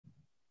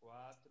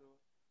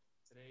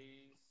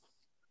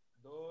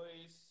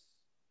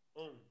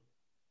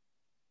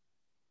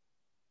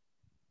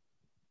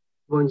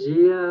Bom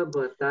dia,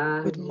 boa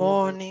tarde. Good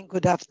morning,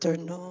 good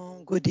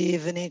afternoon, good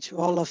evening to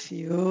all of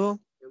you.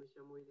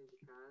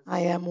 I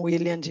am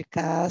William de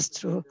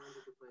Castro.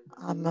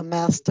 I'm a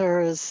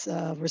master's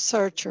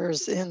researcher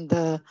in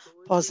the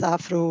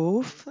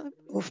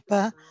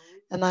POSAFRO-UFBA,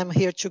 and I'm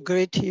here to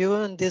greet you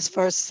in this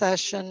first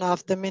session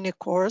of the mini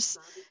course,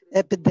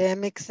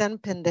 Epidemics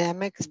and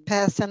Pandemics,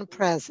 Past and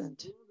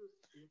Present.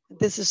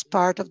 This is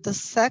part of the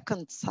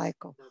second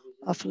cycle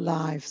of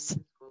lives,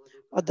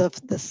 or the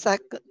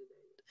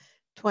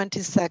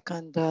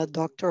 22nd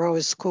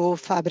doctoral school,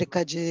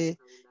 Fábrica de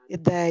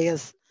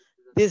Ideias.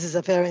 This is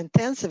a very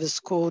intensive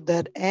school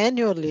that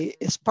annually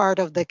is part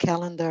of the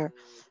calendar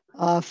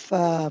of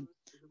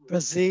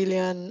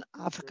Brazilian,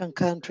 African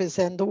countries,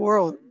 and the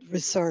world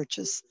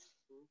researchers.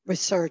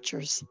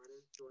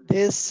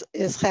 This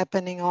is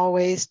happening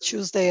always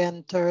Tuesday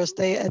and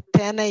Thursday at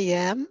 10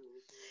 a.m.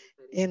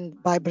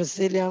 by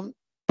Brazilian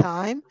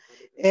time.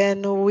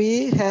 And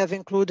we have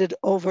included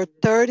over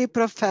 30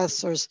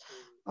 professors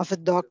of a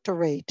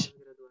doctorate.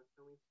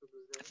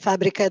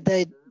 Fábrica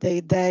de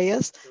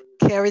Ideias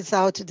carries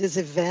out this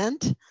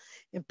event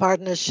in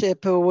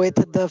partnership with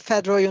the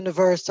Federal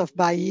University of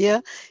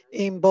Bahia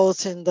in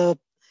the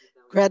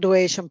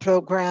graduation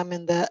program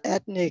in the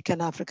ethnic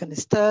and African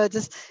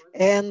studies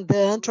and the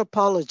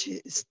anthropology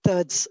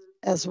studies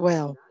as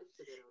well.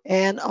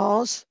 And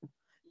also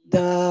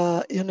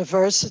the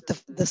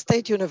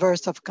State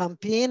University of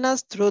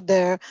Campinas through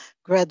their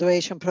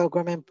graduation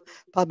program in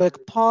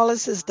public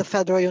policies, the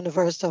Federal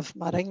University of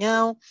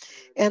Maranhão,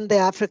 and the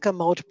Africa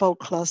Multiple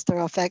Cluster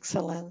of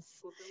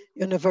Excellence,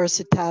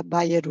 Universidade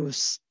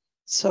Baqueiro.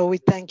 So we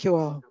thank you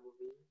all.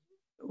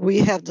 We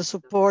have the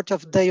support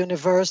of the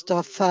University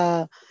of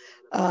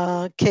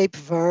Cape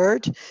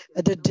Verde,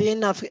 the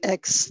Dean of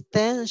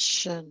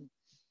Extension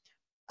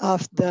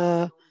of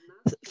the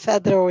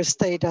Federal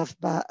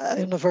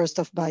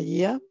University of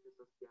Bahia,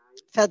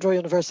 Federal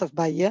University of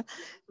Bahia,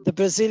 the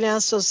Brazilian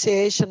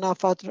Association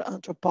of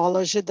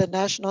Anthropology, the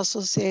National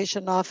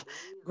Association of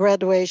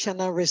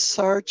Graduation and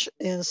Research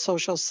in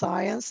Social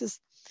Sciences,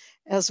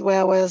 as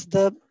well as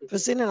the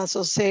Brazilian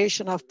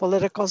Association of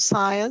Political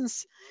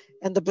Science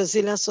and the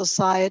Brazilian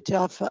Society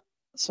of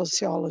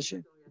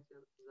Sociology.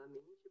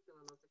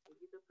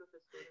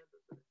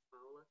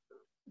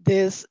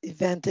 This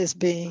event is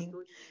being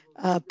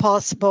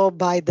possible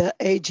by the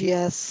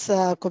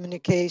AGS9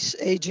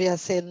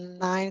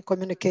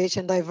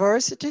 Communication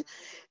Diversity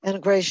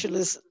and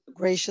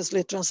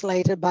graciously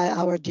translated by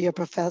our dear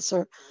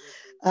Professor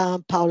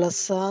Paula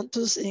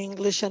Santos,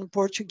 English and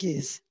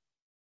Portuguese.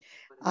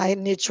 I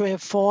need to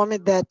inform you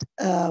that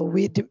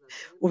we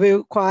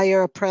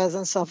require a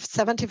presence of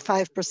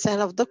 75%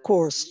 of the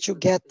course to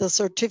get the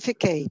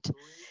certificate.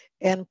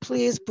 And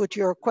please put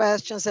your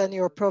questions and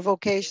your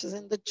provocations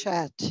in the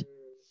chat.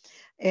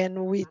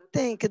 And we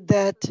think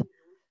that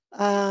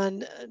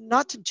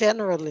not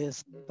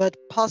generalists, but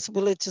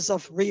possibilities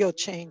of real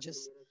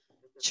changes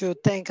to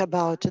think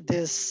about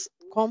this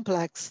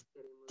complex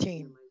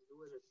theme.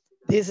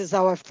 This is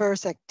our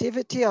first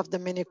activity of the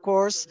mini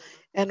course,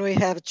 and we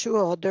have two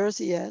others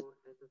yet.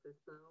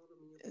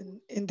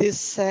 In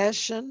this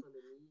session,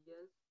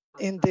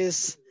 in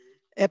this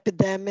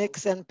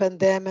epidemics and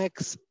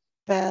pandemics,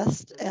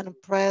 past and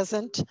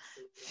present,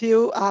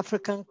 few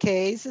African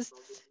cases,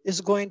 is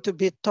going to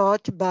be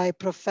taught by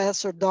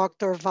Professor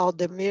Dr.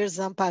 Valdemir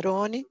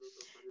Zamparoni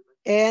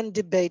and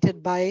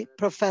debated by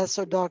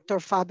Professor Dr.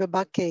 Fábio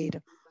Baqueiro.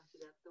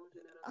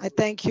 I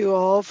thank you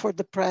all for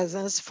the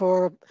presence,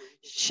 for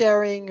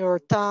sharing your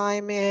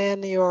time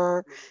and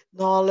your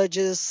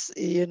knowledges,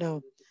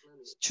 to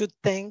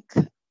think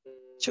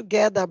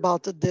together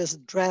about this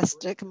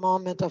drastic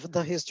moment of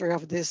the history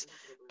of this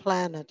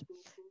planet.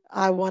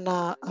 I want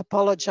to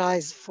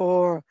apologize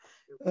for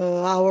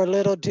our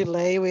little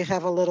delay. We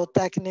have a little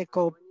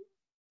technical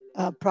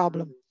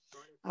problem.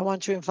 I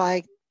want to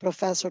invite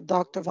Professor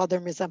Dr.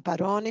 Valdemir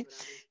Zamparoni,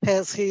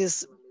 has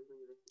his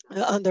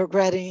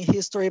undergrad in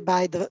history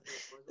by the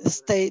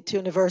State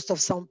University of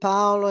São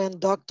Paulo and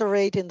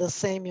doctorate in the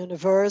same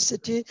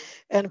university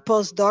and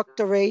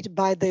postdoctorate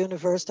by the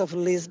University of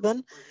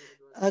Lisbon.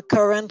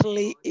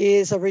 Currently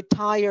is a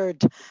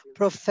retired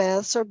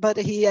professor, but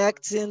he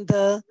acts in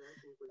the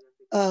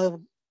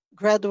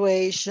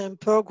graduation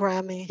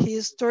program in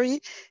history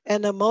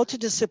and a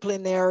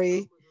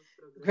multidisciplinary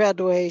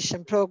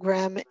graduation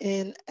program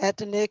in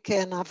ethnic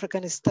and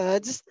African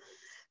studies,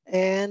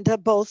 and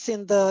both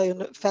in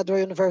the Federal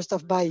University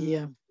of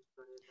Bahia.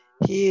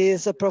 He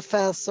is a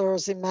professor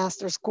in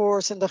master's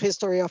course in the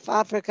history of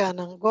Africa and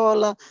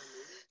Angola,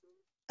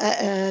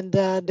 and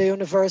the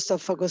University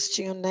of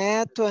Agostinho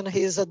Neto, and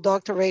he is a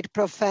doctorate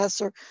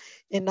professor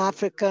in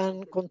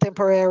African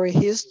contemporary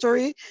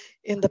history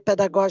in the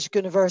Pedagogic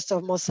University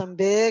of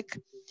Mozambique,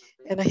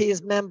 and he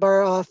is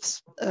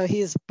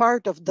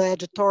part of the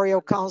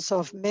editorial council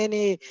of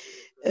many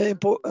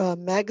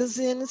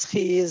magazines.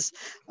 He is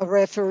a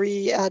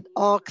referee ad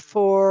hoc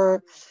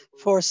for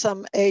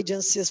some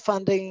agencies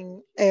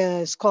funding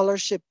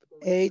scholarship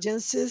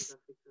agencies.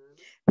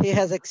 He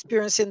has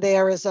experience in the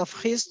areas of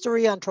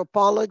history,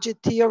 anthropology,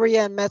 theory,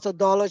 and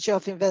methodology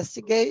of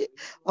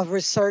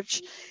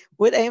research,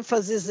 with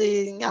emphasis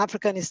in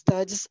African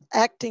studies,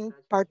 acting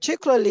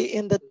particularly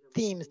in the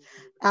themes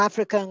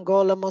Africa,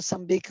 Angola,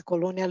 Mozambique,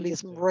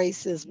 colonialism,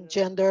 racism,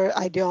 gender,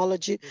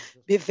 ideology.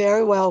 Be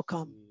very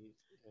welcome.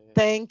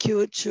 Thank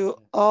you to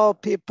all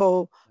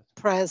people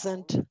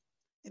present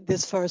in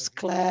this first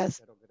class.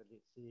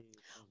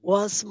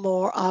 Once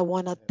more, I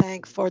want to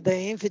thank for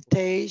the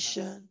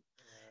invitation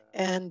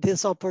and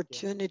this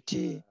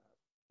opportunity.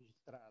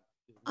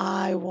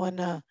 I want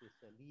to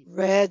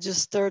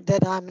register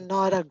that I'm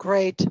not a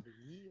great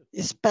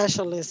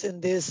specialist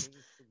in these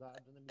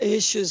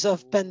issues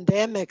of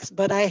pandemics,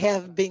 but I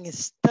have been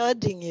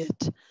studying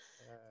it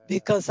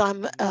because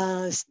I'm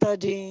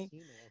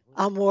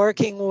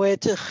working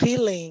with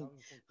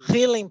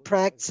healing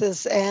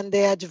practices and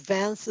the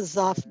advances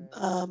of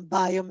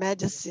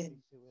biomedicine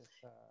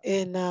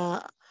in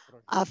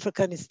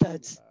African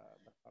studies.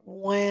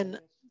 When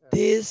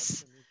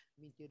this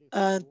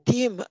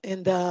theme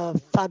in the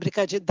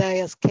Fábrica de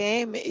Ideias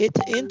came, it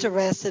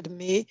interested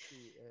me,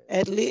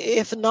 at least,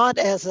 if not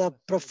as a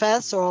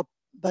professor,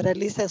 but at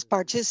least as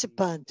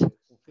participant.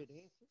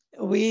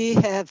 We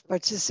have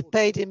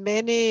participated in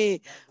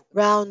many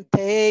round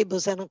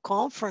tables and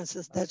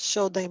conferences that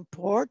show the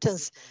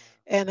importance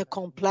and the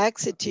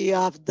complexity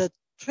of the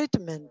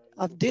treatment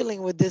of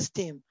dealing with this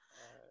theme.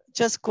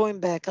 Just going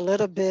back a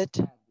little bit,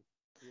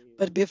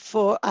 but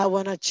before I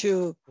wanted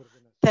to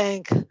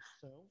thank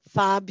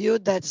Fábio,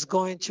 that's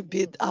going to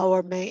be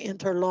our main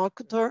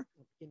interlocutor.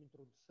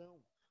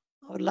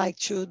 I would like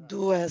to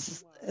do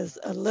as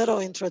a little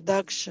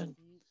introduction.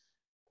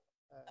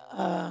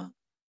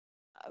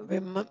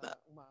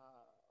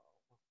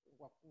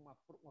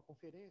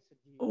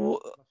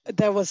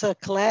 There was a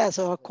class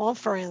or a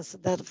conference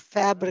that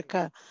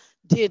Fábrica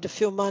did a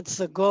few months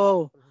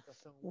ago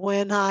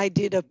when I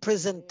did a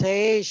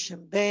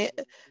presentation, a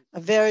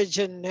very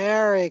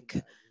generic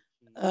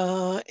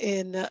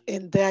in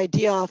the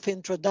idea of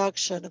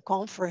introduction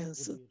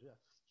conference.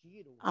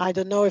 I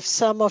don't know if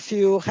some of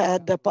you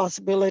had the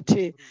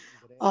possibility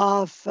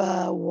of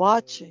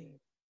watching.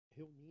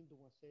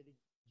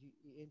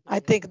 I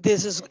think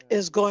this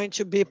is going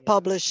to be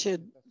published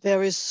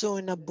very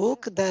soon, a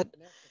book that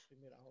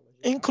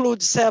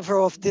includes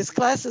several of these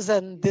classes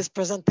and this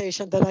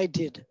presentation that I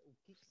did.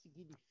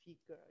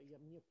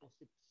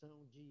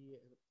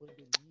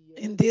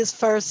 In this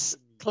first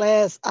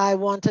class, I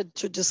wanted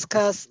to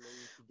discuss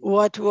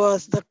what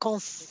was the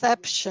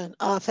conception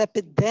of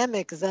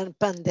epidemics and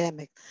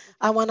pandemic.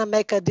 I want to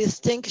make a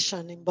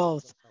distinction in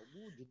both.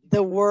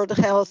 The World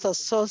Health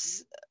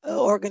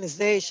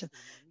Organization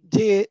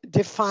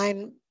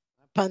define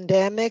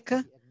pandemic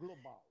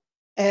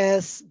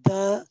as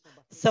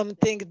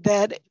something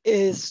that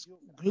is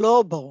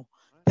global.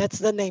 That's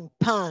the name,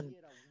 pan.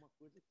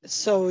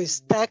 So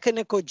it's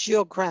technical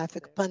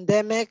geographic.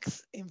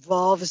 Pandemics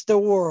involves the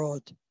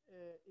world.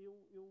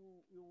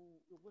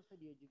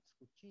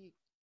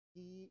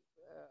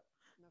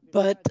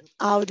 But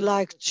I would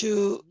like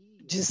to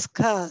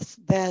discuss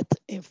that,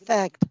 in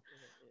fact,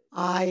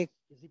 I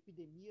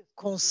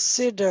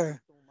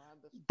consider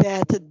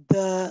that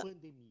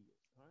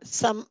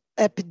some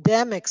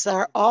epidemics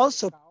are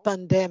also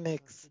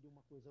pandemics.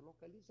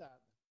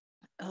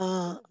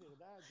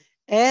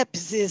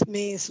 Epics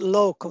means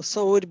local,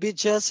 so it would be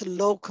just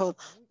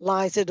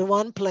localized in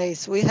one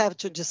place. We have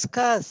to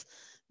discuss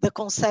the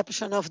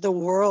conception of the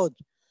world,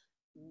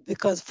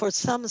 because for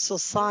some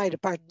society,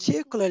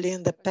 particularly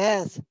in the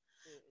past,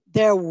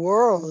 their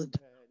world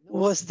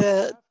was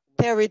the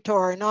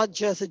territory, not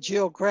just a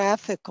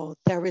geographical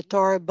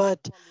territory,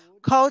 but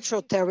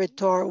cultural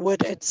territory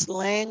with its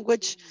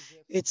language,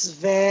 its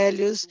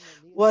values,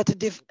 what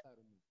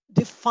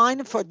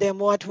defined for them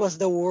what was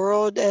the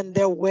world and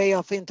their way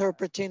of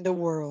interpreting the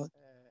world.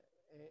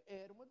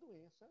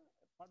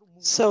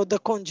 So the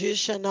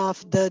condition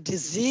of the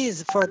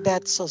disease for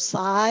that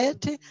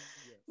society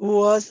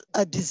was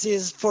a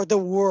disease for the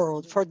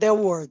world, for their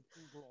world.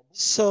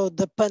 So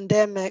the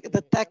pandemic,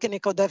 the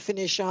technical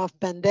definition of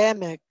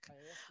pandemic,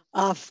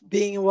 of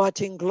being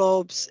what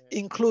includes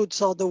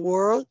all the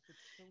world,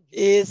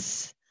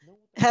 has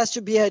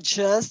to be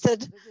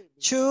adjusted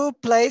to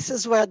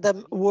places where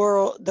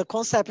the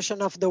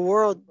conception of the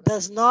world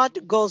does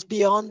not goes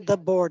beyond the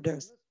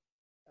borders.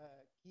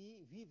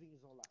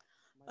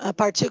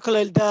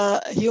 Particularly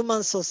the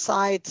human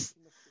societies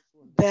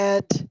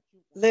that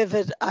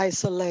lived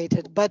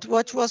isolated. But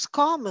what was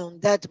common,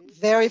 that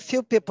very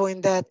few people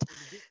in that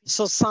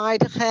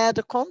society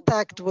had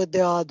contact with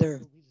the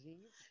other.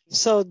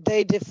 So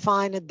they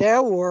defined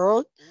their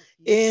world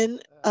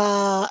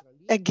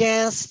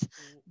against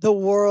the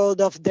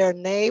world of their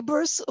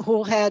neighbors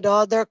who had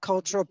other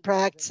cultural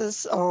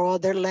practices or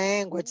other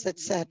language,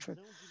 etc.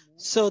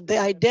 So the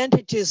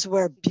identities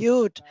were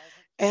built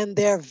and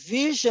their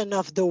vision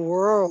of the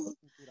world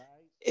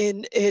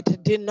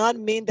it did not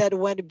mean that it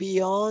went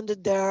beyond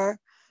their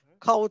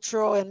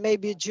cultural and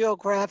maybe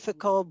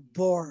geographical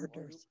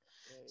borders.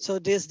 So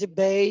this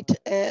debate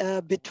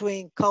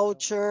between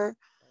culture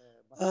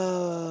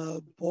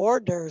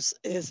borders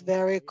is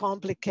very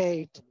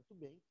complicated.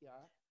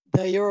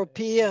 The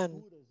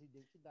European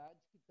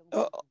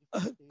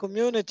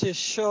community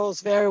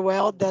shows very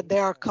well that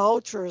there are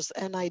cultures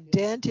and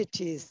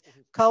identities,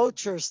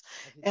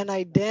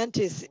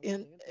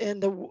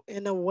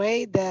 in a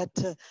way that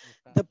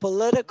the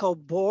political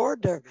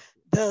border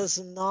does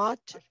not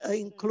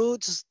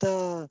includes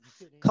the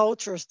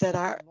cultures that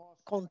are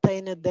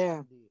contained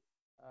there.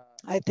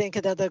 I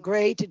think that the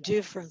great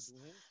difference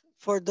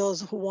for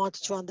those who want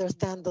to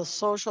understand the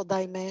social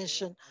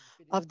dimension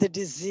of the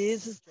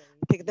diseases,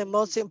 I think the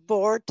most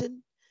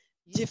important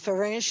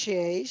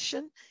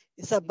differentiation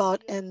is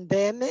about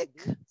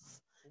endemic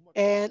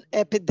and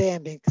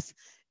epidemics.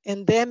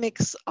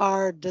 Endemics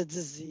are the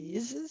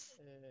diseases.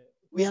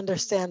 We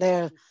understand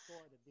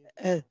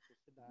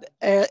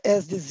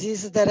as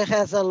diseases that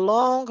has a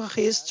long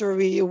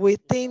history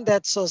within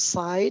that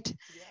society,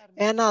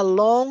 and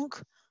along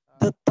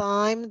the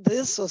time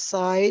this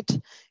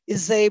society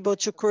is able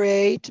to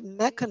create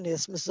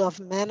mechanisms of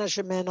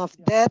management of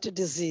that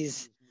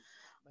disease,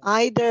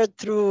 either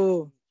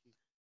through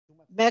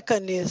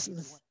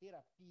mechanisms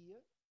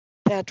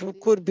that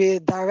could be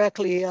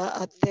directly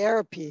a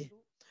therapy,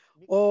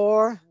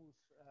 or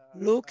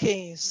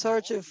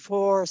searching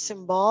for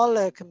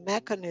symbolic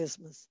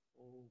mechanisms,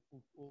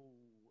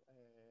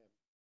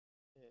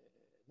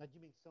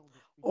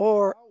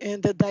 or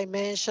in the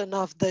dimension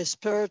of the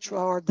spiritual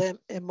or the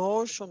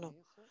emotional,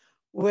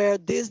 where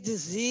these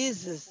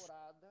diseases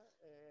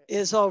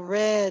is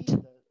already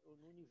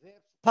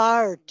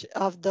part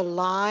of the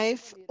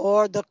life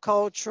or the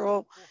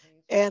cultural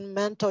and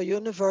mental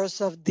universe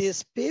of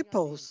these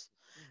peoples,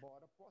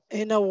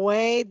 in a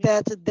way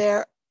that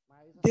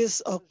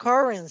this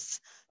occurrence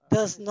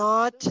does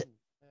not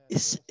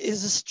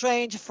is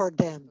strange for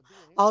them,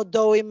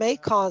 although it may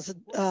cause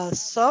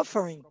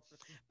suffering.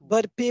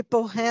 But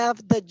people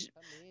have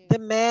the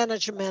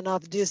management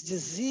of this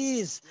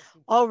disease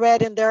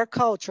already in their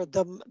culture,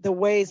 the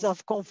ways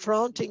of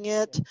confronting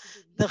it,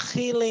 the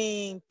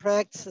healing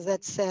practices,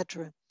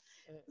 etc.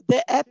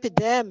 The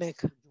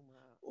epidemic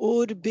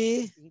would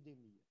be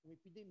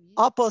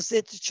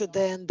opposite to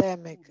the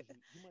endemic.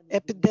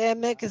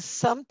 Epidemic is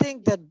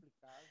something that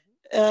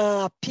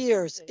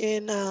appears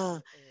in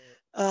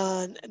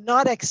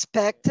not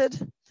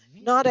expected,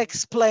 not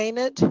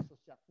explained,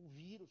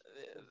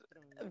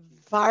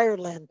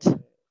 virulent,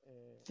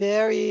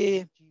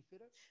 very,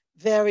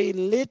 very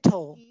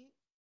little,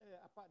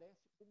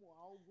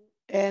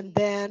 and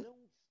then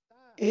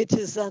it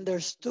is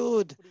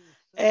understood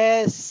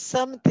as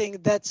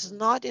something that's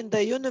not in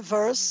the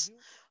universe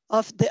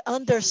of the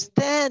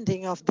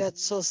understanding of that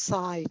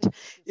society,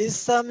 is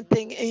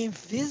something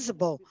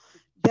invisible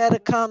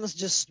that comes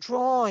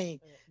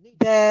destroying,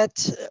 that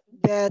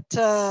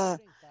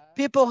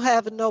people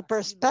have no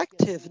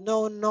perspective,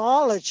 no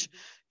knowledge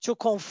to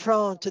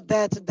confront,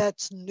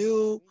 that's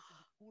new,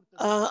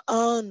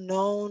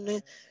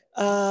 unknown,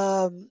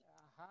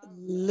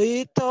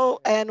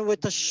 little, and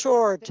with a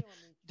short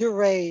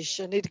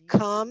duration. It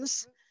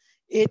comes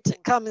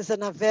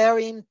in a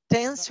very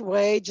intense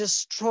way,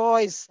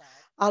 destroys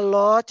a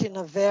lot in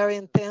a very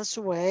intense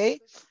way,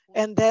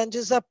 and then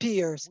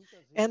disappears,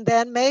 and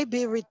then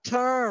maybe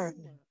return.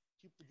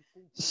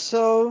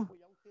 So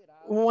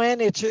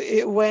when it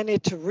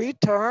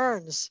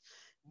returns,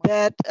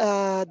 that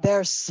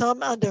there's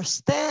some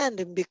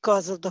understanding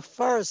because of the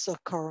first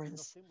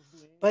occurrence,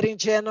 but in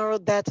general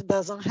that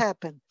doesn't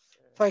happen.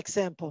 For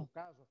example,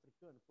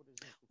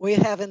 we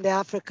have in the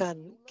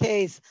African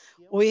case,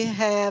 we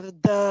have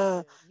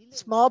the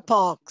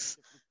smallpox,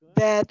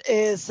 that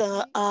is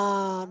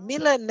a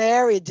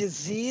millenary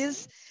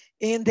disease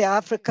in the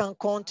African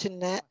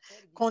continent,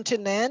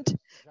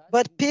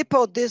 but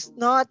people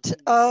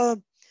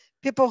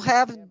people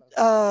have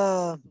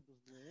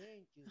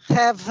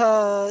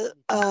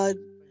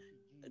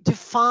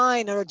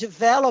defined or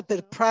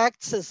developed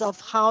practices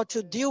of how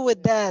to deal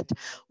with that,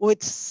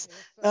 with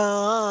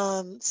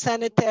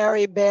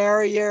sanitary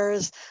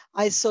barriers,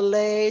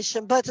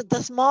 isolation. But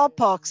the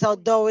smallpox,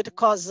 although it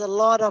causes a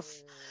lot of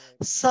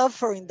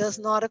suffering, does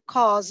not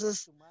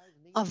cause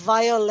a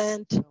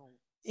violent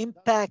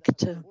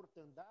impact,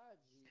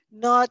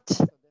 not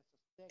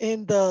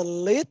in the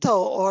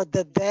little or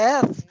the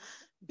death,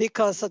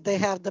 because they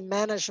have the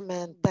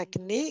management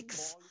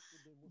techniques,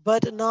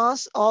 but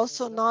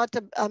also not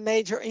a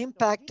major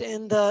impact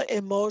in the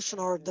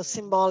emotional or the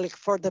symbolic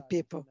for the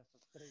people.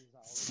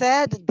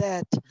 Said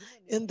that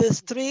in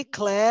these three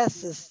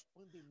classes,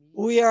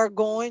 we are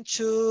going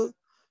to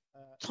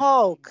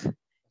talk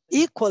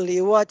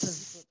equally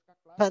what's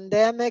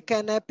pandemic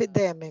and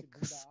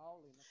epidemics.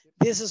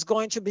 This is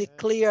going to be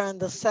clear in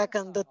the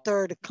second, the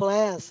third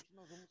class,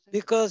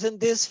 because in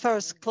this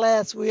first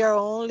class, we are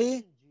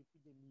only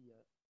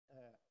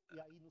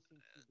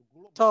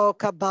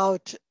talk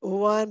about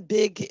one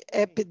big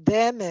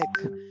epidemic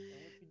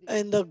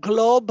in the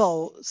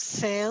global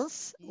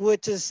sense,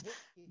 which is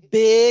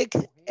big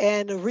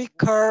and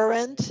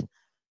recurrent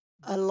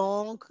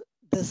along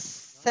the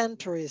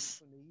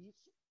centuries.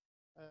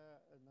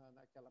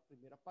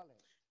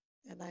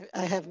 And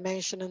I have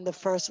mentioned in the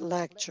first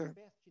lecture,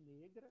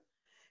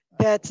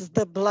 that's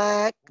the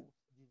Black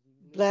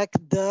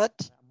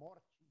Death,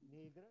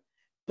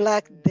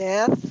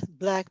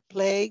 Black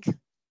Plague,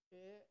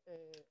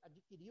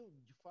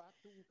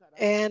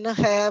 and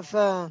have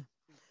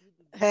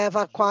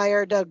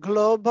acquired a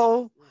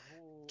global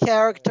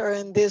character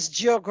in this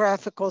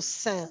geographical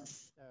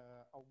sense.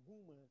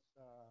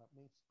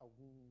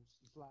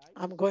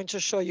 I'm going to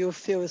show you a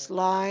few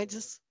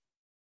slides.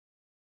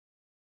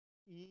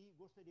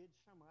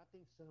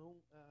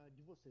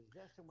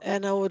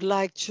 And I would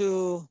like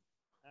to,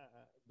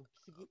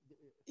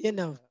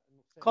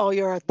 call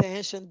your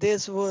attention.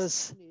 This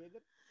was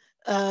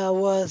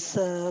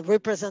a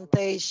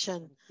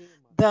representation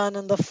done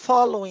in the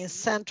following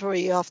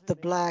century of the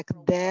Black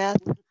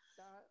Death.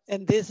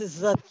 And this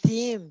is a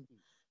theme,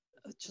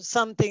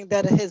 something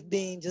that has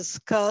been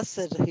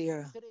discussed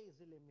here.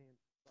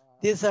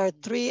 These are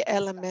three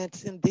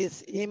elements in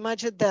this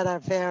image that are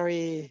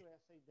very,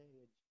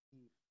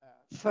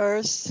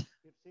 first,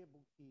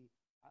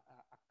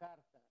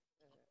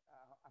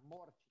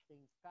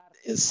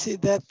 you see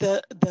that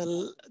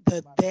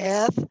the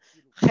death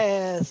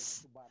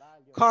has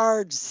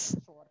cards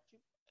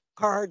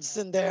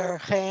in their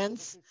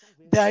hands.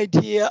 The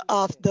idea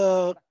of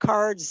the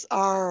cards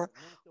are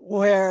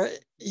where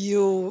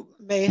you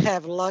may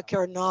have luck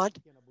or not.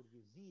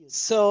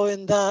 So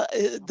in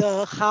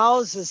the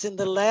houses in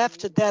the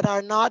left that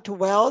are not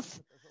wealth,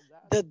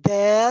 the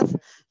death,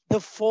 the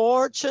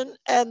fortune,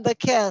 and the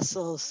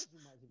castles,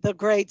 the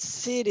great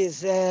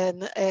cities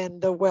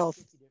and the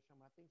wealth.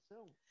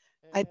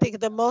 I think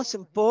the most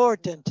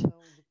important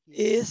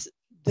is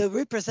the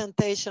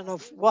representation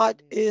of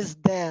what is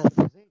death.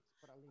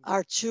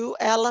 Are two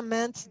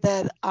elements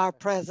that are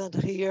present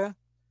here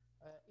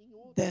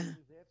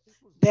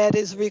that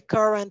is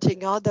recurrent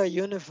in other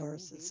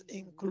universes,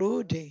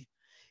 including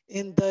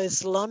in the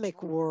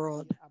Islamic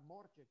world.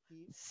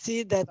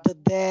 See that the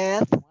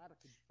death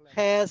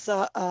has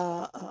a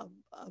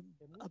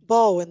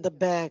bow in the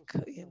back,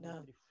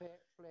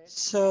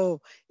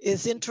 So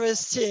it's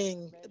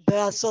interesting,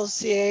 the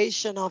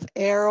association of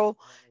arrow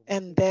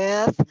and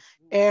death,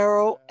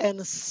 arrow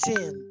and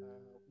sin.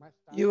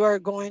 You are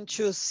going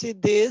to see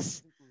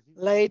this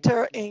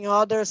later in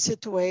other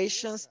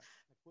situations,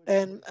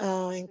 and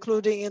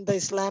including in the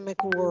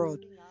Islamic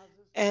world.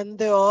 And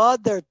the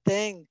other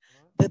thing,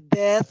 the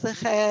death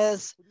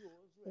has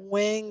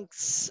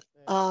wings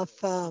of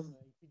a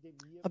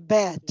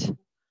bat.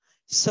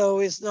 So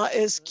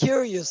it's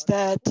curious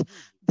that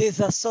this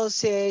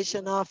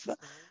association of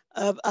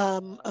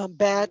a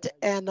bat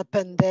and a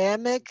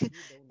pandemic,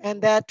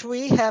 and that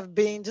we have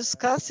been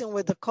discussing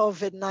with the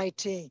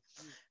COVID-19,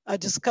 a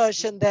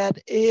discussion that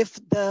if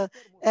the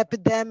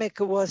epidemic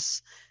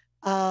was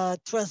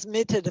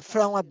transmitted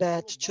from a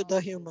bat to the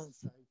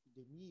humans.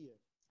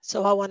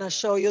 So I want to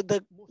show you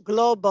the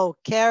global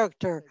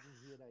character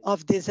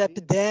of this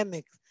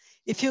epidemic.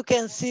 If you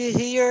can see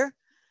here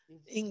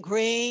in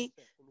green,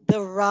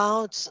 the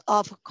routes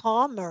of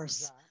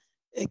commerce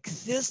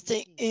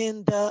existing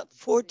in the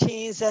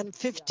 14th and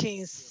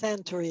 15th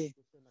century.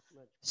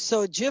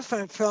 So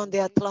different from the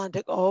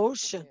Atlantic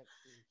Ocean,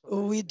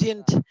 we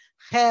didn't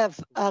have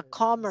a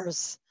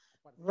commerce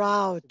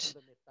route,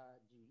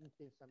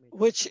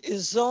 which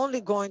is only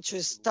going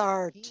to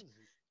start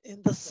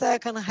in the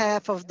second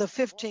half of the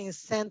 15th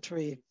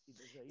century.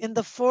 In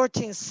the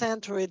 14th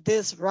century,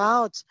 these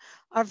routes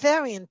are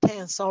very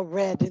intense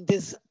already in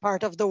this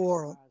part of the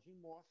world.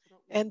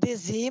 And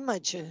this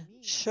image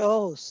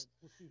shows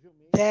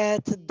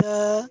that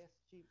the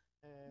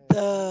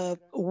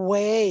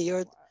way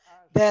or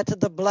that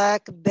the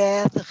Black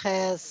Death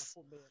has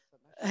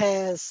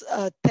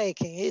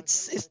taken.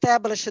 It's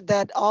established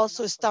that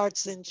also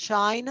starts in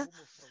China,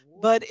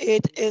 but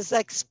it is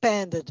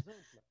expanded.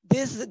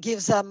 This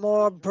gives a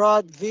more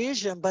broad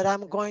vision, but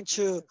I'm going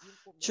to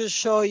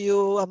show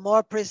you a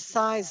more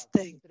precise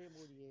thing.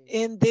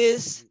 In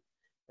this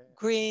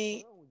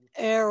green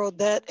arrow,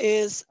 that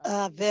is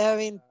a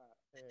very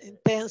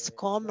intense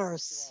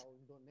commerce.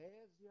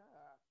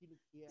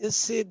 You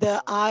see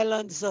the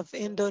islands of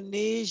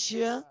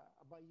Indonesia,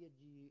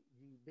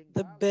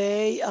 the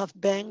Bay of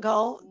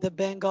Bengal, the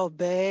Bengal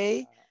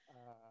Bay,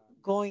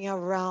 going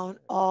around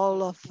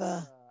all of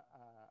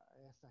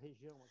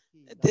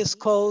this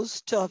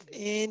coast of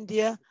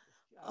India,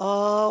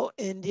 all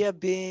India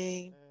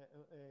being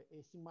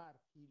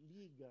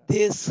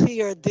this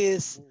here,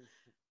 this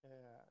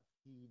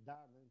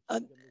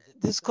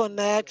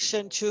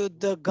connection to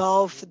the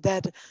Gulf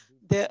that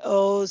the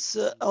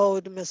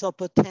old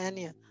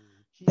Mesopotamia.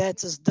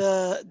 That is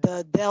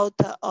the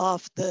delta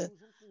of the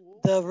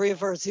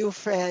rivers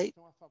Euphrates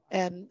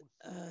and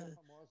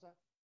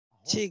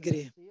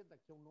Tigris.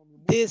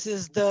 This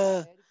is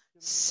the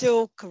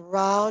Silk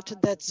Route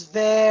that's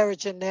very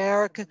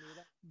generic,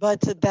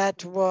 but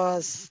that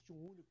was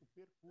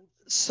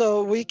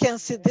So we can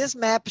see this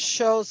map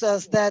shows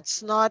us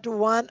that's not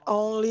one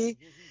only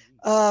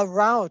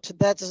route,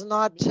 that is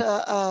not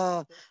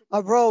a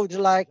road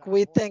like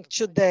we think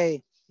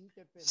today.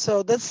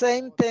 So the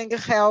same thing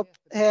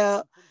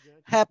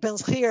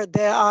happens here.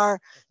 There are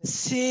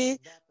sea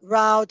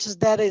routes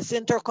that is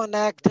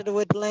interconnected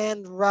with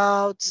land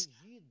routes.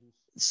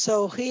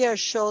 So here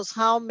shows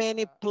how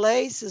many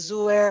places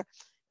were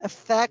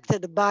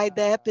affected by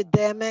the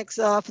epidemics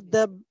of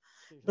the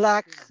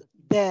Black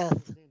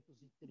Death,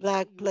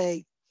 Black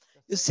Plague.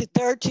 You see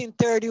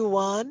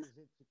 1331,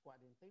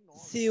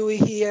 see we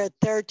here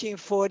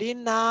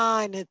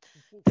 1349,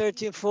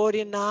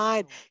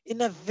 1349,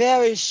 in a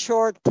very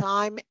short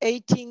time,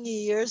 18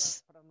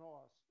 years.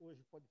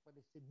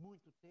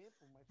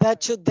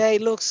 That today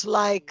looks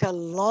like a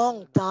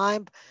long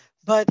time,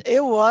 but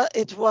it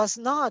was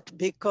not,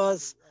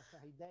 because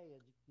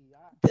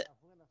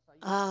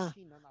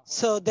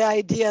so the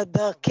idea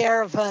the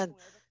caravan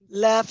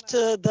left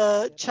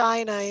the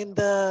China in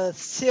the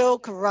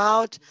Silk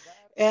Route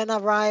and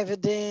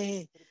arrived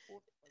in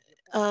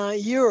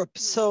Europe.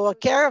 So a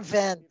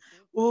caravan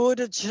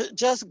would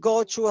just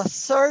go to a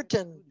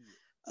certain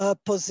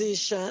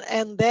position,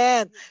 and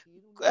then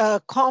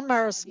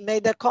commerce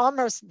made a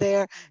commerce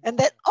there, and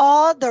then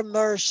other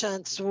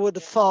merchants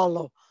would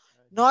follow,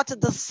 not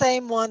the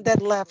same one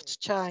that left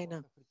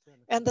China.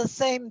 And the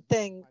same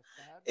thing,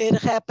 it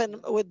happened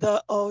with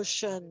the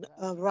ocean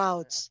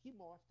routes.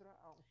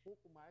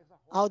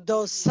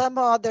 Although some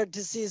other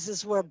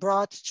diseases were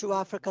brought to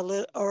Africa a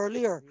little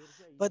earlier,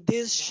 but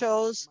this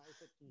shows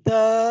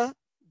the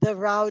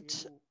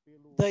route,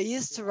 the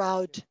east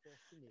route,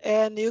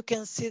 and you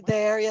can see the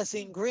areas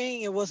in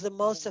green. It was the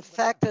most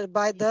affected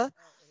by the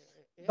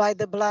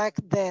Black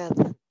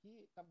Death.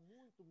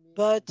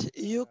 But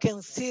you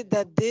can see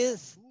that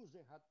this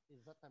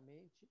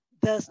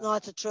does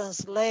not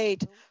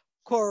translate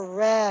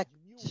correct,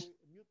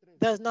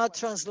 does not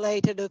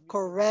translate it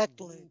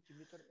correctly.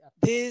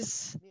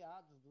 This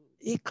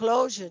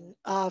eclosion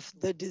of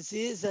the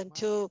disease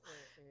until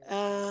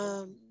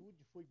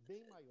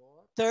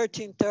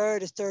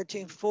 1330s,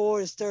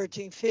 1340s,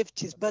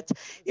 1350s, but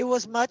it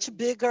was much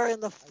bigger in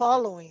the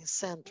following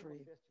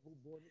century.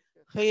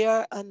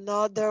 Here,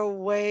 another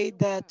way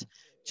that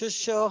to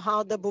show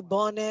how the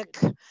bubonic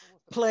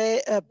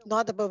plague,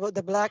 not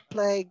the Black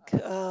Plague,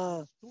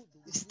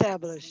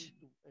 established.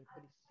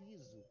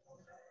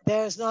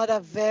 There's not a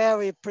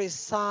very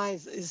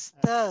precise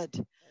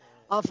study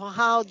of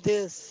how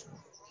this.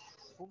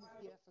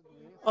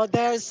 Oh,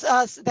 there's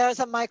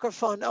a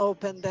microphone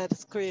open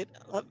that's created.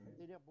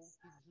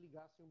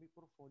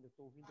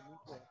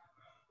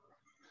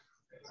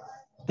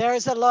 There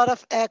is a lot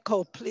of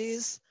echo.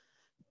 Please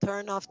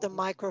turn off the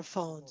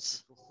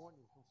microphones.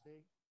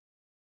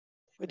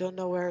 We don't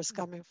know where it's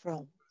coming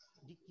from.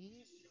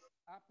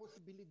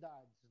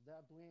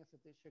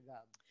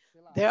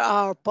 There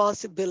are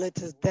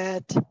possibilities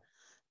that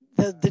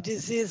the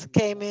disease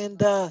came in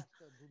the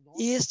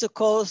east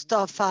coast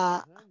of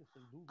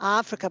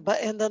Africa,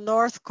 but in the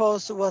north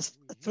coast was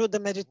through the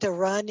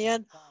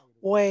Mediterranean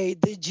way.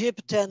 The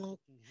Egyptian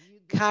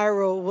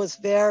Cairo was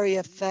very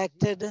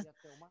affected,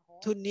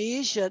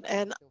 Tunisia,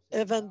 and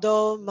even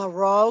though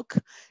Morocco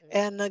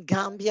and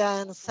Gambia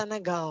and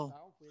Senegal.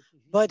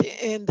 But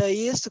in the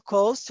east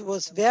coast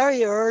was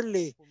very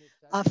early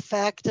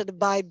affected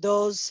by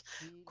those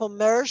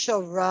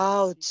commercial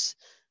routes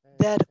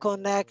that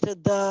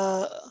connected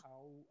the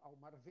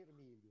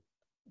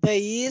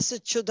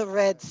east to the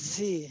Red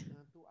Sea.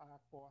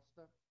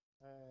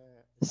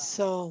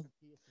 So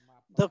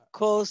the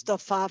coast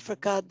of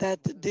Africa,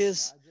 that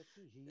this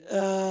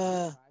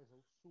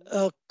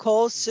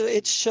coast,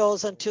 it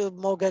shows until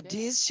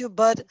Mogadishu,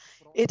 but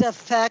it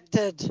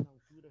affected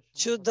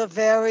to the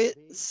very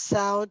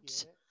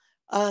south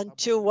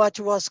until what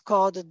was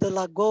called the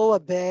Lagoa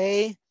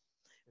Bay,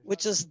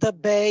 which is the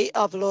Bay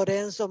of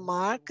Lorenzo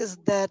Marques,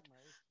 that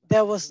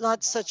there was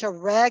not such a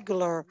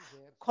regular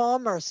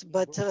commerce,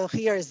 but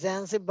here is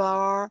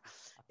Zanzibar,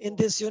 in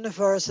this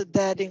universe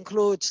that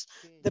includes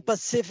the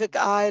Pacific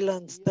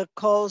Islands, the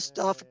coast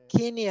of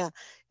Kenya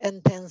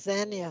and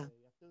Tanzania.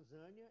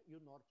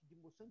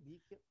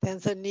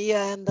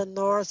 Tanzania and the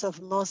north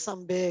of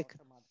Mozambique.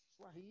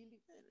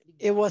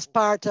 It was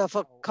part of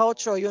a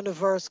cultural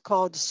universe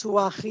called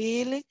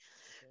Swahili,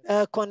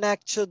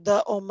 connect to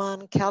the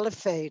Oman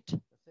Caliphate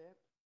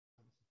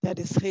that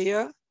is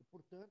here.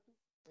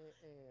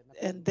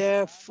 And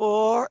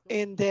therefore,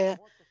 in the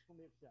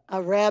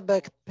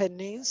Arabic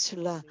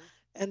Peninsula,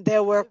 and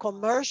there were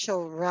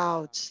commercial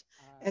routes,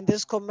 and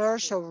these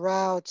commercial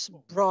routes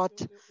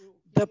brought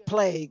the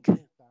plague.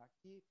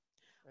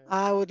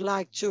 I would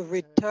like to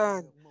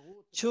return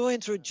to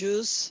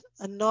introduce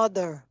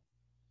another.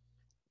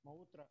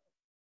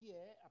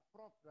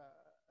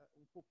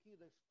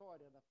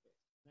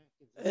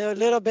 A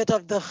little bit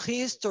of the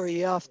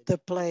history of the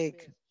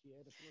plague.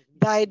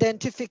 The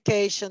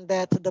identification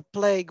that the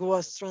plague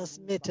was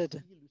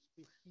transmitted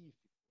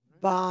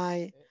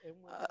by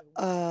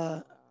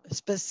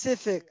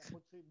specific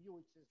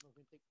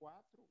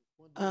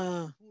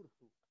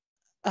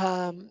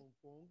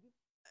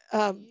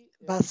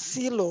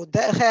bacillo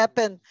that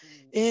happened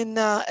in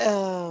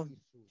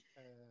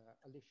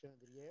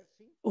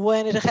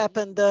when it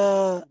happened,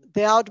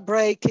 the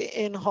outbreak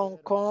in Hong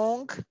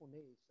Kong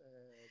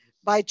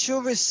by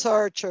two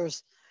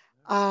researchers,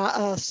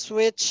 a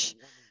Swiss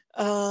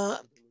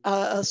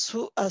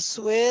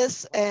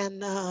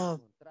and a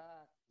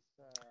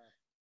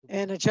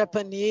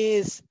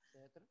Japanese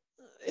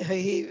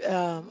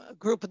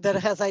group that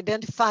has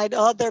identified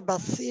other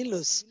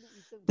bacillus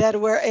that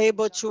were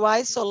able to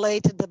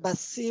isolate the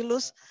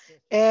bacillus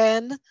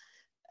and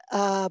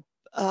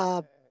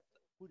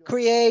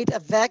create a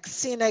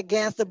vaccine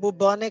against the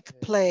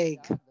bubonic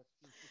plague.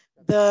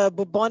 The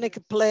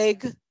bubonic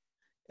plague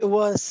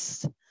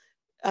was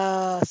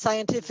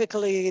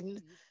scientifically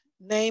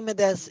named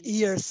as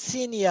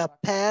Yersinia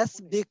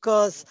pest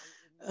because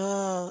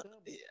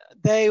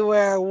they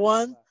were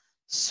one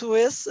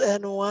Swiss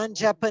and one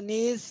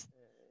Japanese.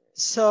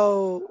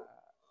 So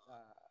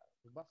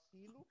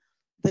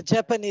the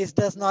Japanese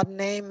does not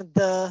name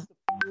the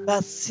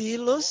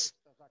bacillus,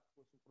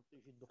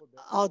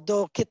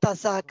 although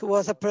Kitazaki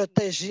was a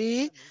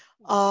protégé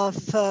of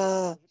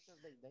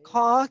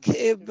Koch,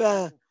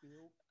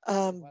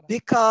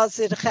 because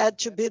it had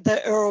to be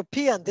the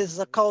European. This is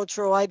a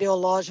cultural,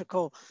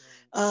 ideological.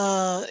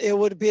 It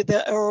would be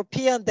the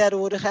European that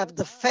would have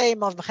the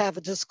fame of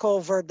having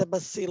discovered the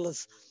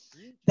bacillus.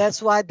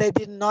 That's why they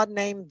did not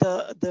name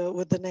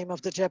with the name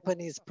of the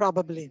Japanese,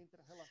 probably.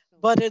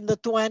 But in the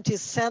 20th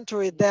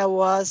century, there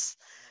was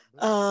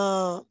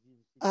a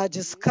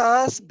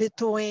discuss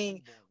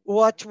between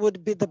what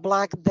would be the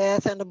Black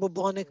Death and the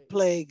bubonic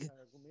plague.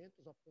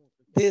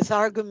 These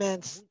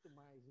arguments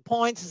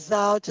points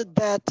out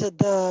that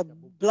the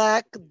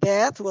Black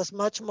Death was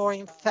much more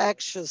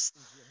infectious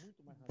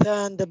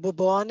than the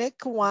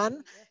bubonic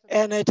one,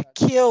 and it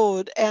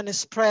killed and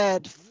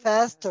spread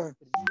faster.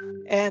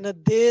 And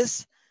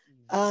this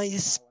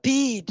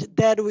speed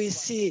that we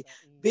see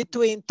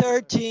between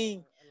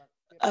 13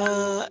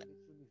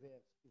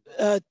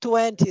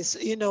 20s,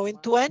 in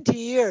 20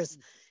 years,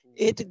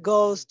 it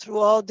goes through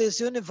all this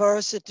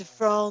university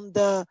from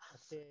the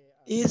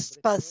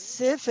East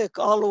Pacific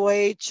all the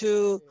way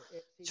to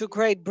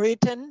Great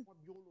Britain.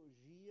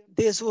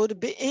 This would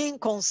be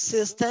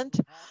inconsistent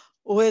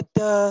with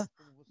the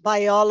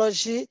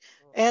biology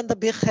and the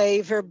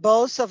behavior,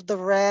 both of the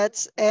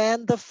rats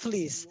and the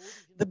fleas.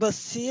 The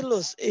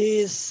bacillus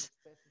is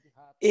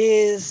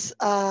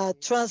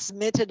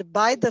transmitted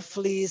by the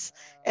fleas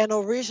and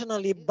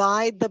originally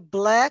by the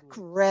black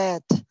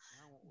rat.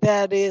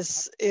 That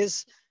is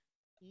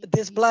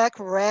this black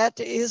rat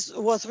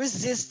was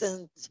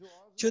resistant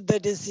to the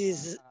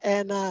disease,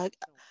 and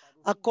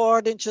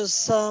according to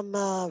some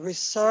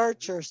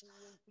researchers,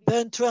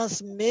 the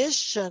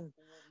transmission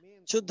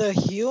to the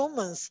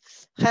humans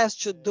has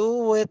to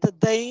do with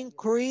the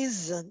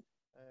increase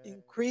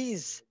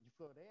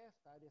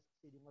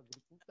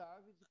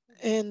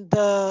in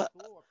the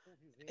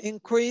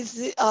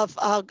increase of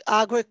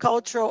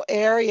agricultural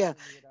area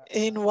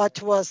in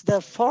what was the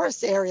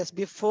forest areas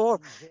before,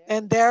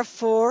 and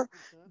therefore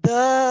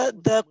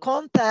the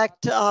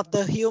contact of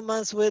the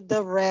humans with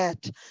the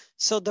rat.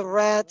 So the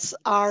rats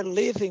are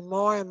living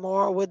more and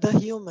more with the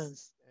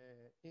humans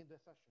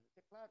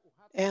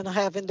and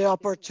having the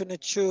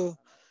opportunity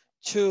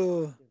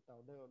to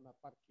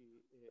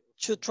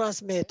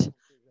transmit.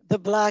 The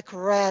black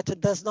rat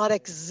does not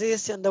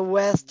exist in the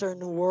Western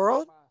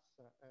world,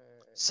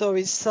 so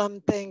it's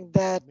something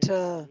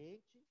that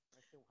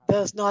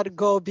does not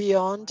go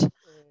beyond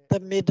the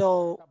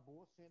Middle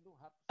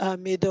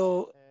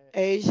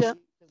Asia,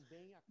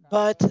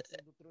 but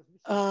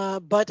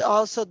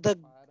also the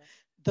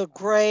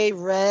gray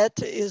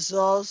rat is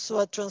also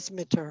a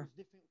transmitter.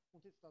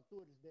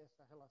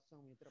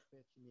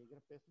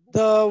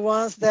 The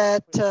ones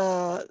that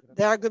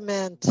the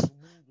argument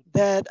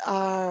that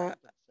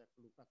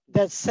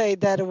say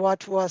that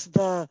what was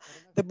the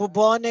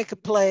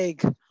bubonic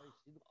plague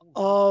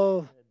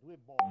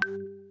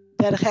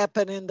that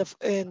happened in the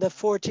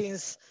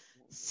 14th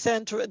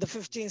century, the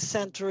 15th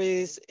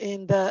centuries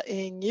in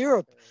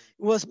Europe,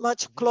 was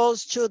much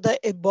close to the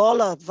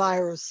Ebola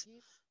virus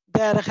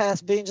that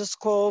has been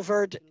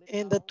discovered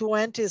in the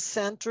 20th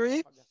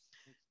century,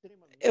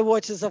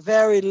 which is a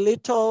very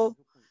little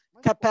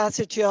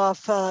capacity of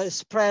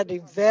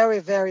spreading very,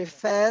 very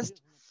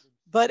fast.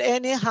 But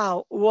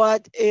anyhow,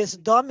 what is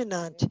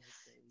dominant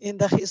in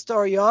the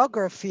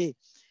historiography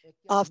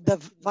of the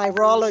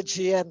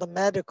virology and the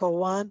medical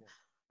one,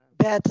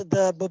 that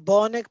the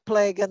bubonic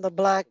plague and the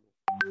Black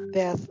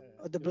Death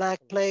or the Black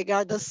Plague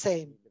are the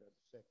same.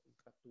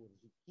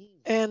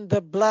 And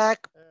the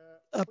Black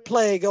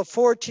Plague of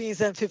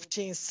 14th and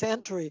 15th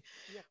century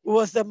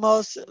was the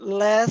most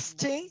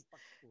lasting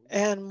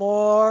and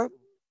more,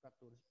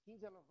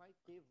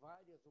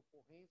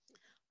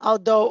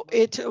 although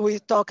we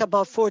talk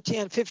about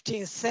 14th and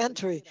 15th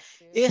century,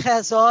 it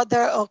has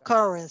other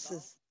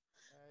occurrences.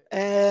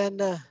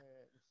 And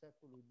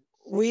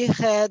we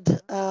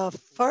had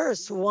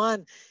first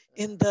one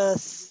in the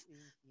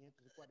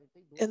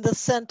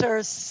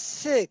center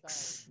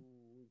 6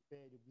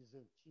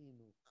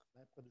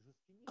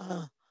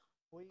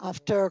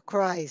 after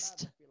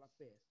Christ,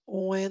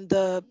 when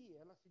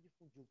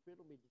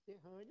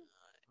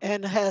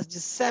and has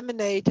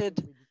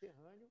disseminated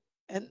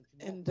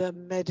in the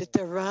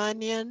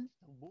Mediterranean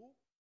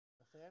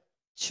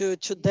to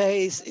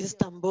today's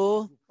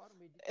Istanbul,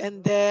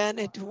 and then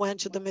it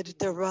went to the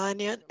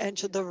Mediterranean and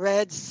to the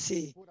Red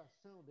Sea.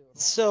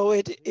 So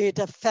it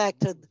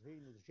affected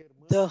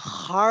the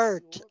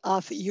heart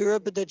of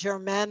Europe, the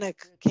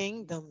Germanic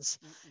kingdoms,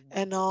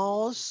 and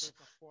also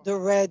the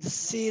Red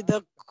Sea,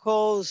 the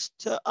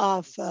coast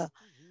of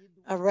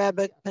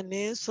Arabic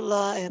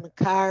Peninsula and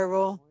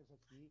Cairo,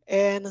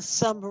 and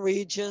some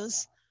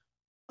regions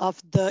of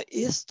the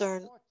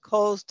eastern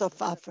coast of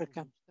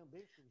Africa.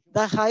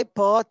 The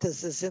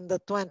hypothesis in the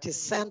 20th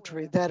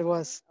century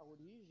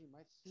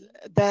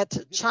that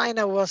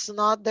China was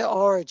not the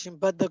origin,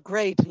 but the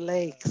Great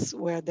Lakes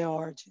were the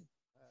origin,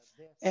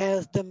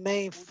 as the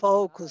main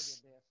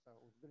focus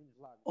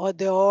or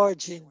the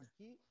origin.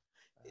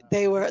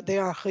 They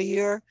are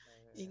here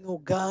in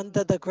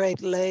Uganda, the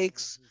Great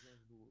Lakes,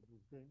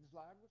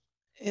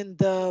 in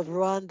the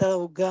Rwanda,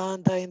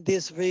 Uganda, in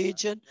this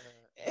region,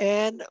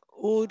 and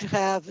would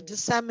have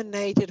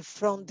disseminated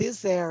from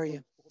this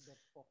area.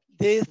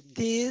 The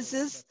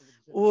thesis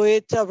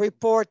with a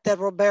report that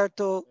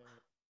Roberto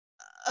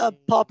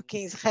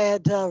Popkins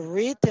had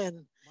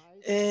written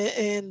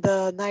in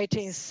the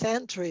 19th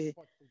century,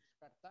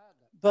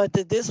 but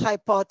this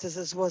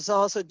hypothesis was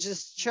also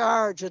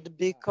discharged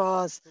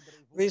because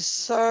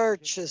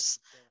researches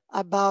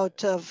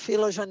about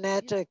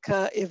phylogenetic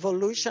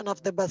evolution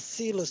of the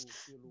bacillus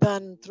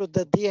done through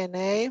the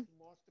DNA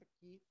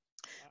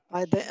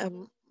by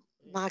the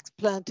Max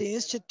Planck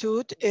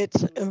Institute, it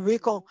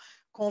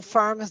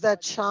confirms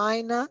that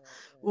China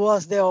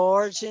was the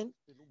origin,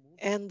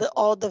 and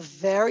all the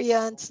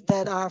variants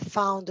that are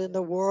found in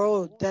the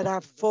world, that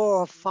are 4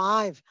 or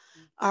 5,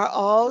 are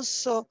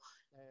also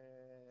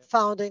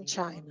found in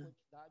China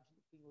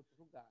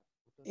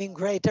in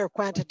greater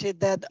quantity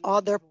than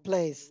other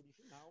places.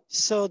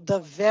 So the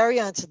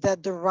variants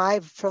that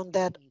derive from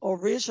that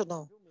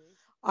original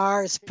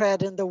are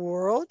spread in the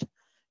world,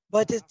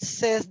 but it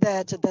says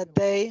that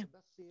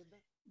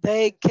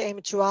they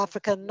came to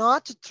Africa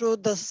not through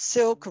the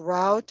Silk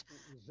Route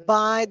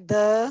by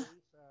this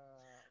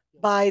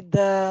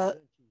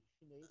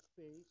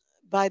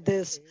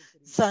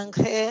Zhang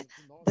He,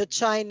 the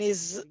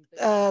Chinese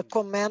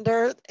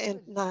commander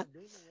in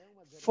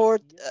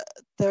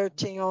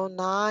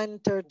 1309,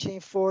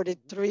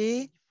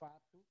 1343,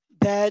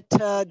 that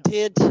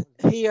did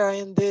here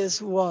in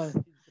this war.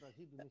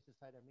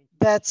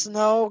 That's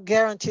no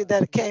guarantee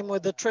that came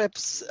with the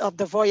trips of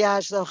the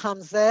voyage of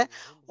Hamza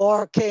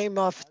or came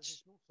of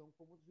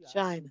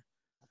China.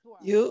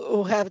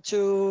 You have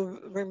to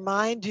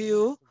remind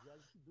you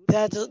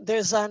that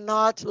these are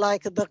not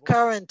like the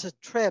current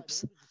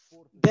trips.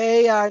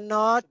 They are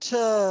not,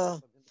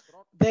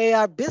 they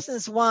are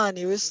business one.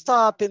 You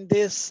stop in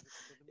this,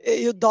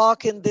 you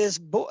dock in this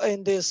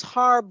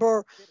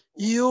harbor,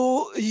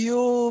 you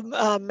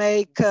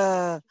make,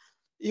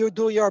 you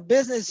do your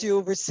business, you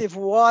receive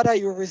water,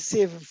 you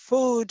receive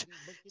food.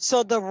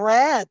 So the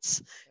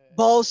rats,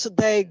 both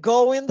they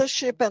go in the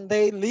ship and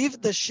they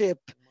leave the ship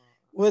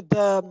with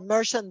the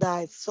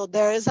merchandise. So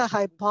there is a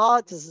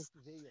hypothesis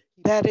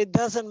that it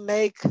doesn't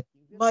make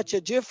much a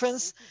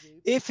difference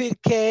if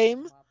it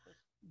came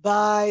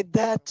by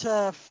that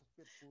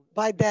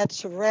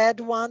red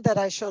one that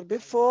I showed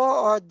before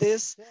or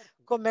this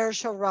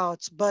commercial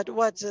routes. But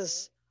what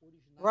is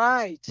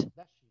right,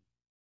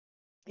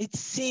 it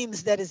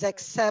seems that is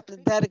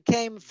accepted that it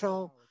came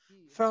from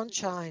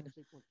China.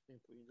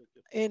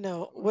 You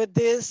know, with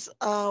this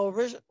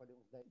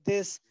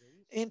this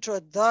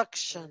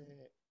introduction,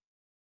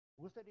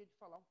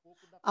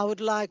 I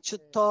would like to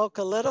talk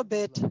a little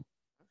bit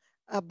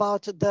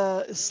about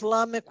the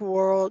Islamic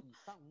world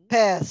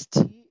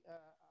past.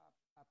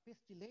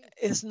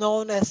 It's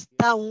known as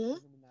Taun,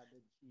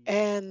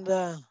 and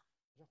the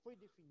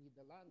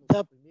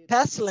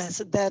pestilence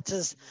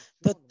that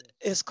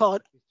is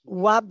called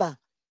Waba.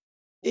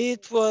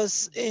 It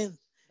was in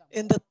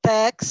the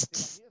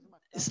text,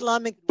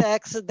 Islamic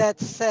text that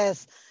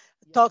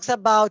talks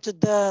about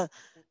the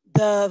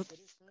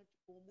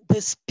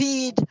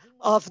speed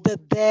of the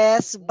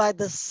death by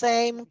the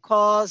same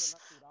cause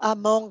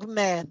among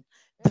men,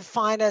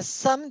 defined as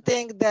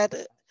something that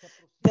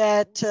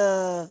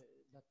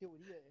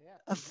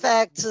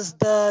affects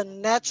the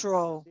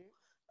natural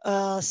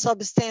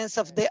substance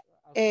of the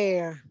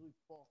air.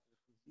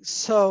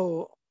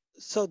 So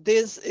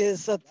this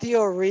is a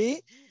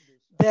theory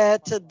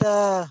that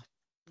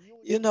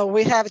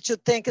we have to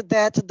think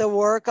that the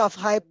work of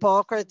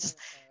Hippocrates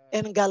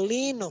and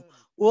Galeno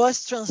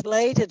was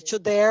translated to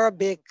the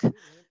Arabic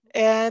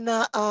and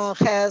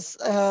has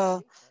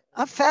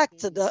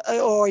affected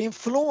or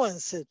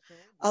influenced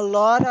a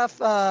lot of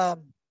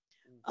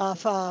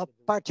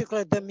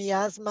particularly the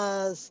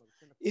miasmas,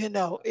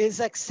 is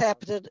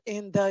accepted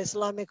in the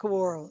Islamic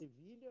world.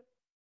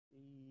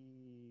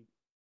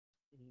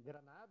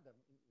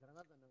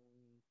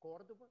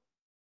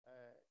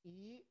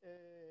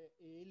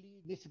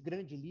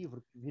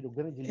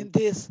 In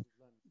this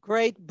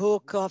great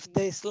book of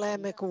the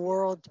Islamic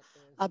world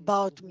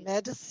about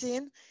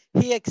medicine,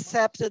 he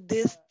accepted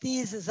this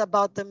thesis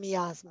about the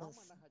miasmas.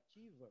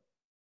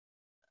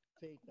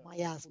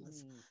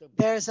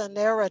 There's a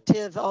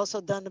narrative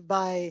also done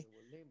by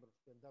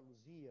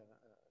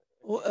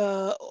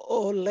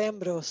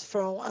Olembros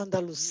from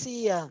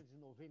Andalusia.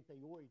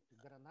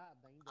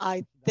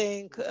 I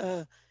think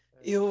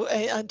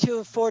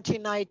until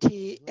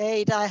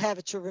 1498, I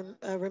have to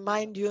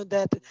remind you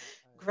that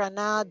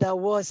Granada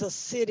was a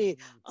city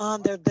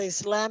under the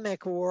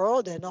Islamic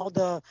world, and all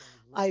the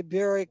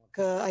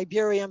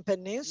Iberian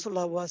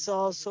Peninsula was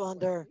also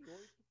under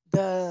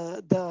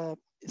the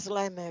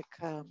Islamic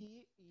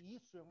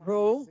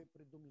rule.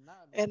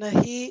 And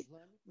he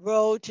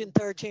wrote in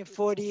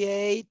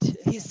 1348,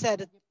 he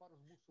said,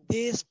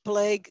 this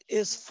plague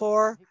is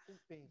for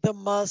the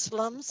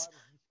Muslims,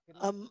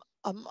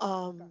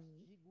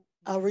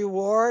 a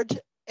reward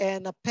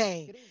and a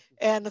pain.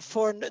 And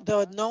for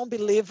the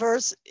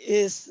non-believers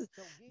is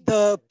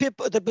the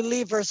people, the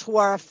believers who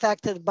are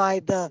affected by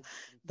the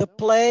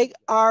plague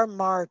are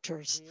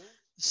martyrs.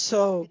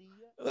 So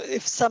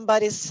if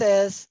somebody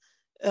says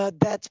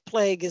that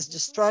plague is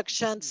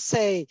destruction,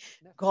 say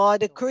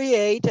God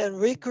creates and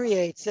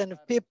recreates, and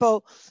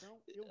people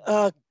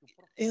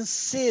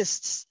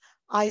insists,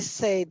 I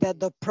say that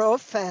the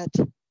prophet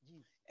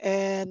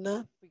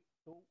and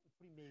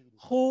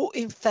who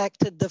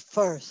infected the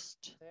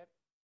first.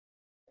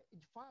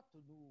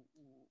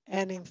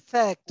 And in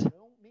fact,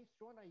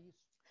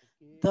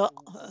 the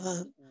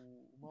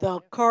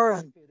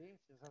Quran,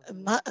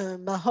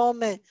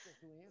 Mahomet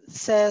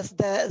says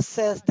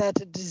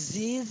that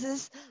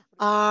diseases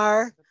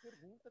are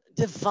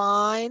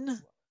divine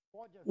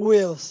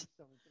wills.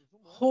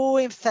 Who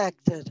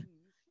infected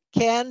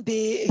can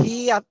be,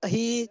 he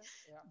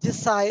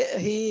does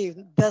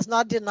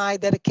not deny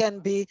that it can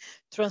be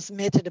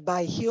transmitted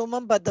by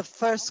human, but the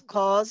first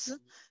cause,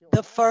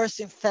 the first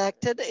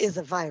infected is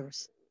a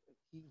virus.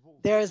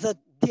 There is a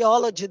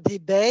theology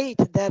debate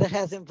that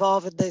has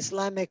involved the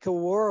Islamic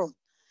world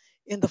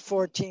in the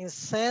 14th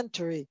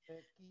century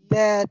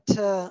that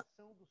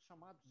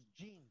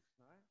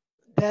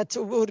that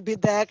would be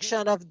the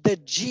action of the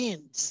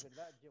genes,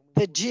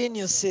 the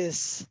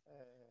geniuses.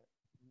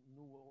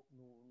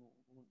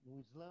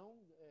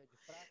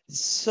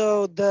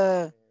 So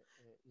the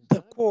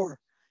core.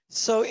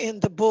 So in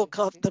the book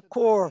of the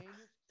core,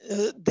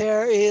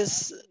 there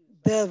is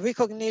the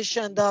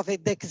recognition of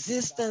the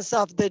existence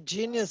of the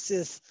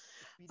geniuses,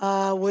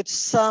 which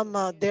some,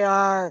 there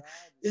are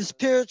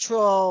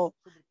spiritual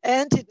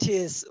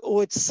entities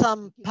with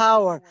some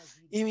power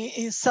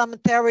in some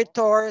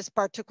territories,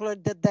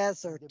 particularly the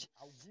desert,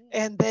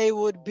 and they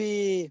would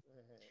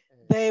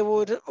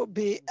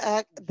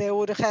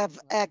have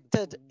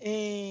acted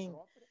in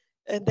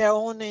their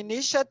own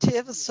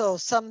initiative. So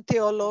some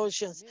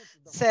theologians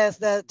says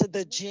that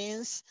the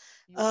genes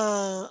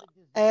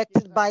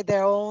acted by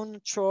their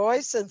own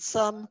choice, and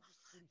some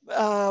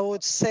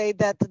would say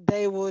that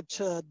they would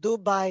do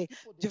by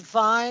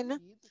divine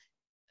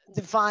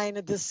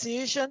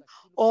decision,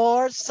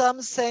 or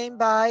some saying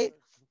by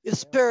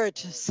spirit,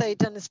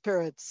 Satan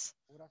spirits.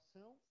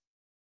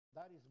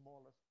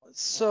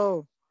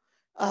 So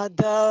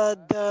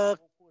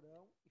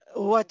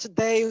what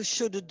they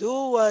should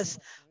do was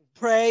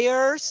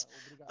prayers,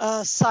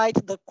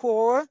 cite the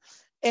core,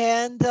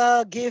 and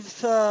give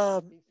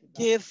to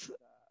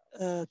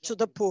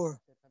the poor.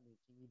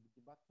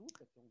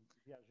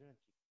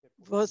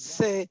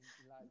 Você,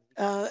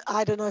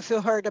 I don't know if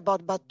you heard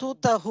about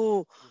Batuta,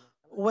 who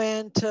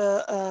went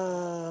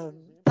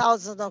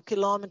thousands of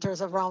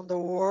kilometers around the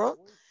world.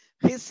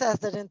 He says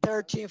that in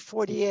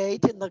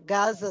 1348 in the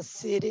Gaza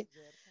city,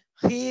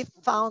 he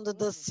found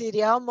the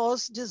city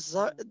almost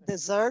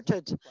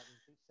deserted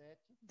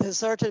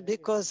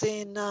because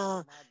in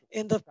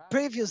the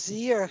previous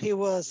year, he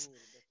was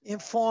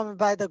informed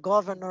by the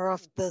governor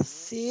of the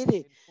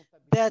city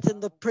that in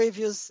the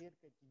previous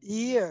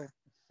year,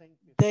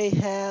 they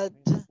had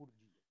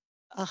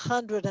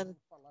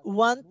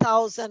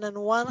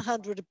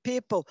 1,100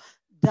 people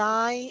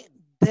dying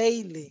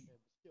daily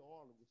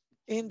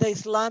in the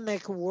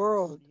Islamic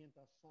world.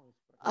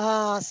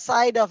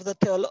 Side of the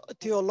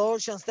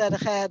theologians that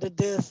had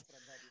this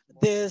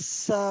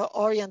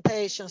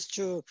orientations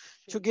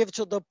to give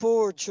to the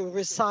poor, to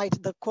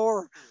recite the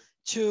Quran,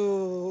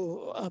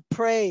 to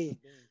pray.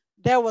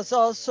 There were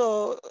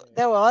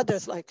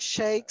others like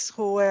sheikhs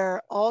who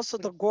were also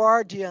the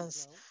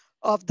guardians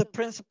of the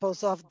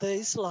principles of the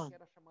Islam,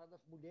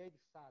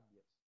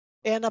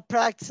 and a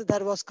practice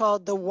that was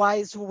called the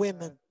wise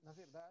women,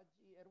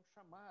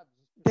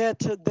 that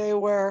they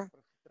were,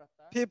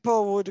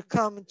 people would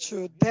come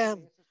to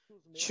them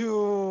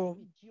to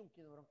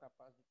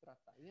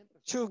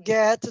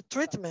get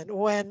treatment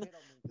when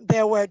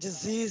there were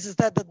diseases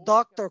that the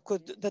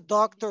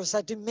doctors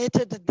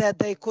admitted that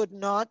they could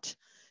not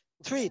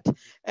treat.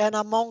 And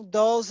among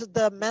those,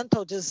 the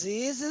mental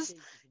diseases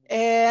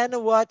and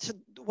what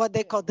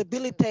they call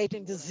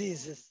debilitating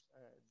diseases.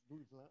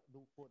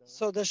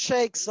 So the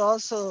sheikhs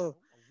also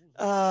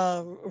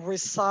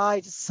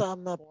recite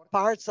some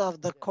parts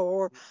of the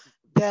core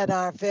that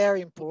are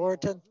very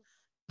important,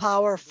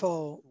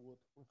 powerful,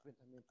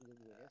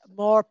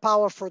 more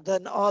powerful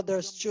than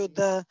others to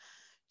the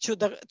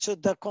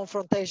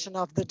confrontation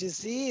of the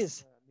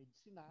disease.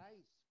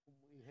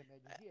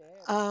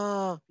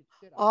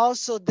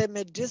 Also the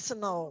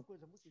medicinal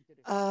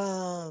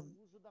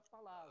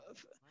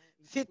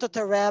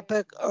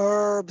phytotherapeutic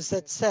herbs,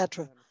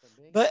 etc.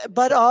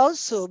 But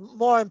also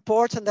more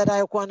important that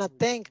I want to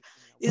think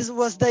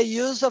was the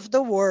use of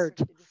the word,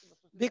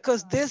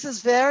 because this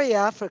is very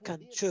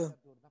African too.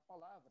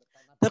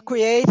 The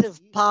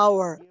creative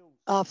power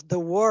of the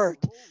word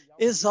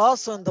is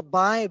also in the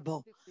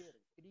Bible.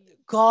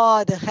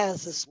 God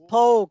has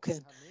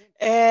spoken,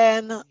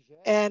 and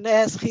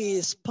as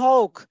he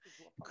spoke,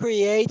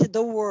 create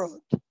the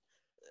world.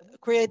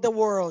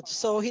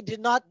 So he did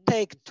not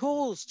take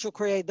tools to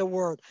create the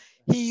world.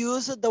 He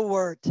used the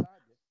word.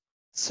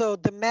 So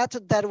the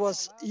method that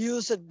was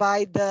used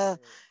by the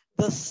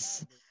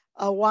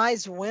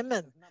wise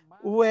women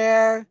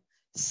were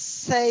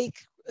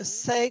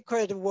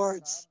sacred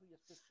words.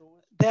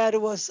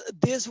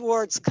 These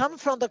words come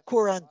from the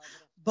Quran,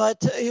 but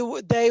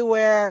they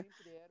were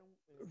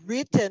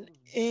written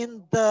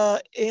in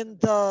the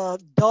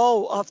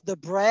dough of the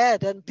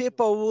bread, and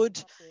people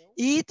would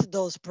eat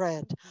those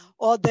bread,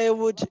 or they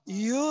would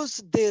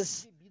use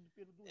this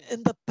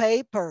in the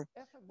paper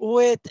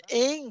with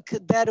ink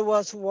that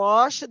was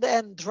washed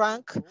and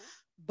drunk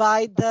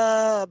by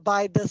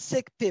the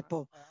sick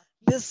people.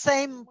 The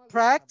same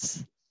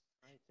practice,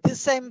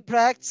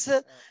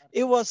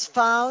 it was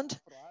found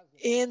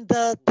in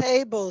the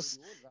tables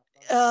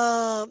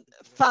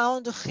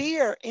found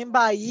here in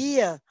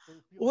Bahia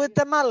with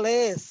the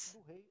Malays.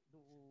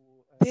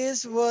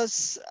 This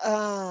was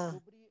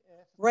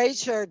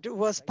Richard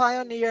was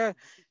pioneer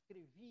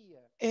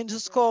in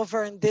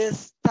discovering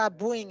these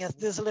tabuinhas,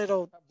 these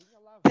little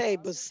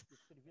tables.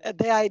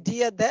 The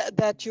idea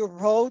that you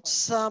wrote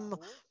some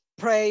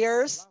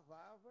prayers,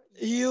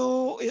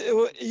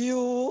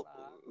 you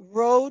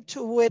wrote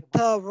with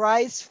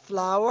rice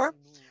flour,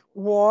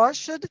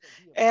 washed,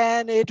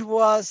 and it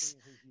was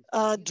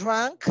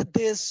drunk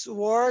these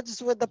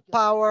words with the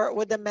power,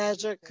 with the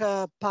magic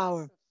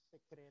power.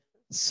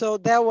 So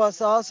that was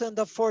also in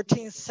the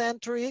 14th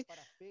century.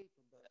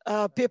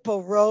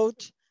 People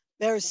wrote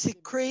their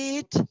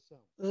secret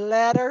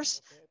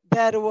letters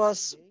that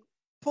was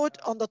put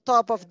on the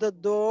top of the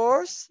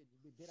doors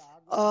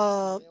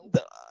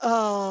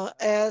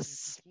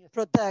as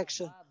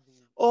protection,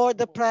 or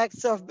the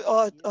practice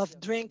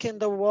of drinking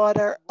the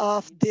water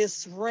of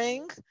this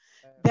ring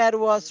that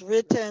was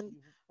written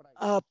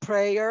a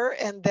prayer,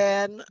 and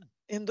then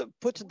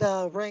put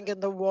the ring in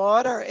the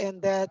water,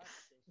 and that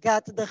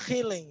got the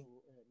healing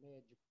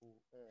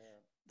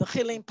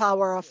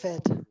power of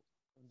it.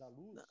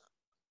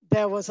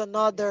 There was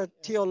another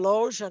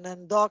theologian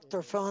and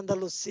doctor from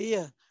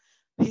Andalusia.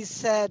 He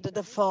said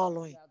the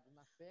following: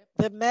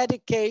 the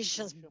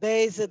medications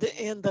based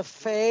in the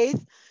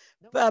faith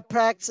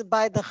practiced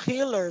by the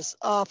healers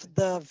of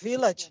the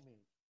village,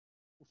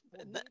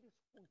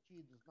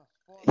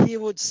 he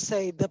would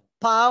say, the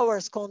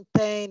powers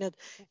contained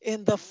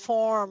in the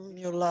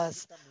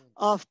formulas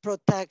of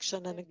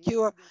protection and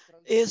cure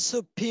is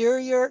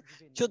superior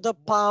to the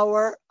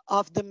power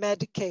of the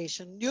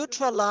medication,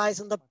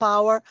 neutralizing the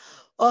power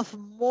of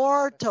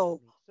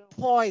mortal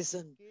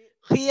poison.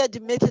 He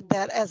admitted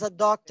that as a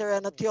doctor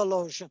and a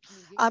theologian.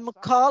 I'm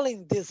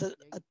calling this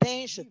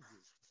attention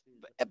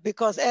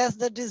because as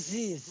the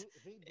disease,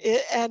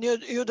 and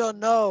you don't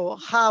know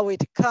how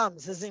it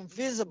comes, is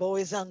invisible,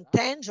 is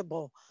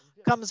intangible,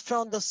 comes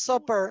from the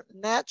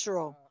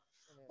supernatural.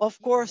 Of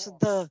course,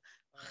 the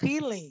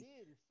healing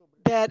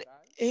that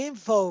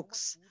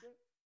invokes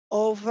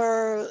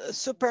over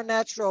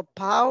supernatural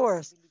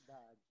powers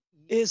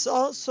is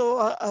also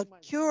a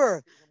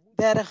cure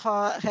that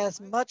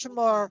has much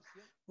more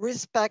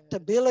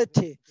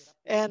respectability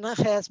and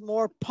has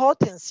more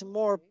potency,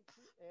 more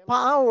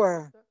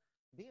power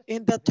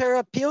in the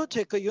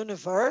therapeutic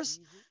universe,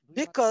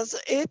 because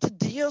it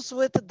deals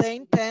with the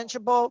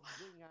intangible,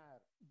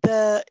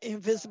 the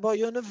invisible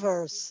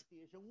universe.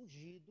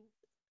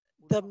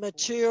 The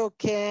material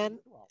can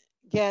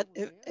get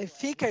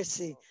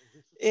efficacy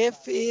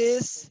if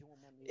is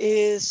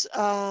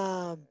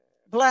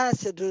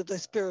blessed with the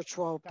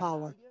spiritual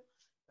power.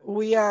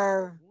 We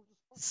are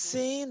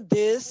seeing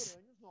this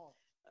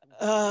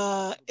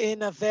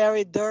in a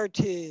very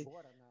dirty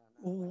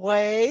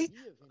way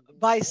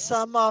by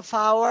some of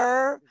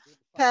our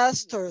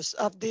pastors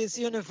of this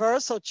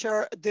universal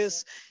church,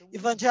 this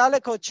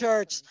evangelical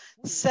church,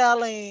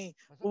 selling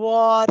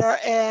water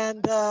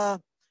and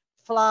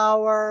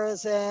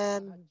flowers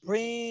and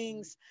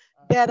rings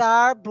that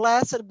are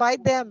blessed by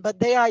them, but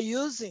they are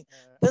using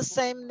the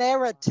same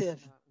narrative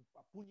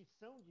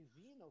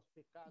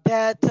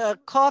that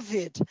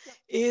COVID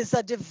is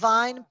a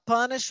divine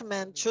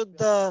punishment to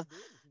the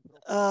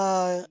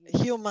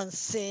human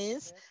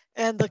sins,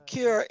 and the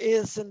cure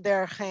is in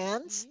their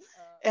hands.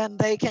 and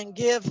they can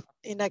give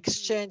in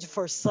exchange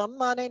for some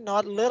money,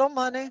 not little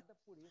money.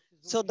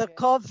 So the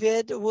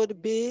COVID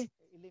would be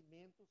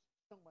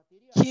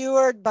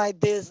cured by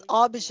this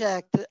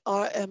object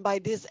and by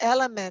these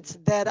elements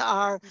that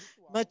are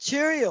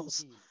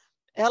materials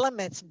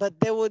elements, but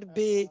they would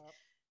be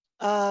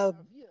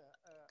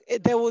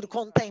they would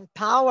contain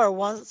power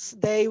once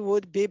they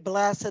would be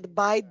blessed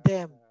by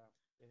them.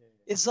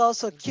 It's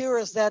also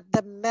curious that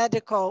the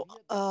medical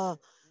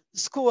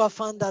school of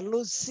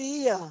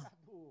Andalusia,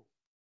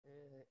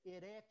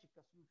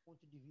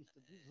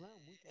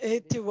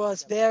 it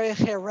was very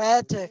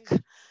heretic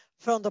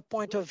from the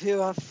point of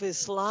view of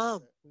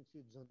Islam.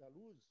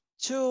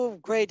 Two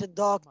great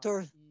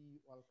doctors,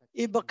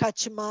 Ibn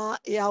Khatima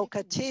and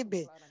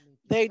Al-Khatib,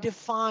 they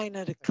defined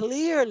it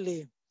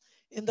clearly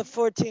in the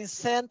 14th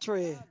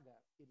century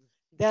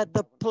that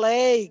the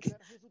plague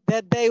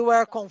that they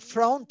were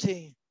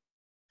confronting,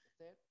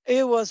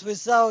 it was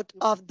result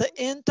of the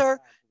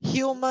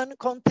interhuman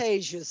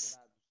contagious.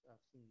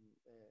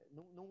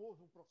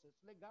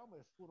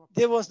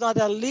 There was not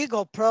a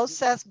legal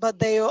process, but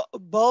they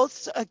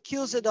both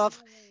accused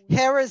of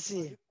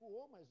heresy.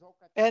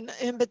 And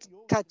Ibn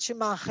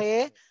Khatima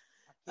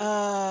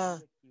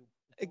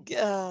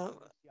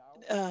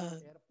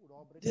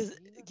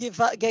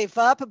gave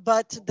up,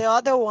 but the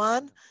other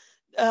one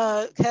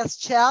has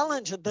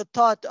challenged the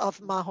thought of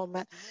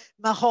Mahomet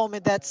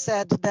that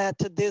said that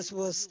this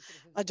was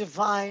a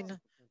divine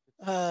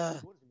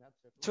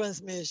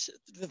transmission,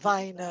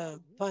 divine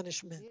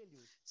punishment.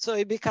 So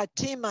Ibn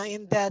Khatima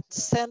in that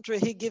century,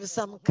 he gives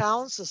some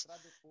counsels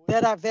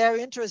that are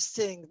very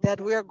interesting that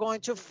we are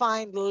going to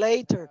find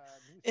later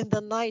in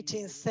the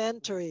 19th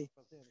century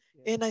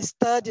in a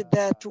study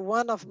that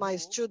one of my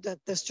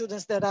students, the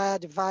students that I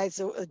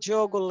advise,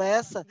 Diogo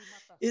Lessa,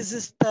 is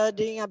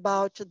studying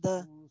about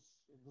the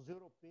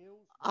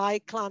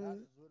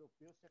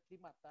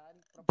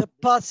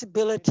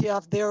possibility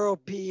of the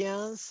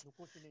Europeans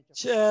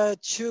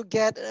to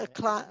get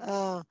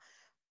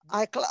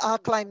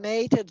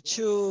acclimated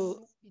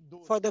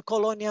for the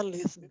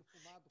colonialism.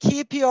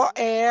 Keep your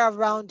air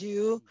around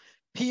you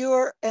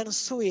pure and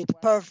sweet,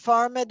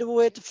 perfumed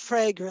with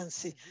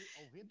fragrance.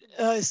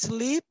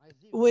 Sleep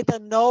with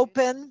an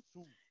open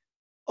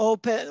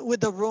with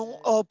the room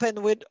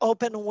open with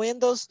open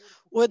windows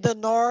with the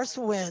north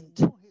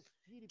wind.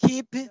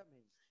 Keep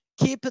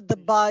the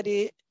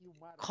body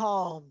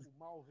calm.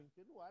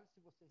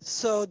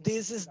 So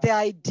this is the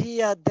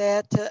idea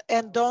that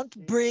and don't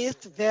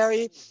breathe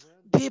very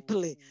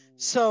deeply.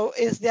 So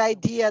it's the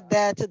idea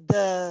that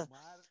the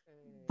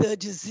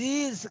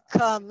disease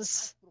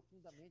comes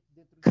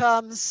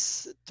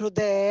through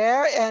the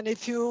air, and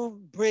if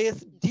you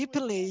breathe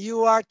deeply,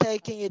 you are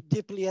taking it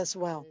deeply as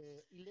well.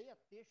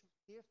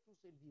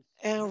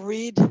 And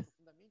read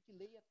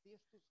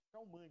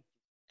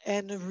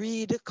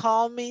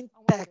calming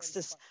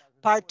texts,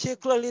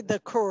 particularly the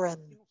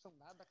Quran.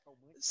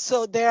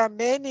 So there are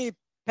many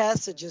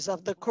passages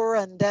of the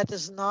Quran that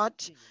is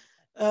not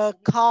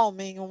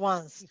calming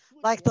ones,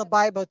 like the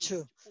Bible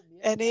too.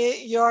 And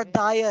your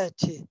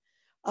diet,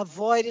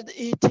 avoid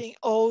eating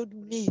old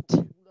meat,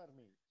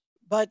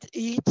 but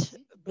eat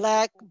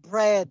black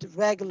bread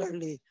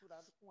regularly.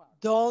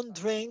 Don't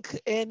drink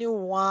any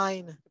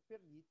wine,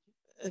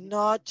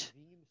 not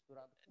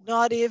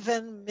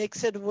even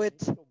mix it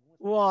with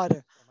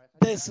water.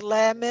 The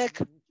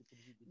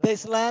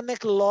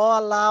Islamic law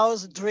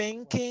allows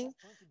drinking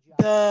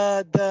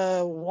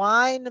the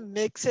wine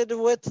mixed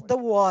with the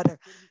water,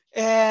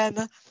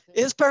 and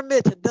is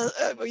permitted.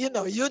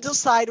 You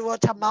decide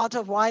what amount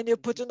of wine you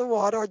put in the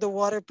water or the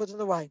water put in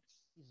the wine.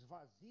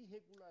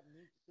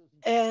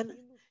 And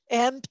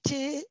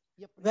empty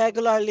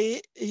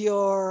regularly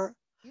your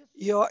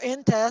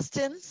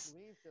intestines,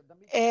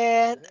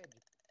 and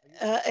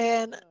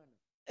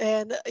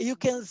you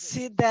can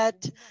see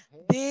that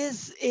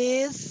this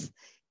is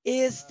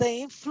the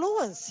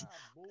influence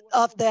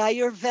of the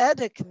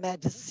Ayurvedic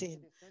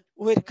medicine,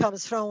 which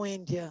comes from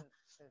India.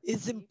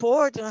 It's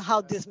important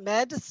how these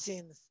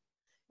medicines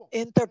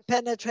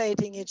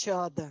interpenetrating each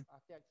other.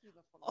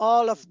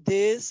 All of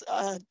this,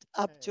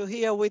 up to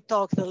here, we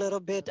talked a little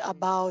bit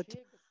about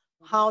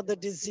how the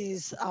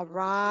disease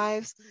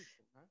arrives,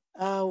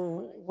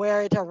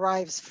 where it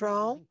arrives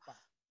from,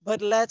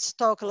 but let's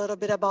talk a little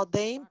bit about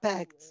the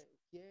impacts.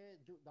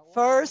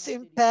 First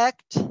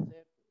impact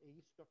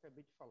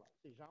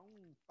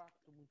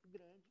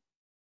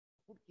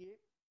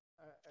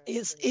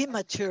is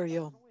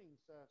immaterial.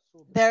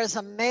 There's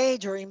a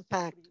major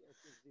impact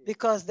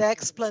because the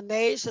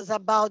explanations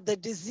about the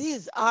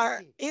disease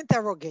are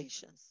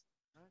interrogations,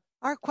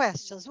 are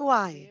questions.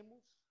 Why?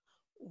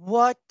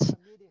 What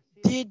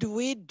did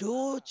we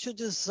do to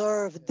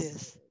deserve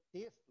this?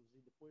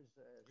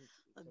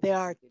 There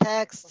are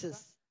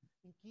texts.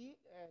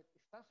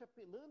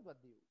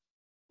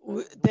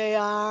 They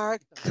are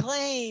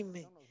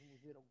claiming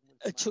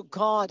to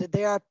God.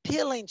 They are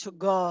appealing to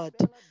God,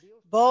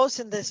 both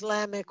in the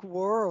Islamic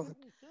world.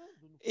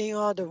 In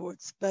other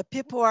words, but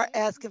people are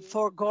asking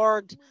for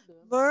God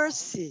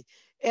mercy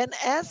and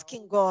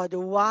asking God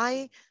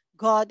why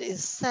God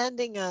is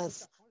sending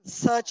us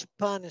such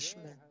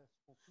punishment.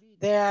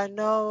 There are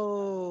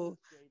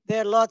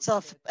lots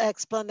of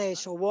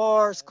explanation,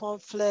 wars,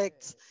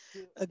 conflicts,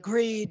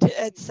 greed,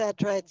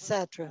 etc.,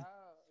 etc.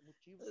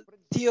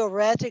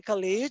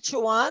 Theoretically, each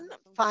one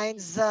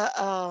finds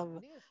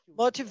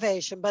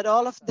motivation, but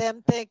all of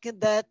them think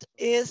that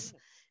is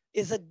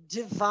a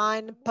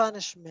divine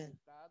punishment.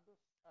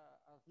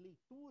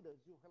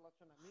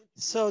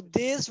 So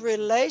this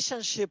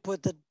relationship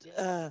with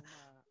the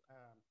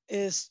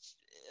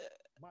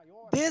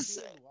this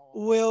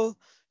will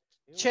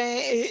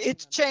change.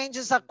 It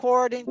changes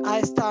according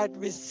I start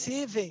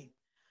receiving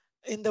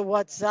in the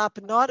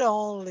WhatsApp not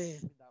only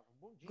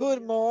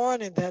good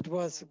morning, that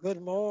was good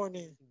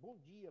morning,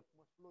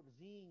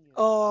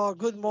 or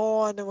good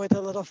morning with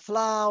a little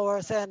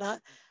flowers and a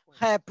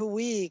happy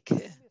week.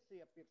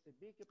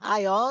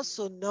 I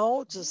also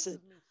noticed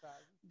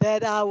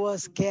that I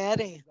was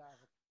getting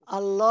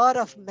a lot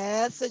of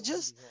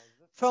messages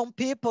from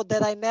people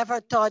that I never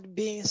thought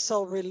being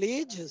so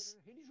religious.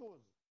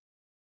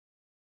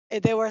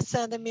 They were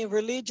sending me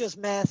religious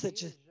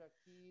messages.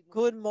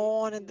 Good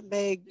morning,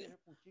 may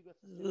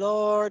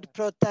Lord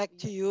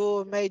protect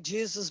you, may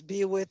Jesus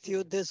be with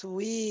you this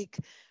week.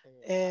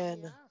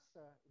 And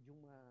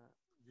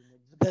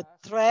the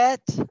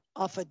threat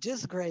of a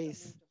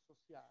disgrace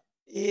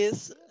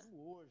is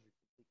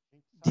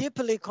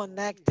deeply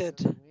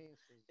connected,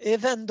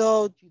 even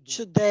though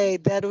today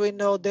that we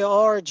know the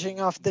origin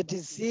of the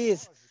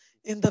disease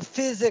in the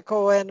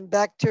physical and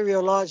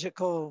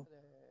bacteriological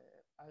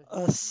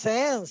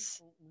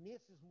sense.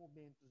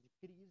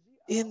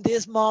 In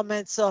these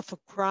moments of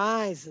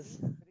crisis,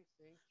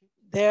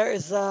 there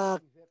is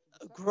a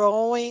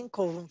growing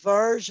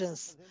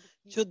convergence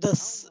to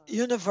the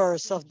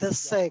universe of the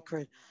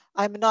sacred.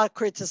 I'm not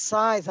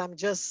criticizing, I'm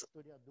just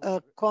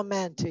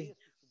commenting.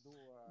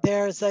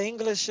 There's an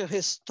English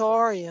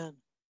historian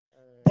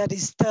that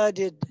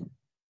studied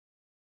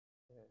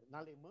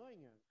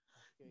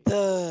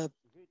the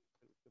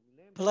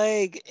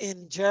plague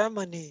in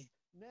Germany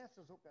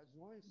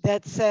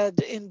that said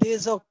in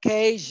these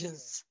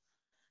occasions,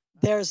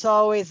 there's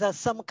always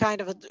some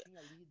kind of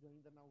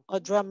a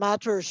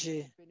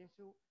dramaturgy.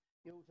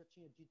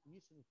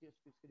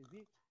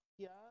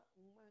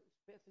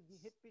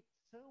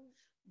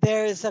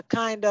 There is a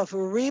kind of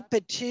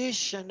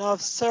repetition of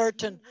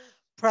certain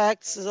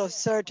practices, of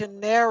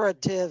certain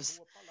narratives,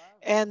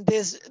 and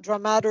this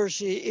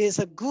dramaturgy is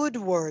a good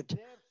word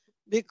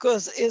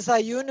because it's a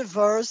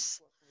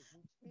universe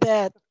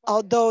that,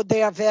 although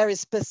they are very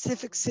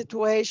specific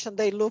situations,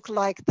 they look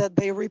like that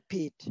they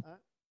repeat.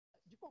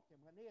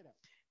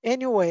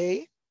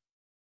 Anyway,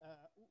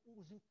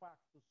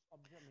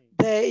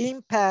 the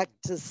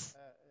impacts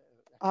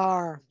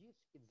are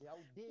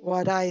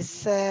what I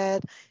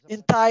said.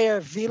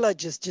 Entire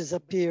villages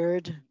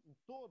disappeared.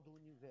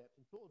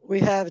 We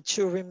have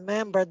to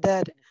remember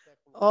that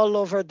all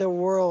over the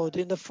world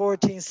in the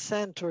 14th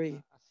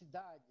century,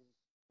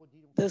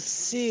 the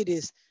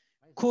cities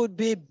could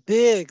be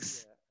big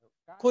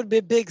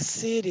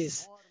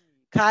cities.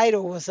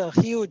 Cairo was a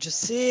huge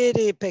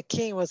city,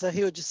 Peking was a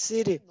huge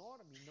city.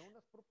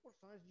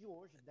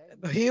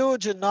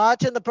 Huge,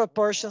 not in the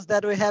proportions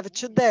that we have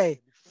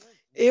today.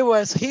 It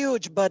was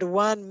huge, but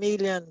 1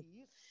 million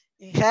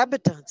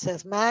inhabitants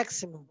as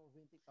maximum.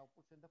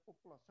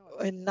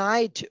 And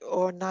 90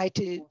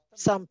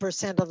 some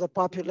percent of the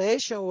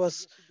population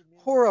was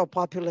rural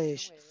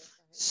population.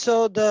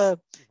 So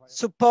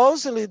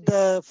supposedly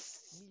the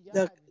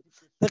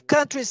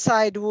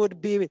countryside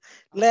would be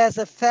less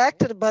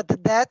affected, but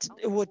that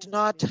would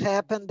not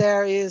happen.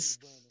 There is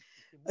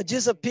a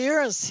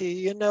disappearance,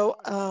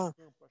 the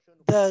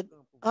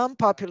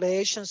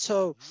unpopulation.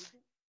 So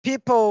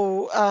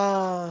people,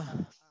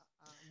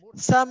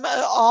 some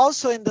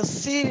also in the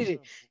city,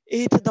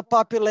 the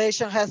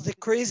population has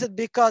decreased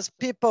because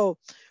people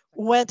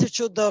went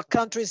to the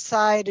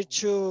countryside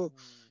to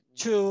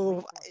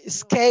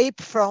escape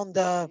from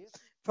the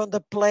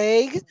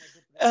plague.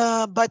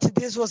 But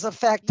this was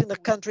affecting the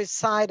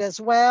countryside as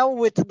well,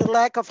 with the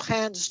lack of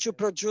hands to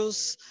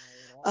produce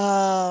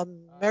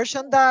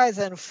merchandise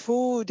and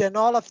food and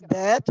all of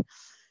that.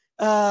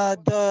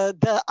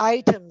 The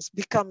items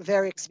become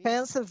very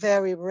expensive,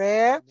 very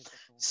rare.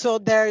 So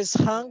there is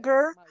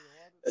hunger.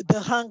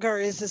 The hunger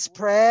is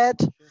spread,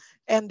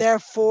 and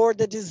therefore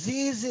the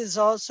disease is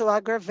also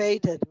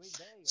aggravated.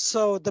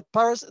 So the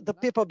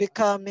people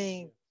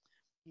becoming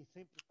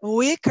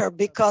weaker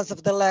because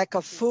of the lack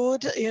of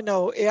food,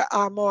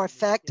 are more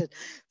affected.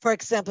 For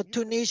example,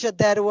 Tunisia,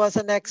 that was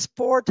an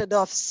exporter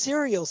of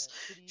cereals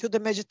to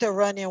the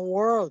Mediterranean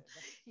world.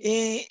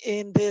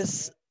 In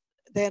the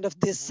end of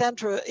this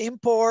century,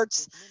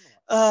 imports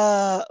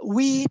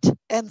wheat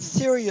and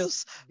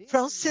cereals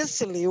from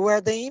Sicily,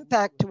 where the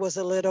impact was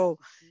a little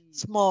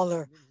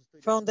smaller.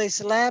 From the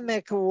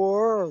Islamic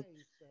world,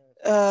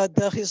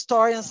 the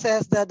historian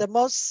says that the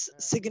most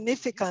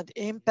significant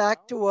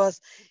impact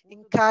was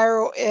in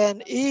Cairo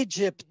and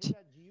Egypt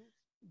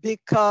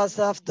because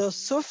of the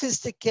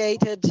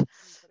sophisticated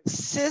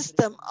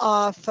system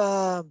of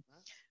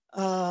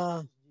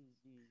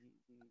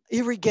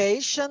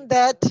irrigation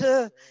that,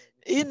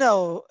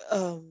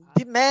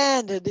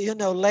 demanded,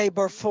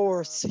 labor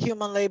force,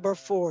 human labor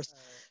force.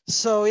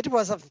 So it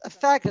was a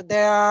fact.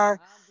 There are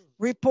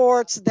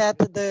reports that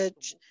the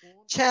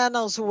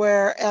channels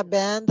were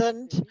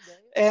abandoned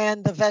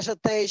and the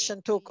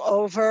vegetation took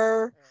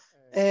over.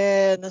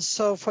 And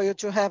so for you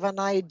to have an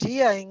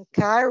idea, in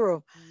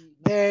Cairo,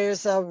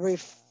 there's a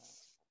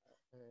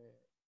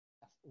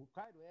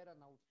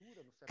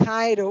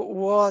Cairo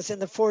was in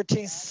the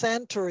 14th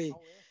century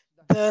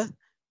the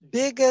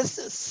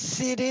biggest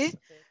city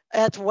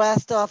at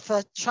west of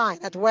China,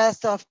 at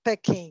west of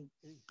Peking,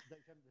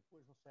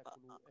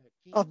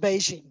 of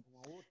Beijing,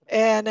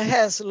 and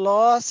has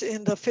lost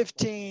in the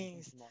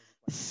 15th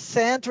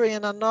century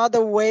in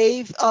another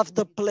wave of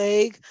the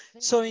plague.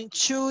 So in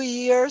 2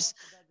 years,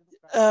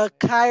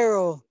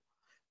 Cairo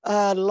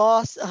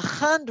lost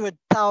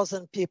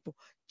 100,000 people.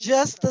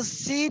 Just the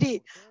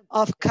city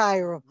of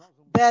Cairo,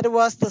 that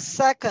was the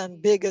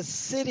second biggest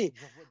city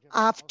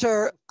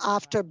after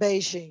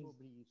Beijing.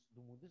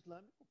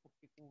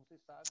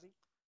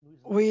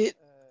 We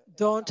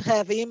don't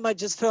have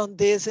images from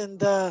this in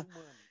the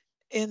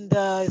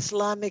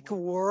Islamic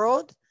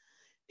world.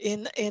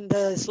 In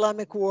the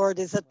Islamic world,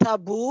 is a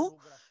taboo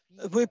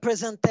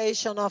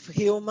representation of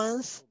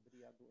humans,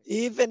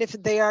 even if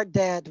they are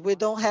dead. We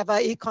don't have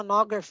an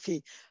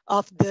iconography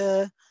of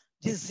the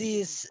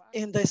disease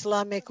in the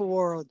Islamic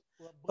world.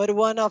 But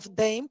one of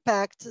the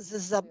impacts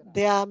is the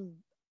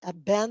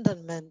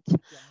abandonment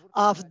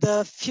of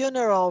the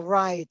funeral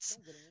rites,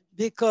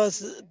 because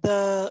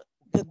the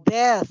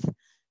death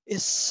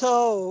is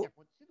so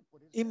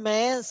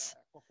immense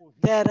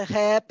that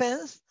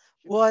happens.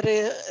 What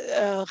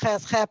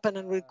has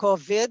happened with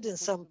COVID in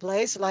some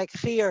place, like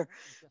here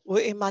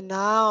in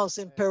Manaus,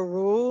 in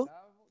Peru,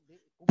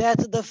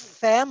 that the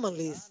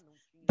families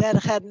that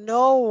had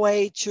no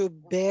way to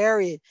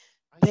bury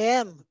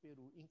them,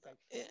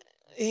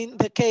 in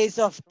the case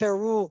of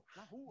Peru,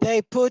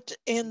 they put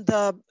in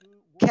the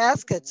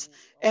caskets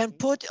and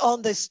put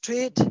on the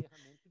street,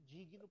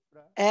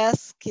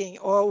 asking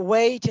or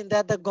waiting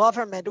that the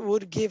government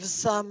would give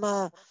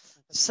some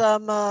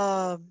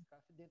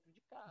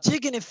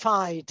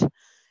dignified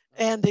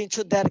end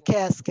into that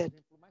casket.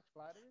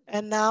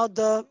 And now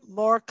the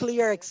more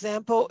clear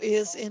example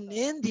is in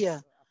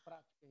India.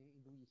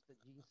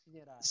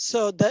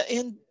 So the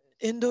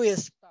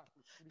Hinduist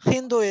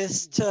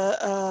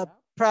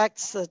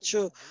practice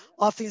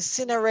of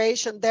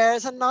incineration,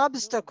 there's an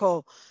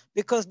obstacle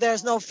because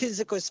there's no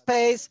physical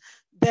space,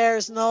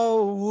 there's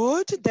no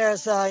wood,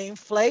 there's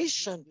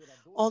inflation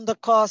on the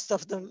cost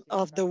of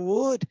the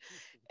wood,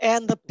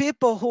 and the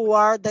people who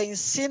are the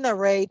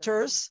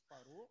incinerators,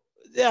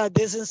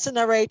 these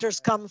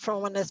incinerators come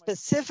from a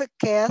specific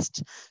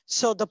caste,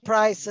 so the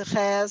price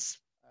has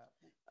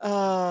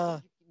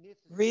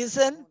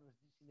risen.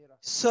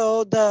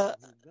 So the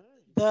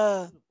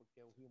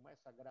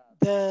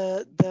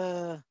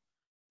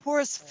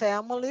poorest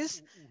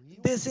families,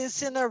 these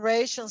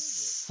incineration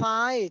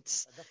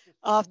sites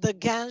of the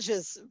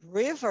Ganges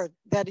River,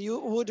 that you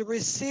would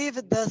receive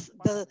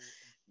the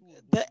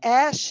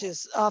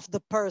ashes of the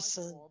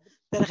person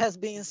that has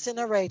been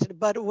incinerated.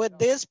 But with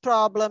this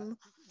problem,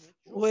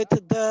 with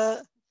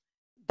the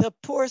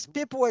poorest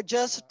people were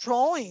just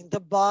throwing the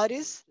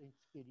bodies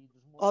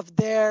of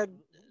their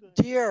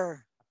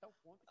dear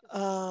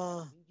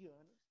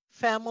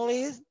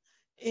families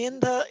in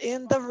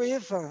the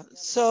river.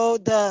 So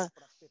the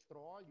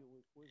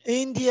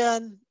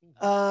Indian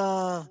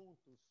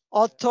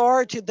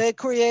authority, they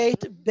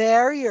create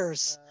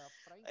barriers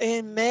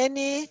in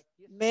many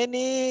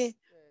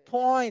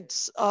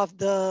points of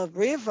the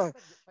river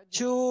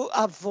to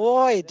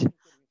avoid,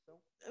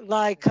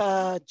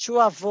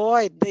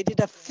 they did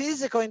a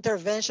physical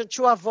intervention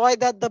to avoid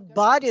that the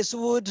bodies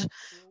would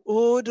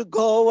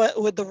go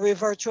with the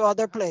river to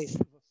other place.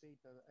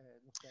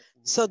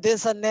 So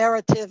there's a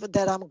narrative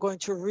that I'm going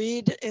to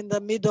read in the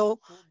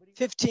middle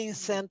 15th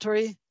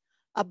century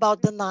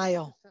about the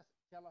Nile.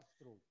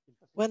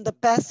 When the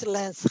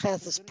pestilence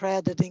has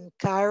spread in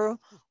Cairo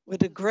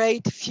with a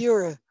great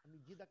fury,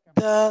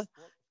 the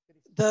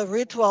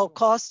ritual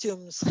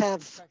costumes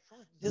have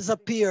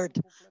disappeared,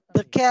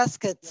 the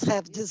caskets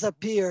have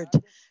disappeared,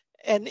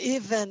 and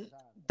even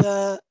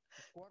the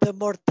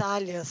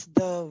mortalhas,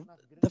 the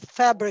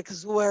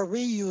fabrics were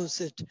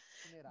reused.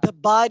 The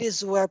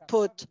bodies were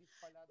put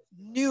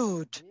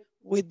nude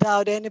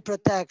without any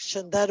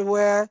protection, that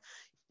were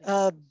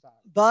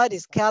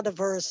bodies,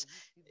 cadavers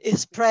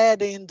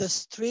spread in the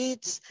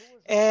streets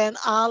and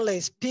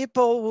alleys.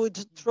 People would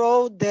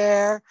throw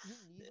their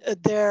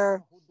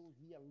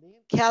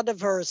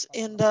cadavers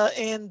in the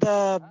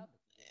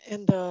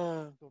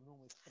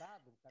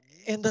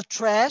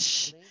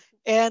trash,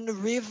 and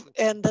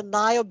the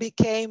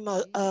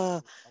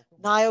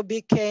Nile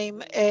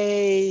became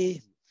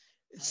a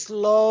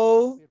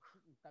slow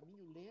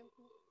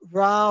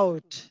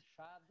route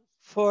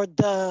for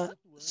the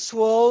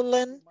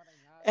swollen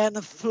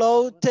and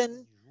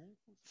floating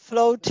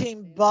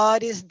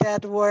bodies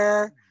that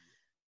were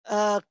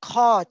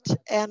caught,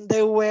 and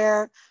they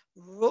were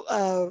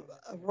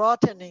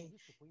rotting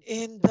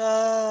in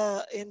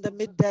the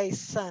midday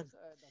sun.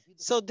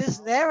 So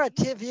this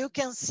narrative, you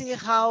can see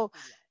how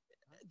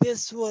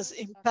this was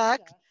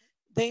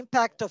the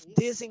impact of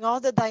this in all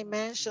the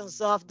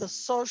dimensions of the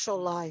social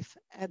life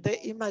and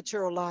the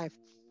immature life.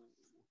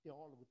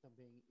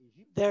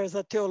 There's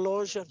a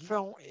theologian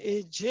from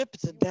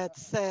Egypt that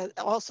said,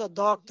 also a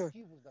doctor,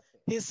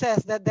 he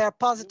says that there are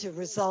positive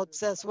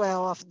results as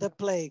well of the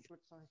plague.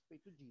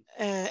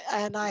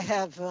 And I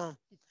have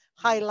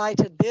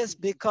highlighted this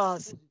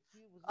because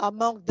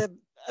among the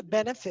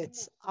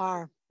benefits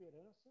are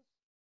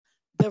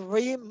the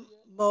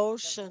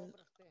remotion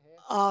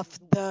of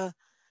the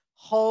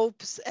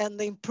hopes and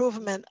the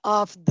improvement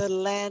of the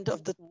land,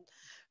 of the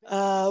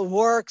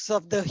works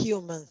of the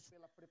humans.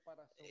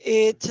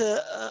 It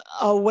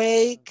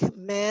awake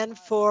men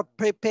for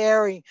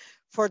preparing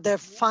for their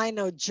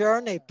final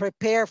journey,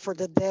 prepare for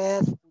the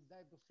death,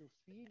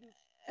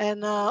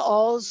 and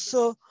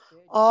also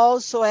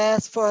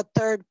ask for a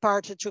third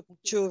party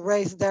to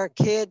raise their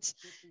kids.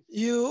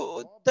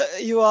 You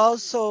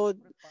also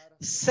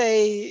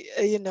say,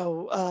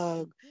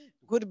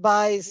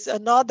 goodbyes.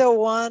 Another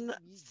one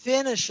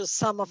finishes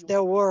some of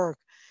their work,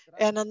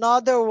 and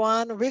another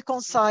one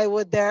reconcile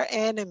with their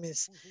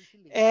enemies,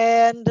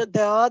 and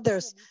the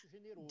others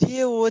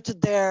deal with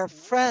their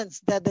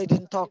friends that they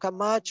didn't talk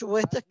much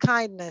with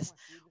kindness.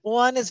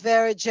 One is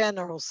very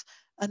generous.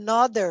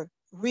 Another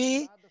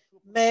have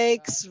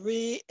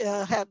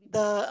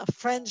the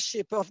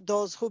friendship of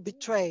those who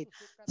betrayed.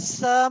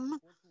 Some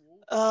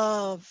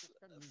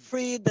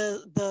free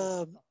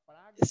the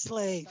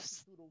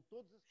slaves.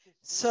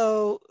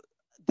 So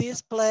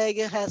this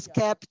plague has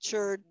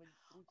captured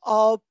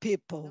all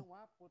people,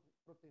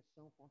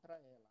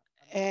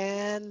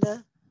 and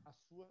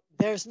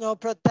there's no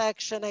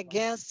protection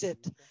against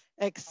it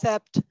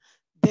except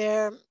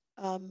their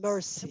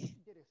mercy,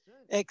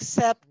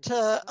 except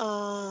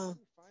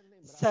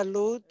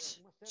salute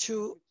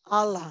to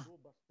Allah.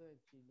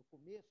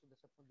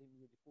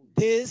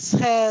 This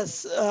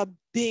has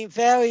been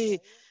very,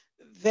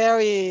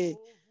 very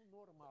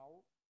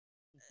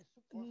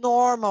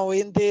normal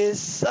in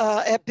this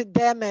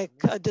epidemic,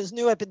 this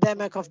new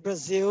epidemic of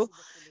Brazil,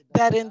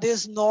 that in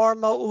this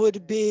normal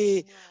would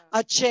be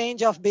a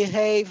change of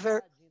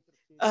behavior,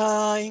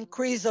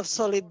 increase of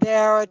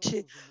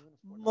solidarity,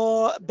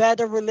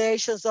 better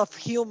relations of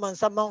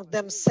humans among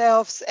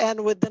themselves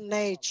and with the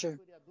nature.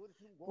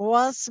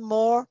 Once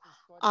more,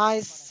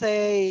 I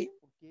say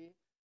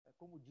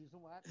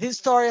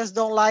historians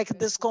don't like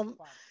this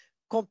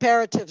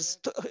comparative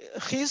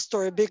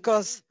history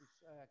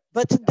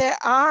but there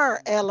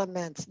are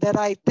elements that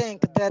I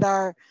think that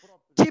are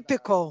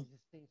typical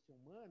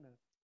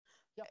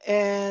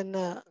and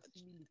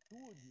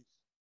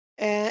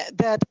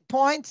that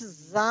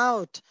points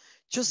out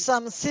to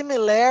some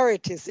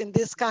similarities in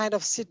this kind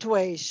of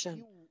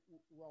situation.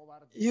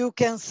 You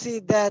can see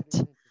that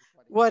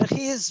what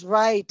he is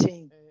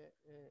writing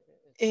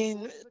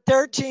in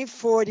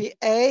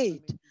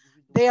 1348,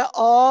 they are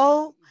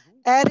all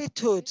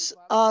attitudes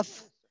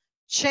of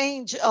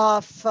change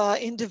of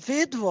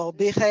individual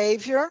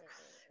behavior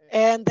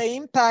and the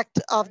impact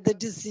of the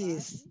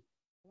disease.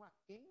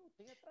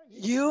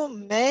 You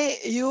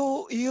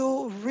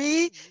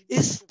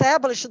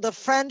re-establish the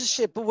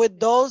friendship with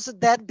those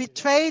that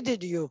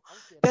betrayed you.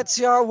 That's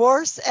your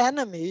worst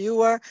enemy.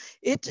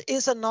 It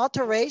is an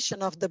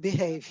alteration of the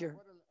behavior.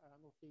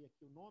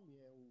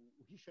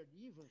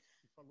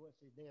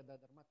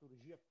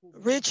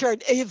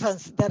 Richard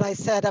Evans, that I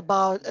said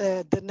about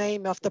the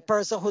name of the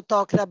person who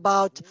talked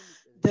about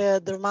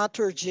the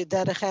dramaturgy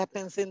that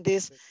happens in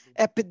this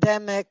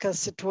epidemic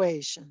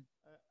situation.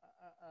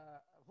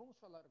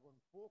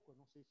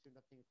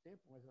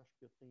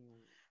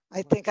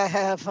 I think I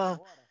have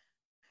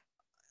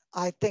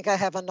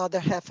another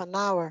half an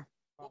hour.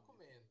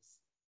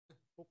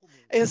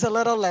 It's a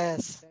little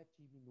less.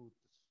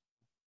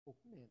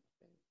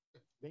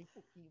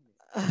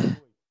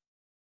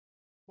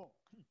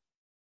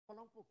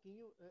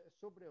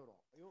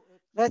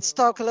 Let's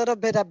talk a little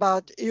bit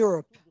about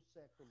Europe.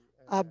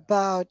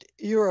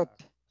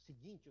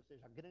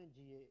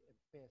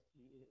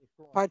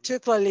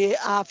 Particularly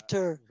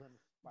after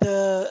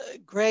the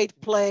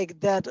Great Plague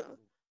that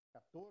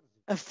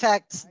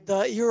affects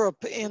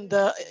Europe in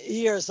the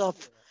years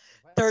of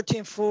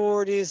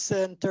 1340s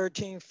and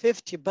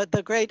 1350, but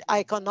the great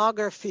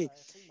iconography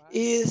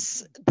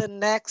is the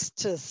next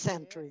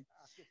century.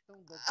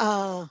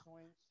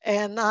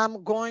 And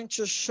I'm going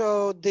to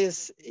show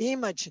this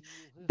image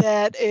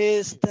that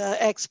is the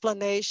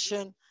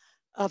explanation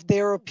of the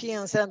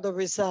Europeans and the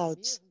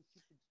results.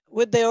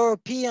 With the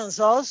Europeans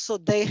also,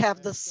 they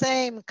have the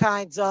same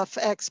kinds of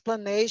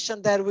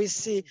explanation that we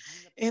see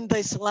in the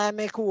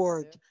Islamic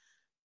world.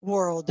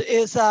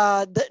 Is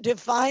a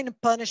divine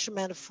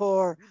punishment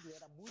for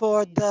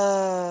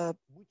the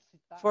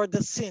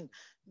sin.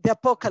 The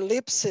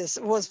Apocalypse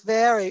was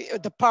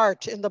the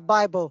part in the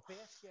Bible,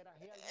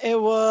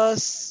 it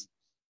was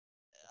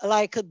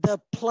like the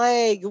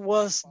plague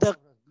was the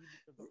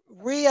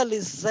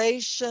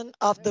realization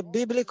of the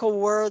biblical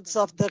words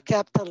of the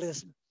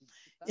capitalism.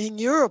 In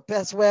Europe,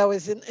 as well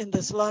as in the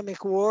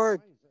Islamic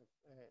world,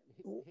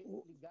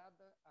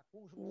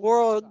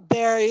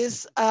 there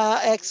is an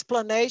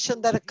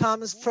explanation that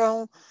comes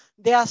from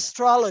the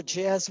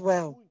astrology as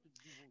well.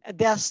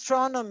 The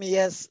astronomy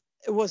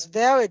was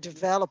very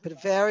developed,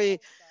 very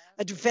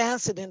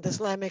advanced in the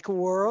Islamic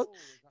world,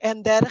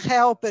 and that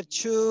helped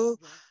to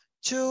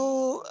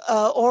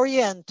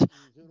orient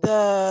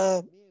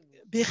the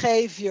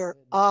behavior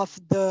of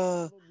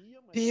the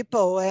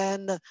people.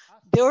 And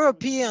the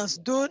Europeans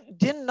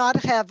did not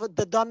have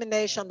the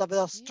domination of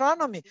the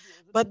astronomy,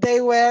 but they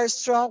were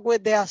strong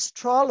with the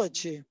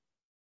astrology.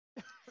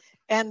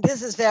 And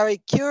this is very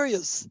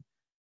curious.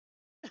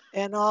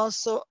 And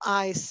also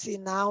I see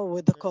now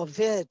with the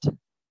COVID,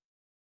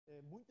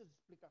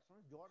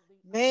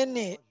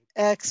 many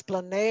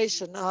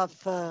explanation of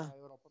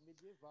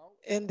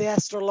in the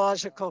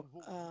astrological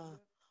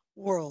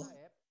world.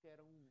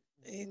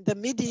 In the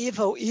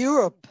medieval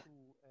Europe,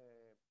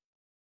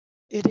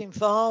 it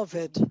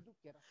involved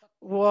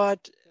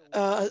what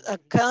a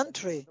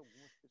country,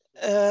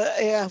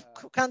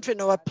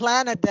 no, a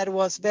planet that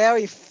was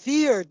very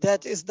feared,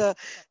 that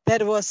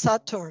was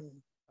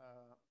Saturn.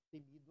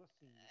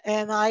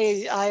 And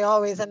I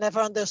never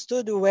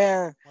understood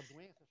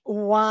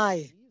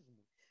why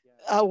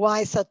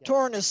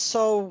Saturn is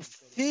so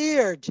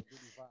feared.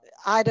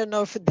 I don't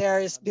know if there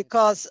is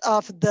because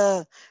of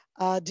the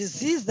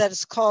disease that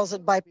is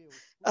caused by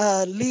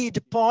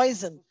lead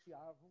poison,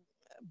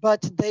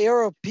 but the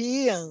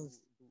Europeans,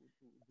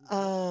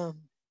 a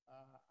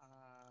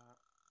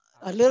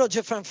little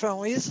different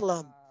from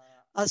Islam,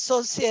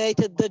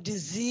 associated the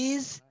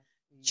disease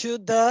to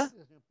the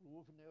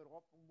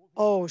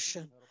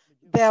ocean.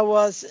 There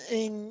was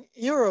in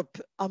Europe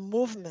a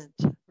movement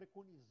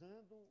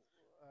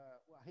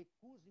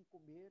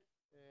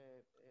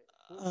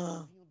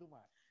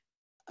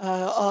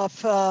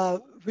of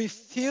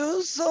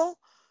refusal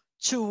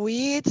to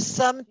eat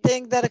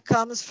something that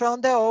comes from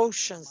the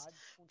oceans,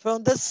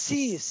 from the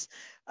seas,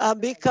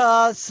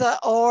 because,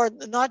 or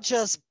not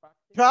just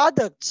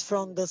products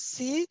from the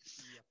sea,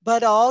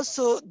 but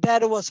also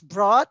that was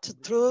brought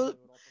through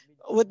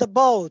with the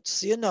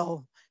boats, you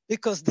know,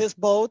 because these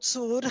boats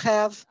would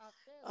have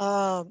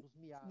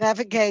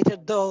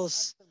navigated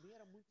those.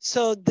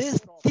 So this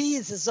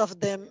thesis of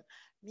the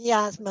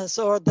miasmas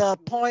or the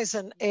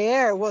poison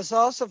air was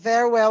also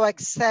very well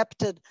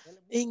accepted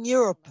in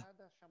Europe.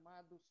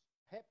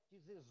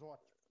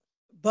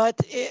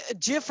 But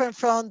different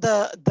from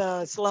the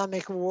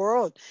Islamic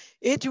world,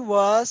 it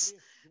was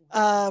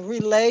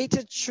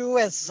related to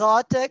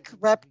exotic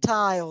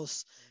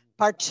reptiles,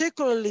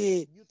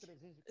 particularly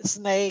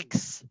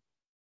snakes.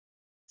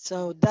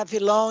 So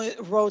Davillon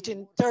wrote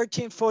in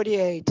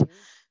 1348,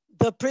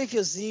 the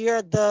previous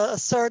year, a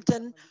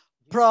certain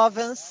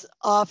province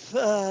of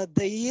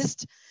the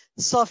East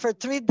suffered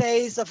 3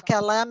 days of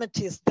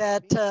calamities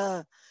that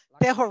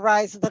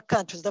terrorized the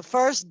country. The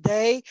first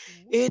day,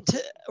 it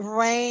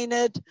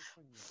rained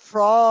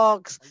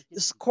frogs,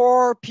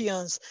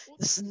 scorpions,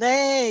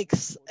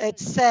 snakes,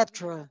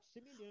 etc.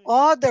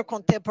 Other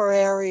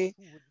contemporary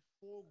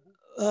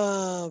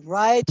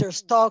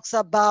writers talks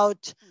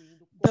about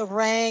the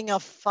rain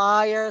of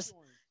fires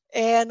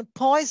and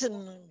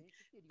poison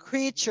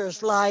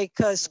creatures like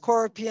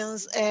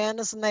scorpions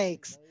and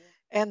snakes.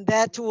 And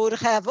that would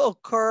have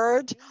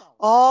occurred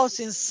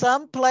also in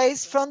some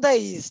place from the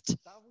East.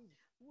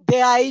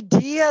 The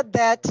idea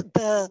that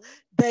the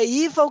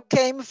evil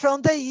came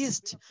from the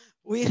East.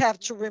 We have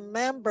to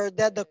remember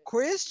that the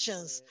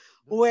Christians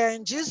were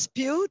in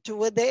dispute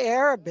with the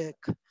Arabic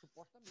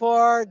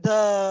for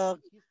the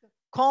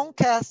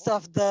conquest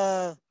of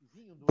the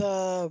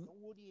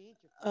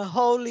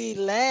Holy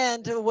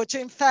Land, which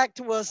in fact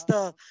was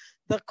the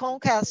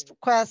conquest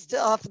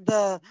of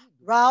the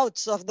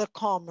routes of the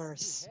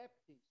commerce.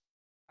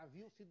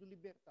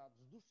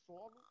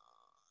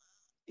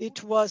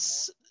 It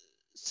was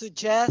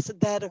suggested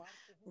that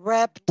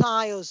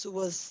reptiles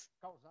was...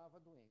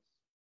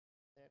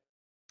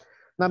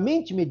 Na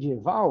mente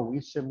medieval,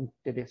 isso é muito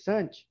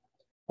interessante,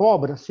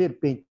 cobras,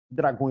 serpentes,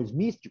 dragões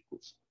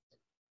místicos,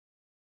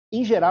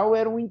 em geral,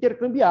 eram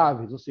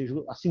intercambiáveis, ou seja,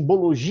 a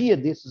simbologia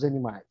desses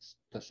animais,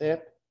 tá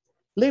certo?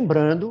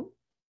 Lembrando,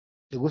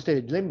 eu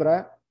gostaria de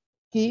lembrar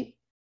que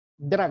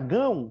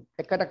dragão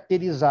é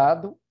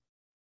caracterizado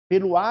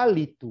pelo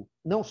hálito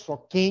não só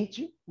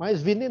quente,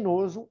 mas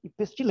venenoso e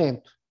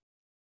pestilento,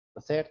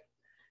 tá certo?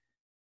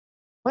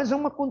 Mas é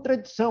uma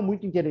contradição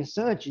muito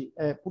interessante,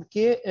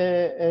 porque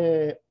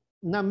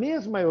na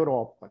mesma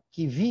Europa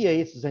que via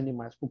esses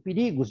animais com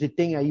perigos, e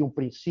tem aí um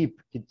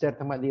princípio que, de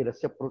certa maneira,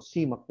 se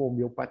aproxima com a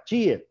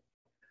homeopatia,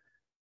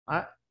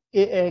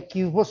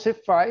 que você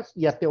faz,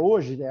 e até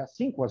hoje é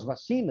assim com as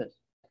vacinas,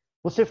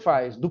 você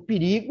faz do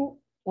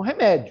perigo um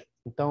remédio.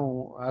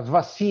 Então, as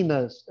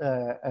vacinas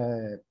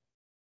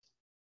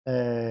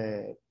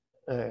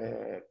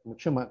como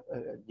chama,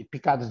 de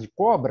picadas de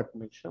cobra,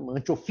 como é que chama,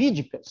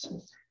 antiofídicas,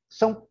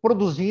 são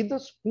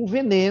produzidas com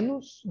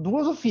venenos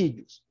dos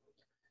ofídeos.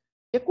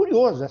 É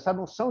curioso, essa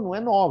noção não é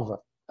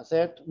nova, tá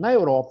certo? Na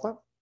Europa,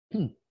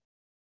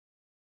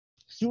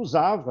 se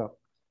usava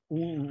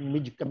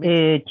medicamento.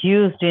 It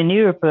used in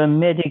Europe a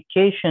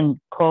medication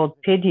called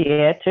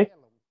pediatric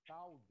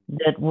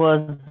that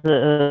was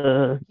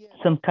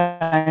some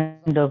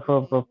kind of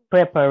a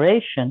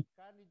preparation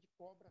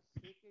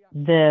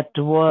that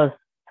was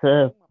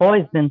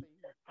poison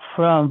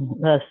from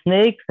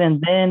snakes,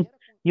 and then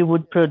you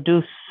would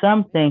produce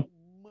something,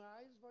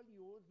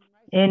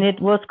 and it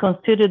was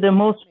considered the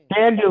most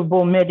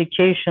valuable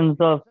medications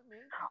of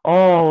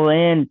all.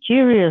 And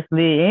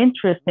curiously,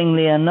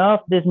 interestingly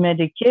enough, this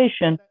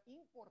medication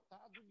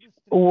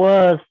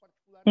was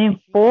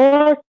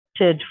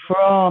imported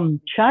from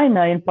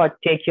China in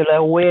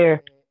particular,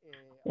 where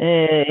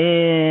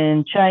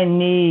in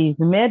Chinese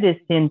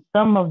medicine,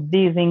 some of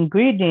these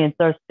ingredients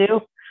are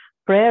still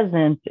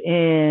present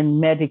in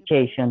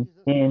medication,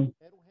 in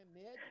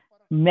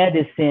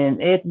medicine.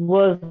 It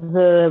was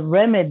a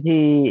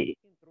remedy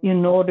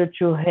in order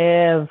to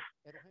have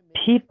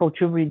people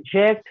to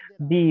reject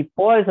the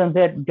poison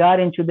that got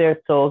into their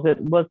souls.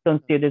 It was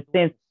considered,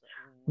 since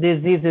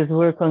diseases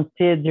were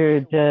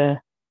considered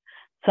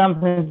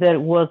something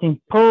that was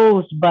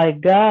imposed by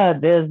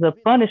God as a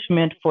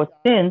punishment for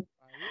sin,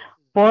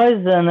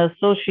 poison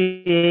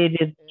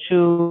associated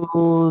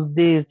to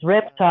these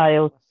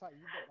reptiles,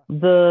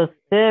 the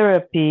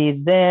therapy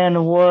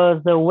then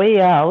was a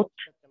way out,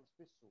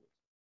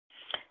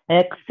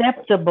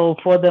 acceptable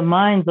for the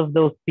minds of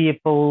those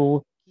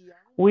people.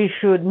 We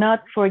should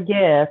not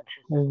forget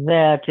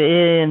that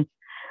in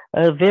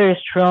a very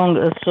strong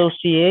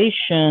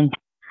association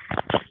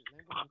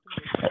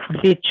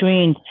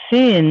between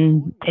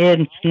sin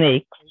and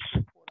snakes,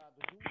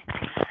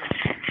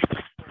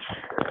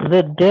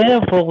 the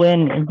devil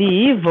and the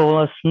evil,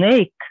 a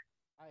snake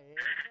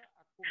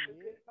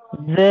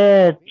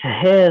that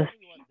has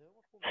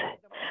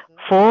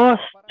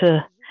forced,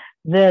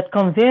 that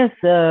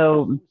convinced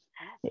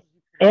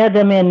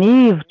Adam and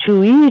Eve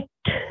to eat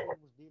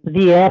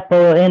the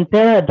apple in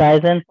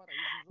paradise, and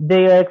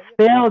they are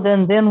expelled,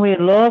 and then we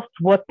lost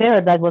what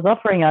paradise was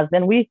offering us,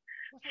 and we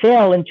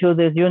fell into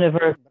this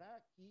universe.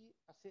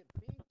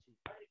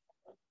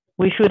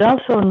 We should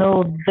also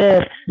know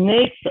that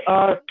snakes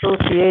are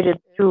associated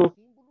to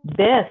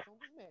death,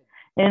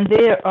 and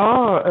they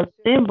are a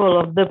symbol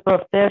of the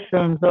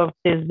professions of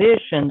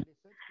physicians,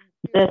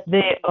 that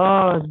they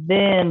are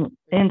then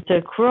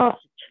intercrossed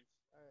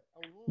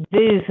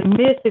these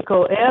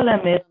mythical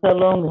elements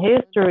along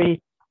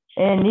history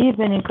and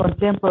even in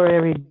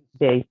contemporary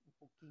days.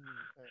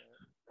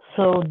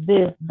 So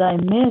this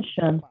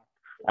dimension,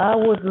 I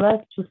would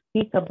like to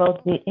speak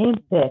about the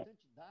impact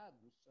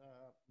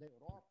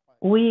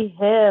we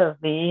have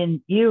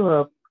in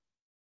Europe,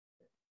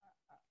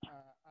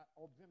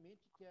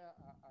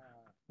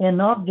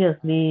 and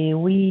obviously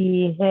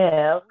we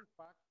have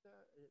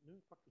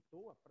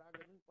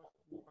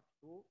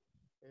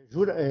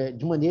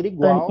de maneira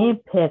igual an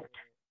impact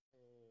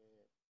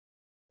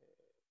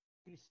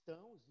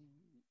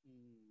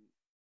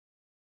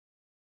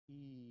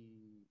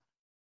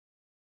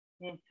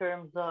in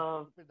terms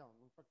of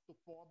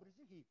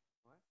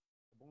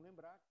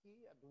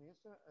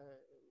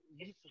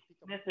it's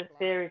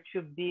necessary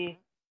to be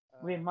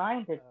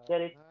reminded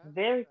that it's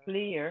very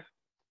clear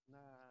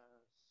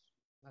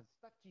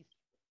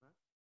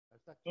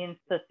in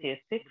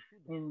statistics,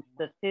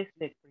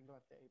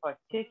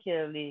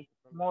 particularly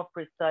more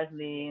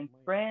precisely in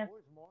France,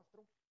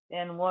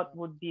 and what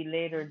would be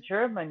later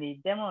Germany,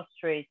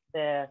 demonstrates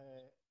that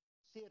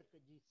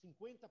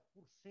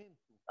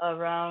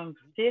around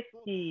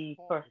 50%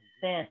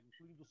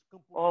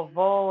 of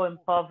all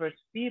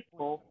impoverished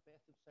people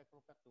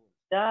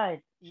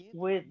died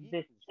with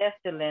the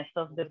pestilence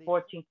of the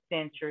 14th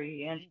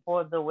century, and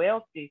for the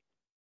wealthy,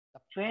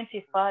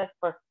 25%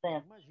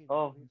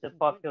 of the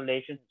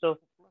population. So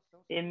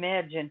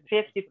imagine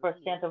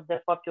 50% of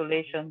the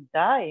population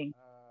dying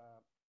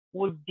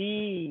would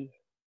be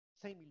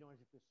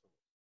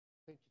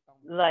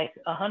like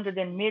 100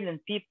 million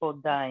people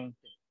dying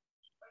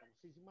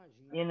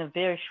in a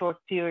very short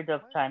period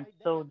of time.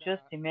 So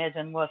just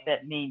imagine what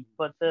that means.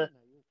 But the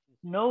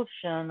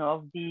notion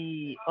of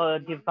the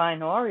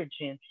divine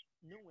origin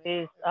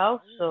is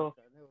also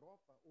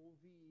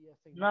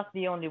not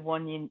the only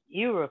one in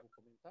Europe.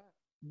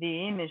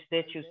 The image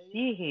that you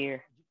see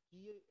here,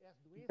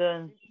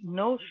 the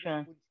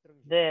notion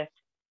that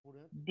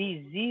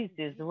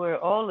diseases were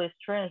always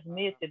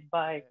transmitted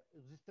by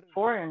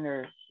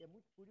foreigners,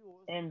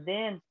 and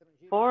then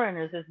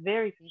foreigners is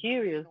very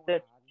curious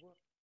that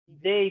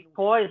they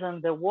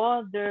poison the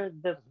water,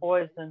 they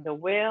poison the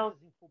wells,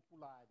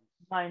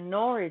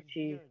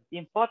 minorities,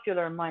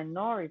 unpopular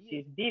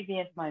minorities,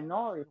 deviant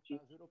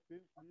minorities,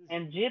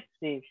 and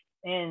gypsies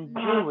and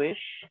Jewish,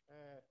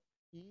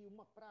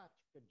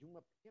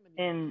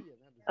 and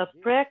a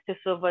practice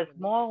of a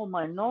small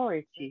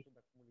minority,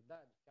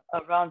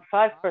 around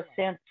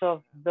 5%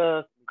 of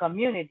the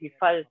community,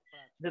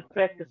 the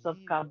practice of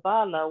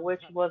Kabbalah,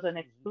 which was an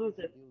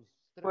exclusive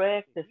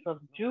practice of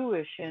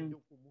Jewish and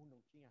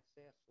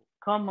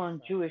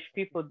common Jewish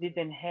people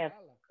didn't have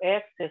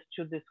access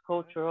to this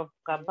culture of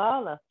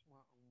Kabbalah,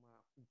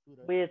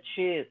 which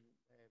is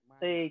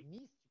a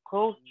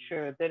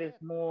culture that is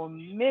more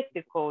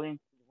mythical and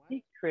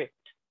secret.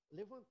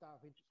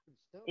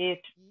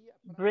 It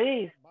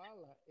raised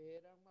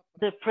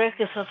the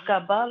practice of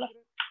Kabbalah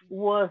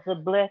was a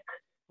black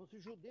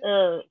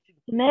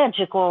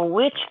magic or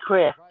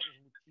witchcraft.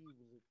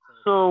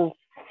 So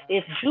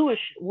if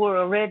Jewish were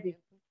already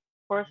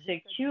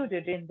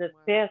persecuted in the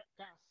past,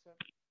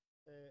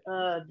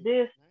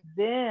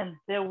 then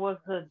there was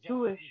a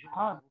Jewish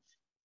hunt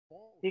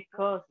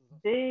because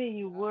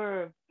they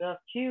were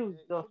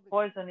accused of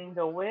poisoning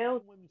the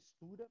wells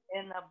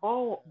and a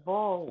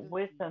bowl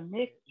with a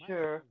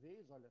mixture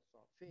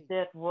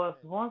that was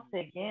once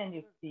again,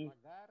 you see,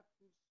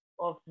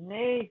 of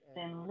snakes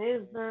and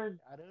lizards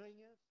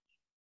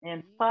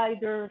and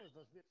spiders,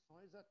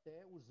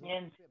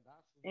 and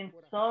in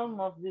some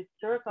of these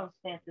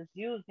circumstances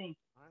using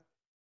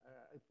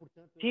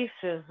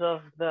pieces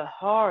of the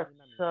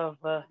hearts of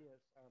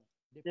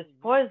this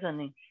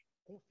poisoning.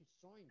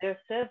 There are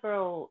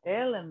several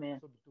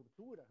elements,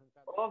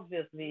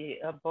 obviously,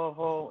 above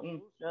all,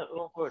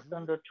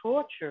 under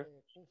torture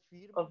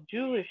of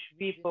Jewish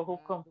people who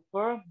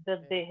confirmed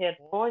that they had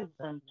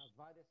poisoned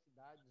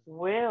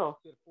well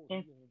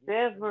in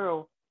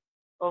several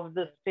of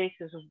the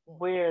spaces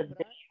where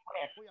they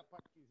went.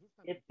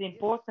 It's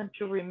important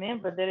to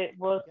remember that it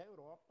was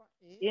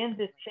in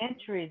this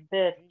century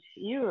that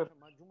Europe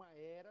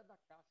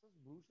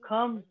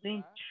comes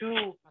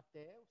into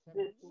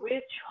this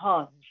witch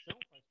hunt.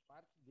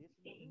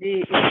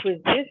 The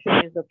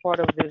Inquisition is a part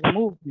of this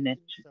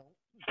movement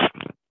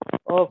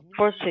of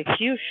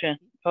persecution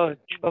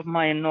of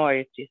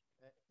minorities.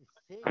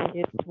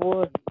 It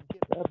was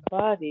a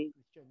body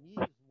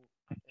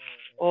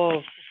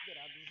of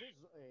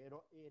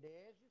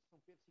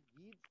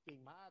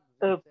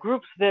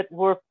groups that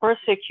were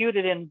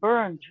persecuted and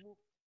burned,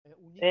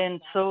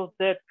 and so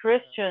that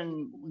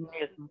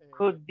Christianism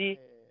could be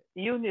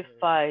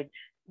unified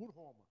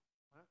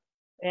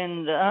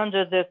and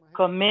under the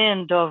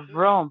command of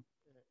Rome.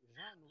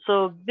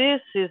 So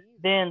this is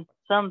then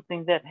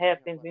something that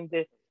happens in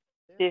the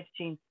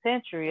 15th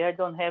century. I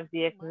don't have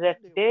the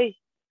exact date,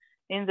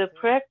 in the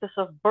practice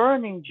of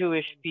burning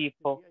Jewish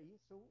people.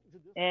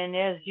 And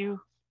as you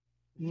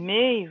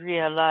may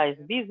realize,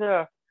 these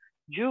are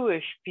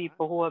Jewish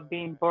people who are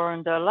being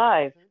burned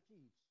alive.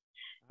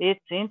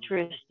 It's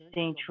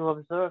interesting to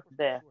observe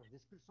that.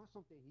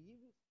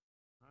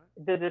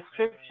 The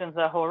descriptions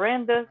are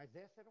horrendous,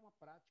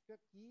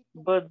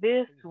 but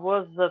this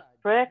was a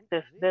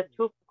practice that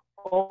took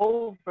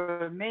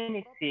over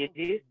many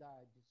cities.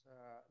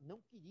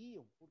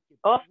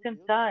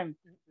 Oftentimes,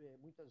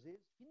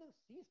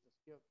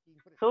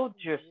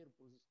 soldiers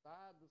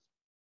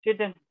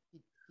didn't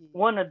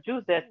want to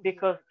do that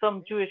because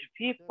some Jewish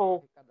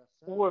people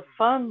were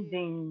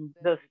funding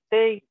the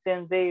state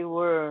and they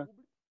were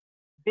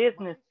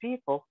business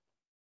people.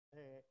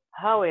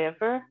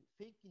 However,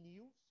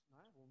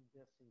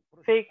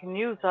 fake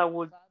news, I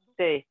would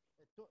say,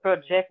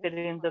 projected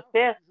in the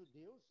past,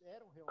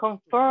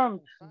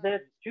 confirmed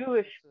that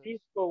Jewish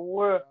people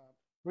were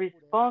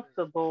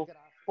responsible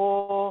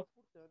for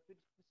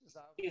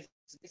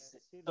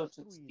então,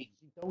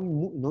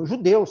 não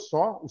judeus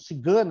só, os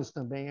ciganos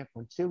também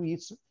aconteceu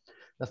isso,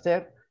 tá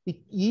certo?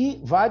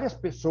 E várias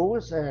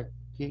pessoas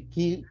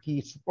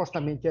que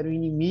supostamente eram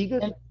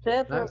inimigas,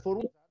 né,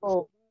 foram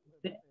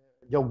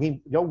de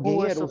alguém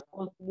era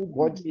como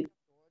bode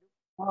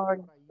para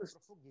ir para a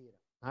fogueira,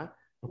 né?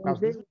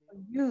 They were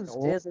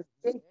used as a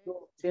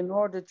scapegoat in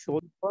order to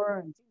be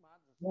burned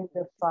in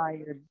the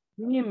fire.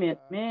 Women,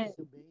 men,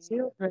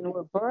 children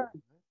were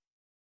burned.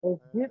 As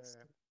gifts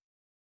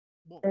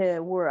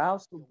were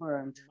also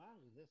burned.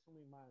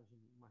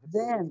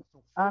 Then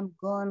I'm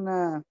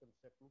gonna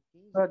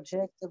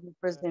project a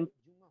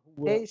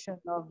representation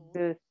of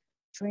the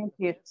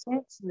 20th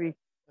century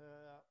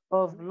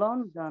of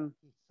London.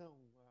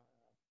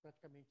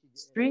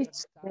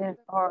 Streets that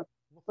are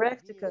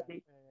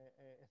practically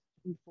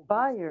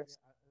fires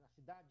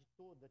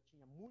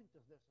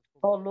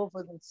all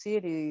over the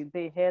city.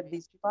 They had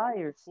these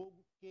fires.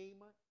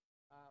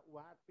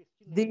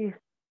 The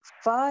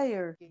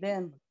fire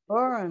then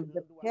burned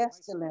the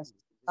pestilence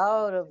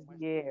out of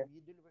the air.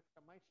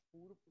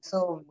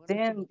 So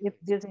then if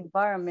these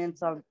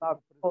environments are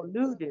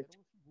polluted,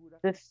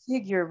 the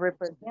figure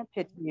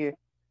represented here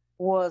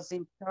was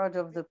in charge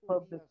of the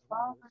public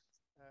powers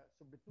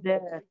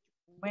that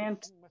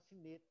went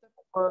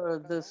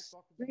for the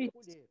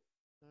streets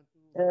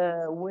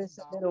with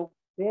a little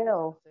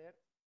bell,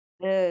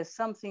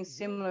 something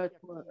similar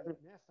to a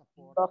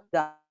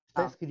lockdown.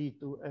 Está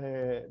escrito,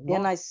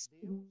 and I see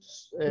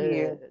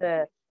here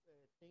that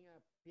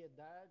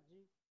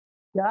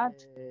God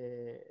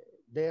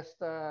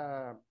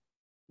desta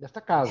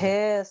casa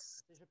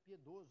has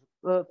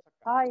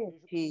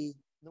piety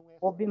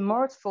or be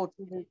merciful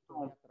to his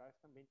home.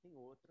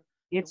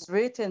 It's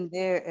written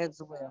there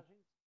as well.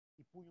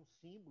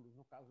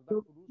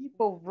 So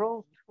people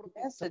wrote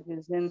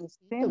messages in the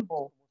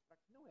symbol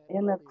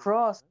and a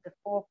cross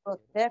for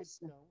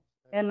protection,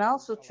 and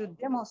also to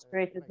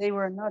demonstrate that they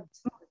were not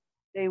Jews,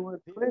 they were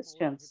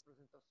Christians.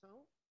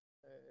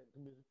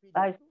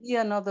 I see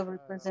another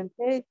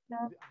representation.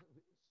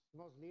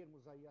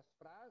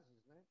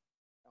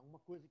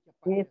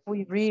 If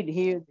we read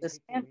here the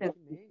sentence,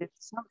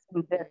 it's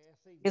something that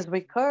is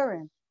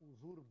recurrent.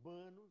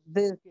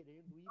 The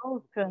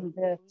notion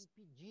that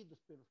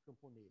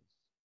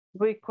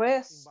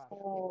requests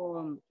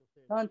for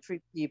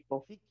country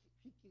people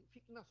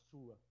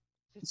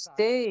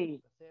stay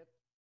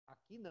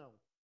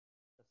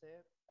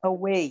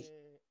away,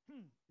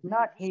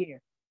 not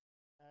here.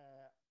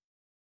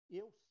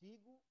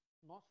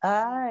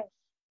 I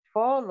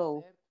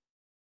follow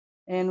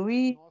and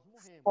we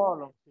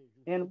follow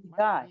and we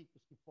die.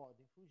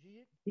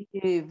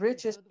 The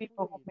richest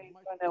people who may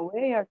run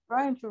away are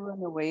trying to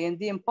run away, and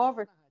the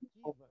impoverished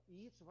people.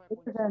 It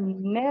is a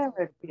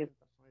narrative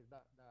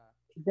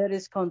that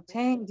is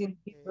contained in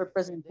these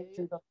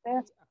representations of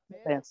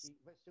pestilence.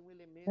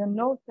 The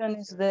notion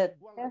is that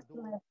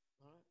pestilence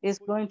is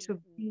going to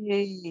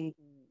be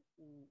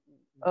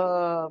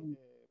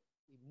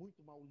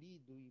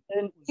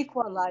an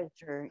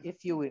equalizer,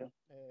 if you will.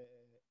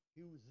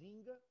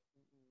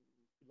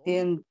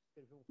 And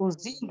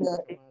Huizinga,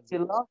 a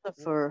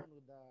philosopher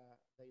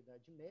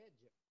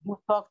who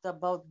talked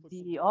about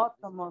the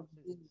autumn of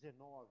the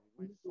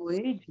Middle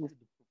Ages,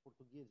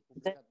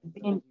 that's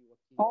been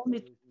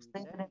only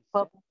translated and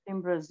published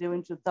in Brazil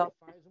in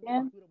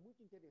 2010,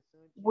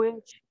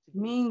 which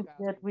means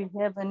that we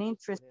have an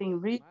interesting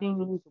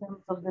reading in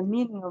terms of the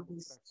meaning of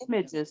these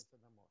images,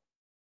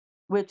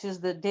 which is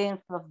the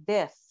dance of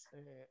death.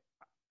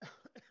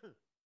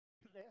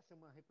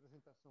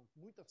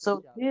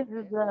 So this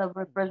is a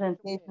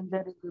representation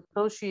that is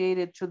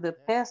associated to the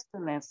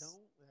pestilence.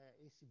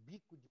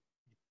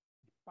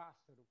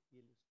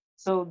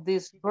 So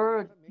this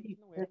bird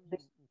that they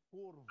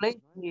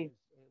place here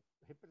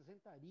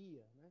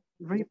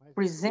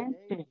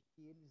represented,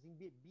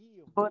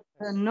 but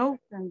the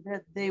notion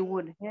that they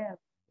would have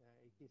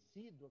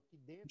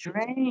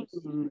drained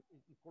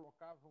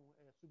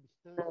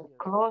the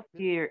cloth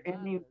here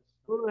and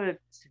put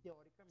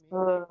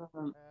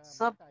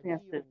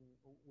substances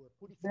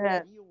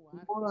that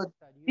would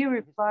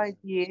purify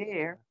the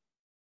air.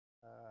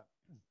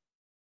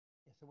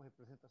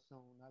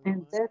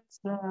 And that's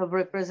a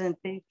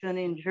representation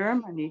in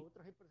Germany.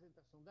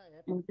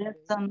 And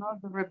that's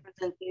another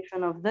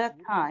representation of that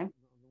time.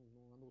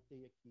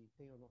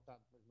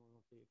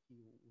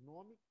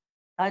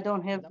 I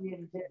don't have the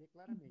exact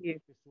here.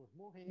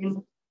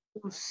 And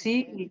to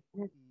see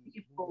the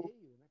people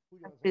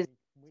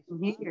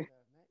here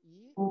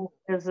who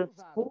has a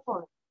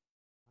sport.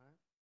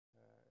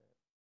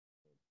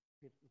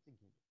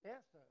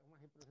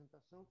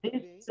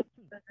 This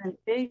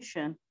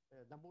representation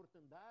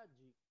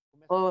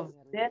of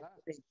death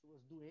rate,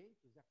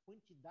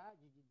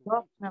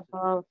 talking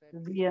about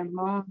the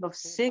amount of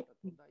sick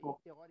people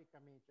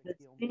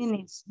that's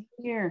seen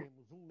here.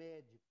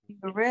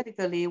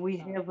 Theoretically, we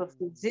have a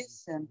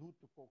physician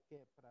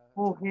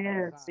who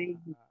has a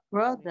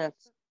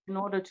product in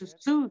order to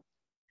soothe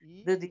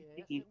the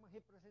disease.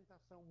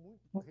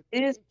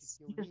 This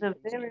is a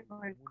very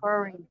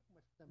recurring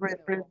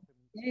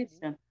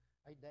representation.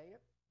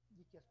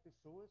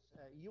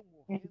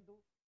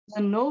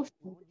 The notion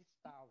that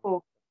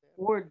people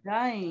were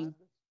dying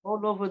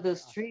all over the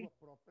street,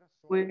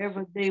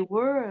 wherever they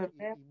were,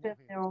 left at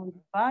their own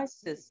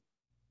devices.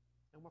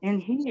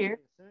 And here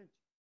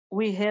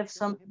we have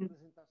something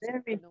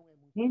very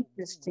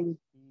interesting,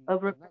 a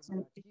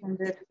representation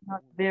that is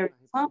not very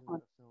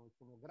common.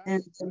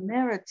 And the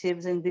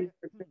narratives in these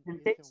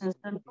representations,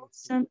 the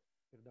notion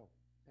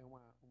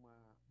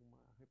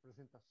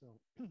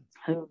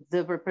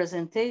the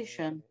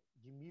representation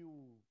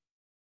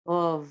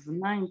of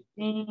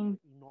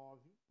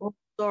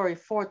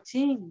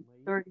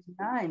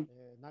 1439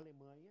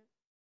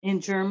 in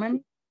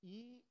Germany.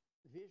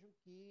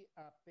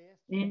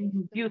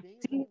 And you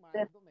see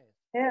that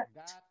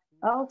pets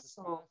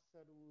also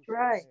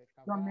strike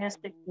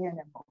domestic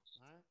animals.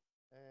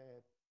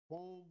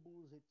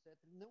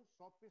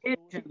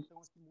 Pigeons.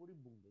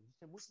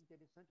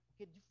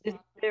 It's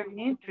very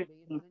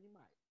interesting.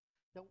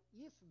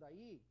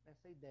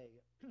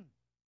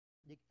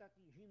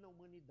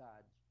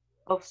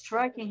 Of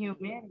striking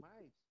humanity.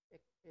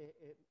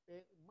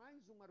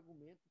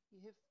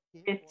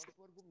 It's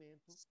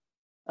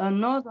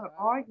another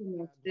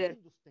argument that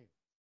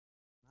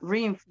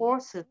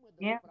reinforces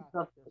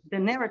the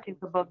narrative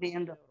about the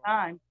end of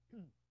time.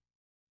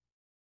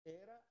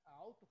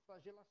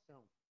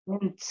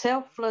 And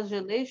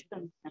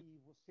self-flagellation,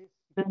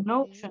 the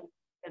notion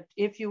that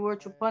if you were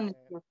to punish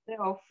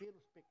yourself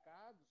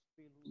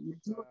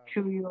due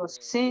to your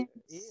sins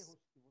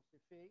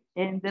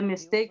and the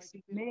mistakes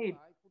you made,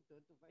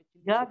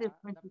 God is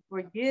going to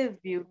forgive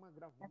you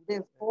and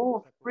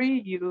therefore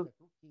free you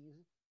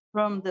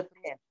from the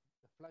past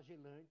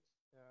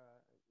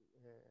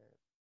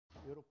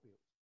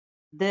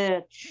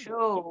that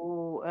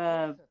show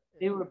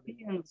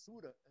Europeans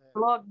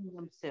flogging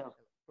themselves.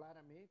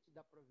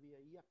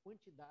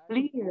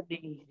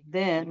 Clearly,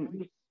 then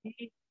you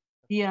see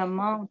the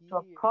amount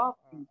of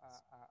copies,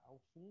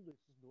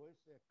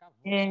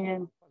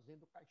 and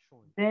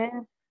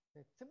then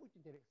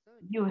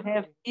you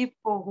have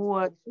people who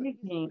are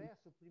digging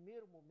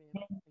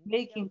and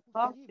making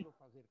copies,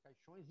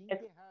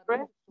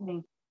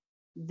 expressing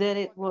that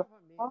it was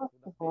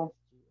possible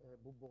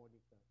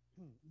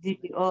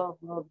of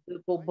the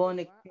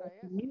bubonic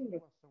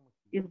pneumonia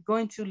is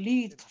going to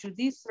lead to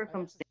these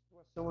circumstances.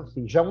 Então,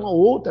 assim, já uma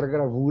outra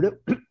gravura.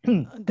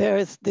 There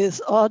is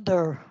this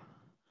other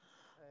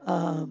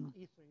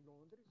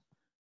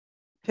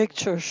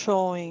picture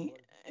showing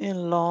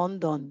in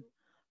London,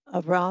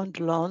 around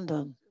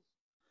London,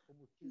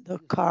 the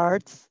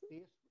cards,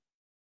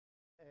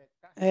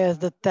 as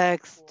the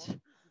text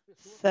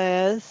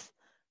says,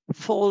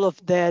 full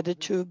of dead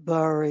to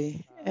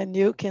bury. And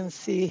you can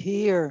see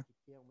here,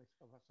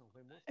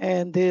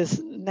 and this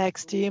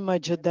next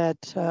image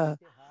that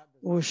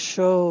will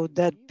show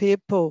that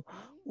people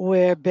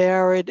were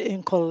buried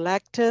in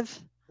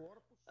collective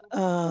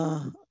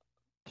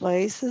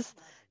places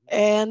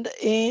and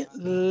in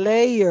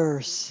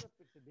layers.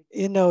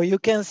 You know, you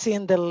can see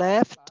in the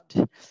left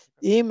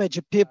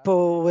image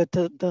people with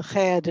the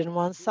head in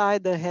one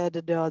side, the head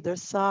at the other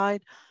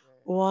side,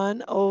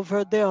 one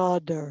over the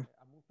other.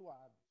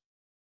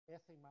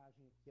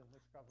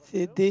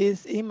 See,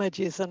 this image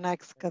is an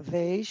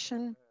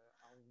excavation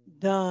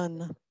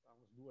done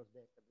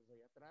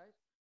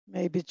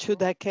maybe 2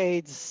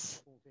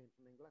 decades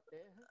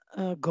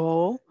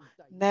ago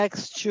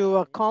next to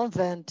a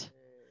convent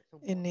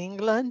in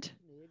England.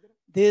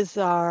 These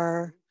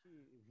are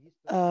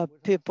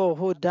people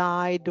who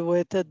died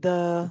with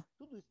the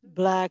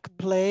Black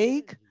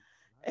Plague,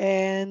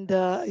 and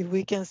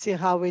we can see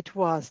how it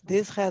was.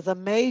 This has a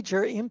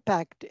major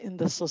impact in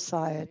the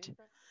society.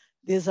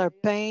 These are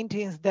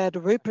paintings that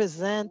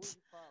represent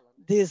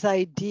this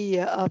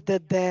idea of the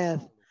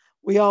death.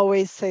 We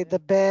always say the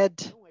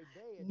bad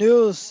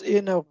news,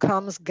 you know,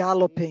 comes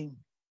galloping.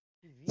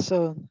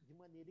 So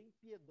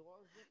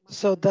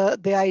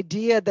the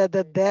idea that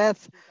the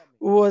death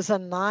was a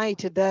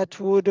night that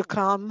would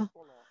come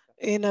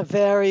in a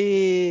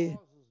very,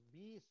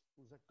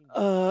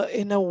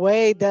 in a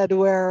way that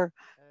were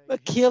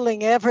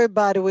killing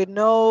everybody with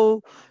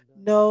no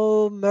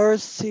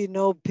mercy,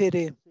 no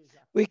pity.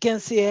 We can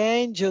see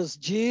angels,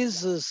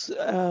 Jesus,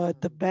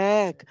 the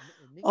back,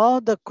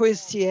 all the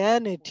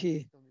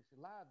Christianity.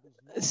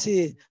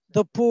 See,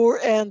 the poor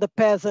and the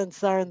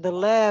peasants are on the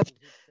left,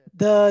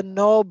 the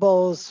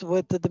nobles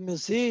with the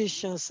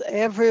musicians,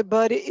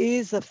 everybody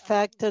is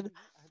affected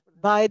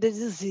by the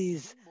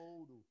disease.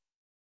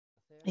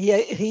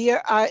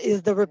 Here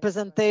is the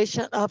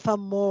representation of a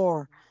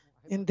Moor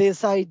in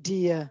this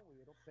idea.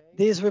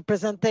 This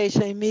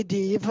representation in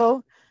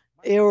medieval,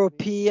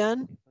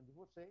 European.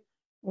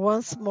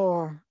 Once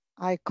more,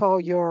 I call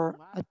your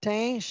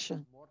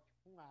attention,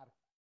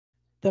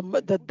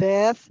 the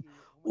death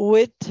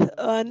with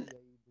an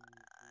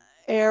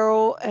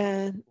arrow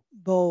and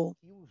bow.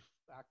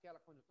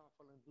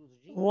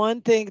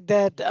 One thing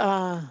that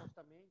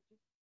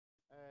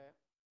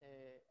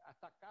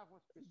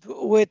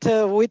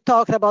we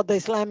talked about the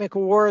Islamic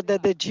war,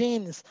 that the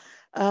jinns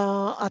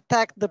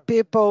attacked the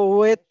people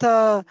with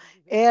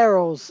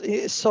arrows,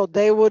 so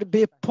they would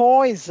be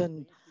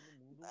poisoned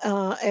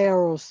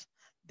arrows.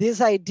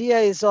 This idea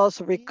is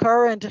also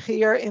recurrent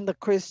here in the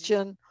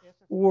Christian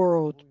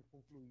world.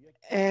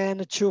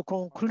 And to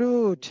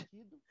conclude,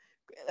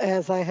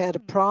 as I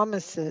had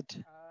promised,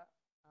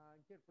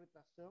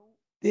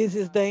 this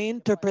is the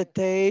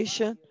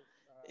interpretation,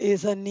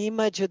 is an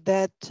image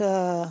that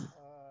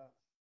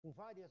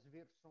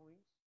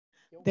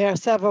there are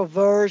several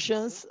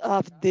versions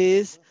of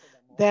this.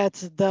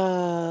 That's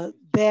the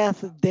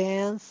death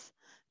dance,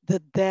 the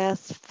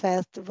death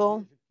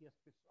festival.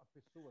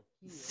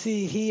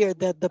 See here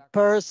that the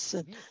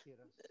person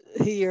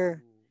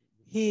here,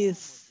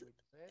 his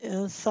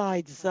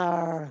insides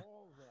are,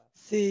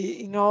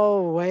 see, in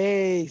all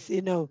ways,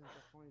 you know,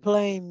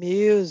 playing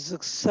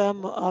music.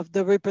 Some of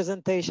the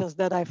representations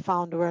that I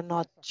found were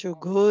not too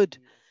good,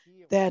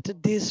 that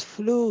this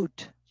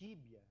flute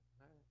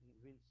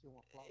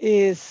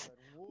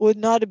would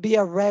not be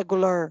a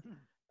regular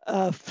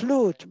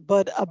flute,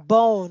 but a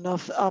bone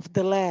of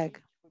the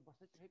leg.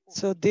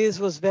 So this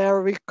was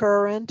very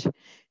recurrent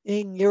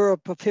in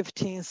Europe of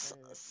 15th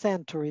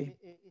century.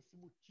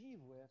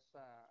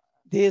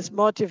 This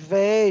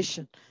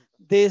motivation,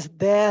 this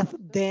death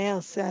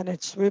dance and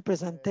its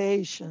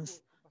representations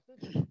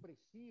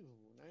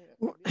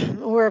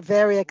were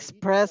very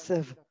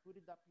expressive.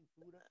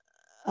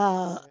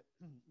 And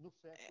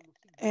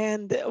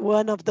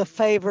one of the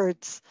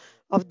favorites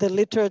of the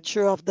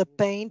literature of the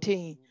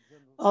painting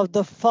of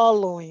the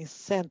following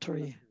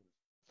century,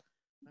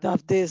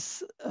 of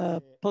this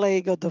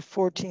plague of the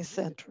 14th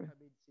century.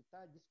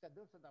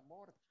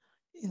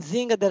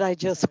 Zinga that I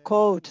just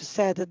quote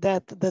said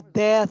that the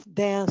death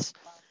dance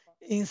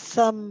in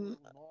some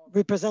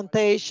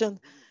representation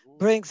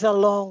brings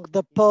along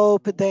the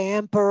Pope, the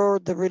Emperor,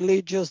 the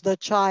religious, the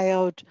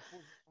child,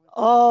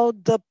 all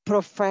the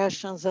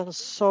professions and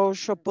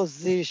social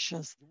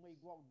positions.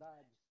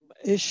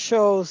 It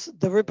shows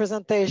the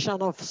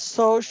representation of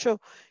social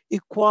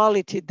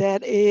equality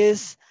that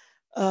is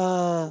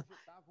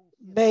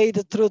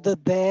made through the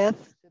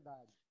death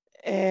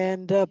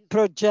and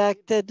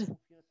projected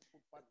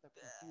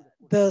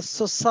the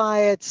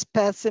society's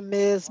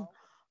pessimism,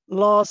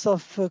 loss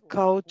of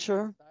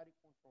culture,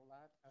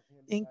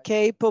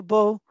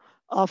 incapable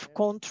of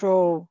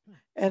control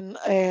and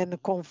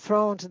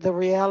confront the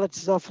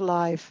realities of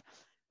life.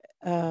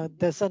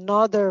 There's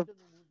another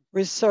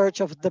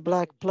research of the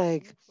Black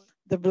Plague.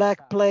 The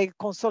Black Plague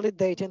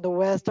consolidated in the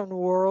Western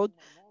world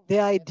the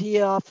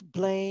idea of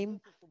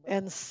blame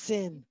and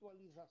sin.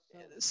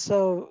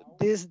 So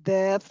this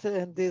death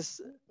and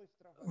this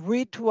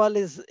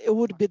it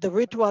would be the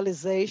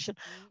ritualization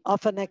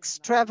of an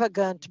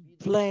extravagant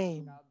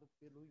blame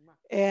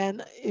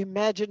and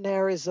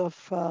imaginaries of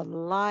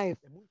life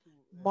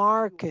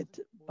marked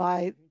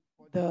by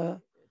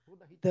the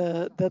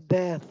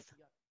death.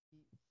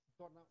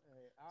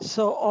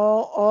 So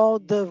all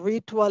the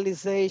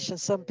ritualization,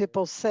 some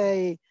people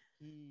say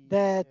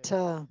that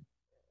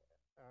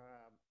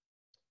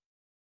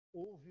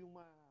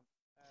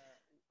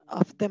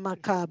of the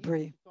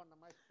macabre.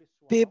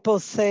 People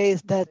say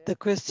that the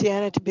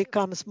Christianity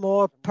becomes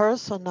more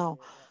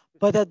personal,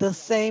 but at the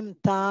same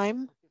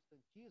time,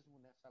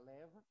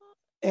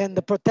 and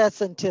the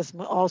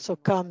Protestantism also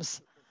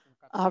comes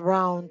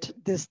around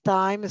this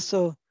time.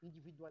 So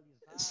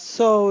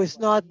it's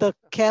not the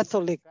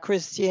Catholic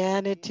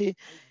Christianity,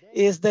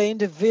 it's the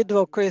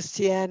individual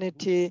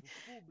Christianity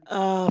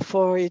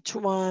for each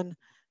one.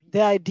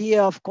 The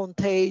idea of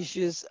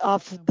contagious,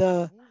 of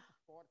the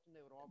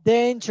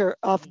danger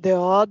of the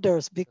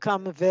others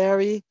become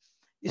very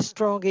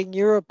strong in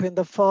Europe in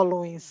the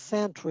following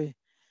century.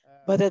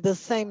 But at the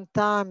same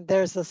time,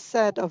 there's a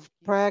set of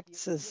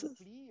practices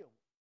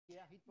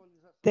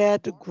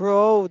that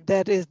grow,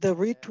 that is the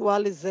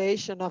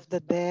ritualization of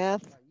the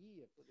death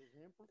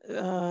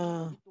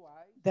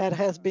that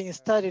has been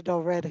studied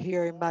already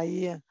here in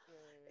Bahia,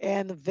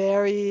 and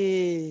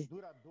very,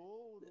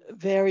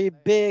 very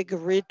big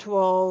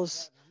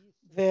rituals,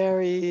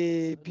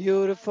 very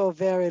beautiful,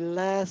 very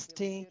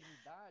lasting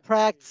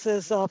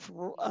practices of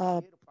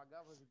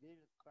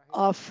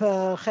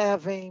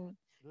having,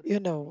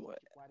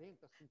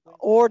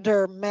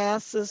 order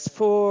masses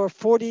for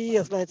 40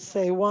 years, let's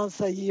say,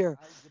 once a year.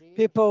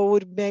 People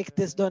would make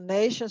these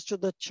donations to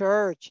the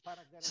church,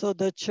 so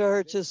the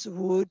churches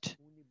would,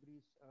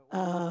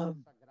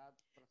 and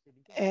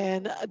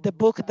the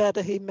book that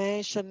he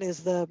mentioned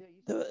is the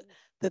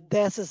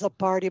Death is a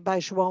Party by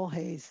João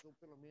Reis.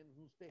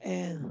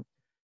 And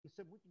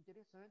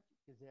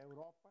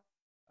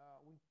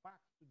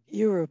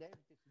Europe,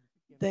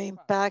 the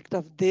impact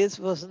of this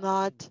was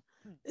not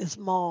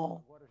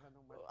small.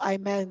 I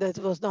meant that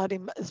it was not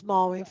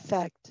small, in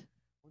fact.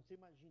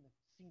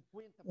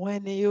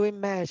 When you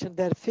imagine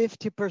that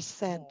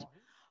 50%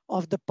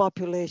 of the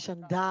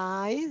population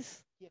die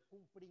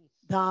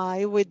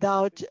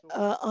without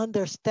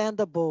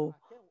understandable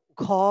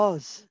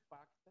cause,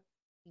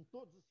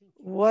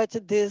 what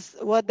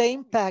the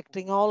impact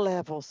in all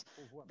levels,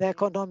 the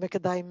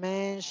economic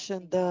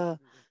dimension, the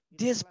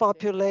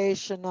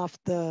dispopulation of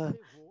the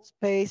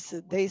space.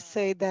 They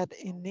say that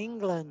in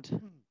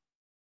England,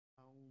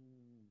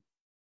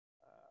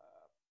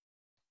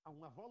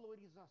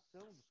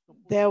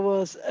 there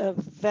was a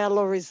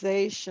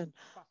valorization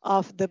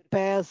of the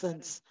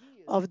peasants,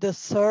 of the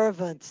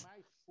servants,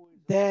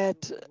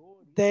 that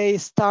they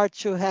start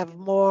to have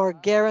more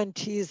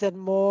guarantees and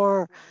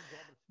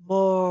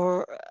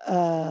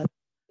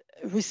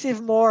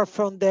receive more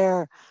from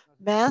their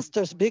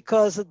masters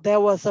because there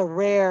was a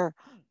rare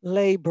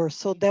labor.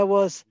 So there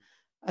was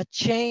a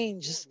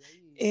change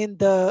in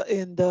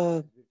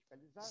the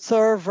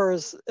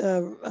servers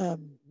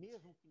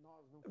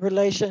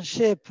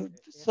relationship.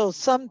 So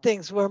some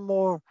things were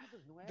more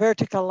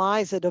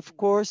verticalized, of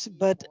course,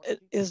 but it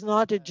is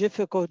not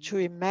difficult to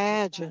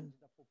imagine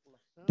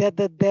that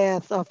the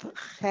death of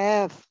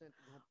half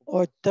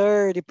or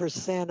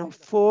 30%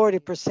 or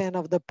 40%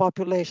 of the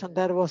population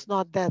that was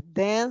not that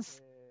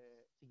dense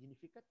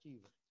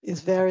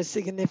is very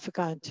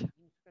significant.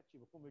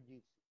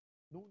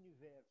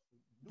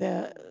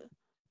 The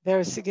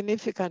very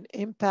significant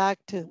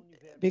impact,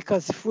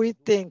 because if we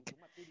think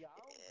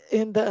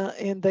in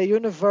the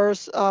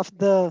universe of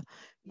the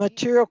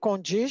material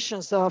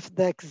conditions of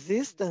the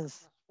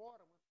existence,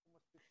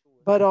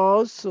 but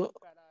also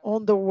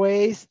on the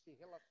ways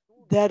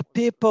that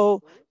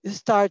people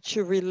start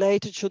to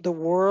relate to the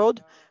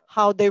world,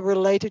 how they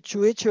relate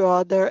to each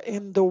other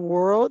in the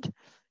world,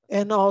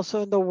 and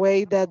also in the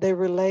way that they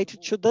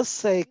relate to the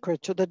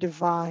sacred, to the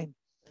divine.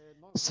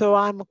 So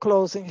I'm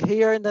closing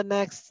here. In the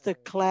next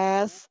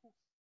class,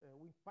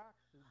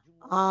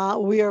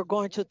 we are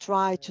going to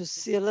try to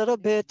see a little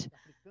bit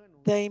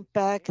the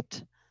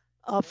impact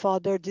of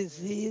other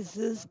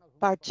diseases,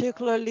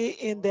 particularly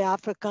in the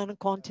African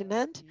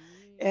continent.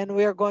 And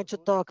we are going to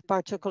talk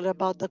particularly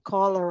about the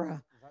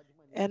cholera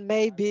and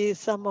maybe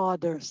some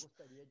others.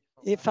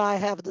 If I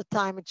have the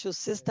time to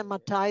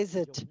systematize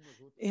it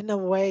in a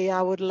way,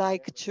 I would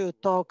like to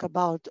talk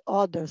about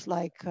others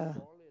like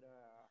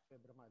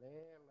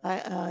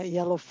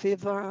yellow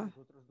fever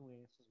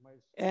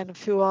and a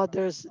few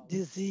others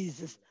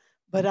diseases,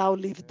 but I'll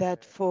leave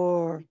that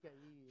for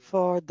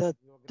the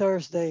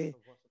Thursday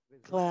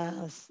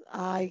class.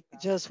 I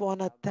just want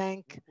to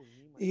thank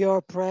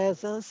your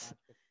presence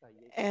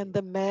and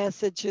the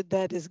message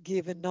that is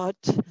given not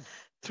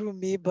through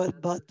me, but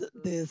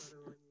this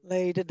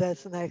lady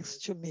that's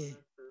next to me.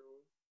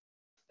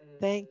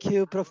 Thank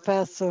you,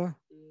 Professor.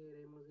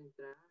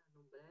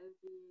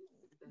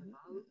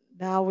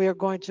 Now we are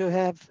going to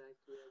have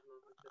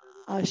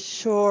a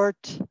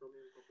short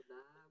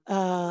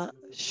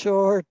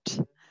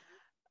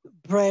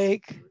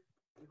break.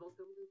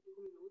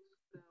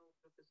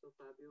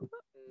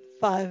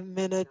 5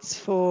 minutes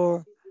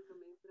for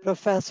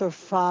Professor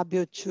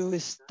Fábio to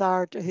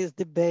start his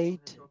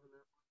debate.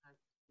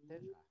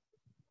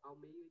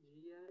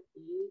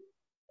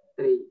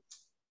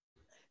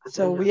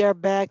 So we are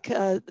back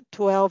at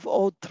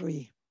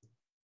 12:03.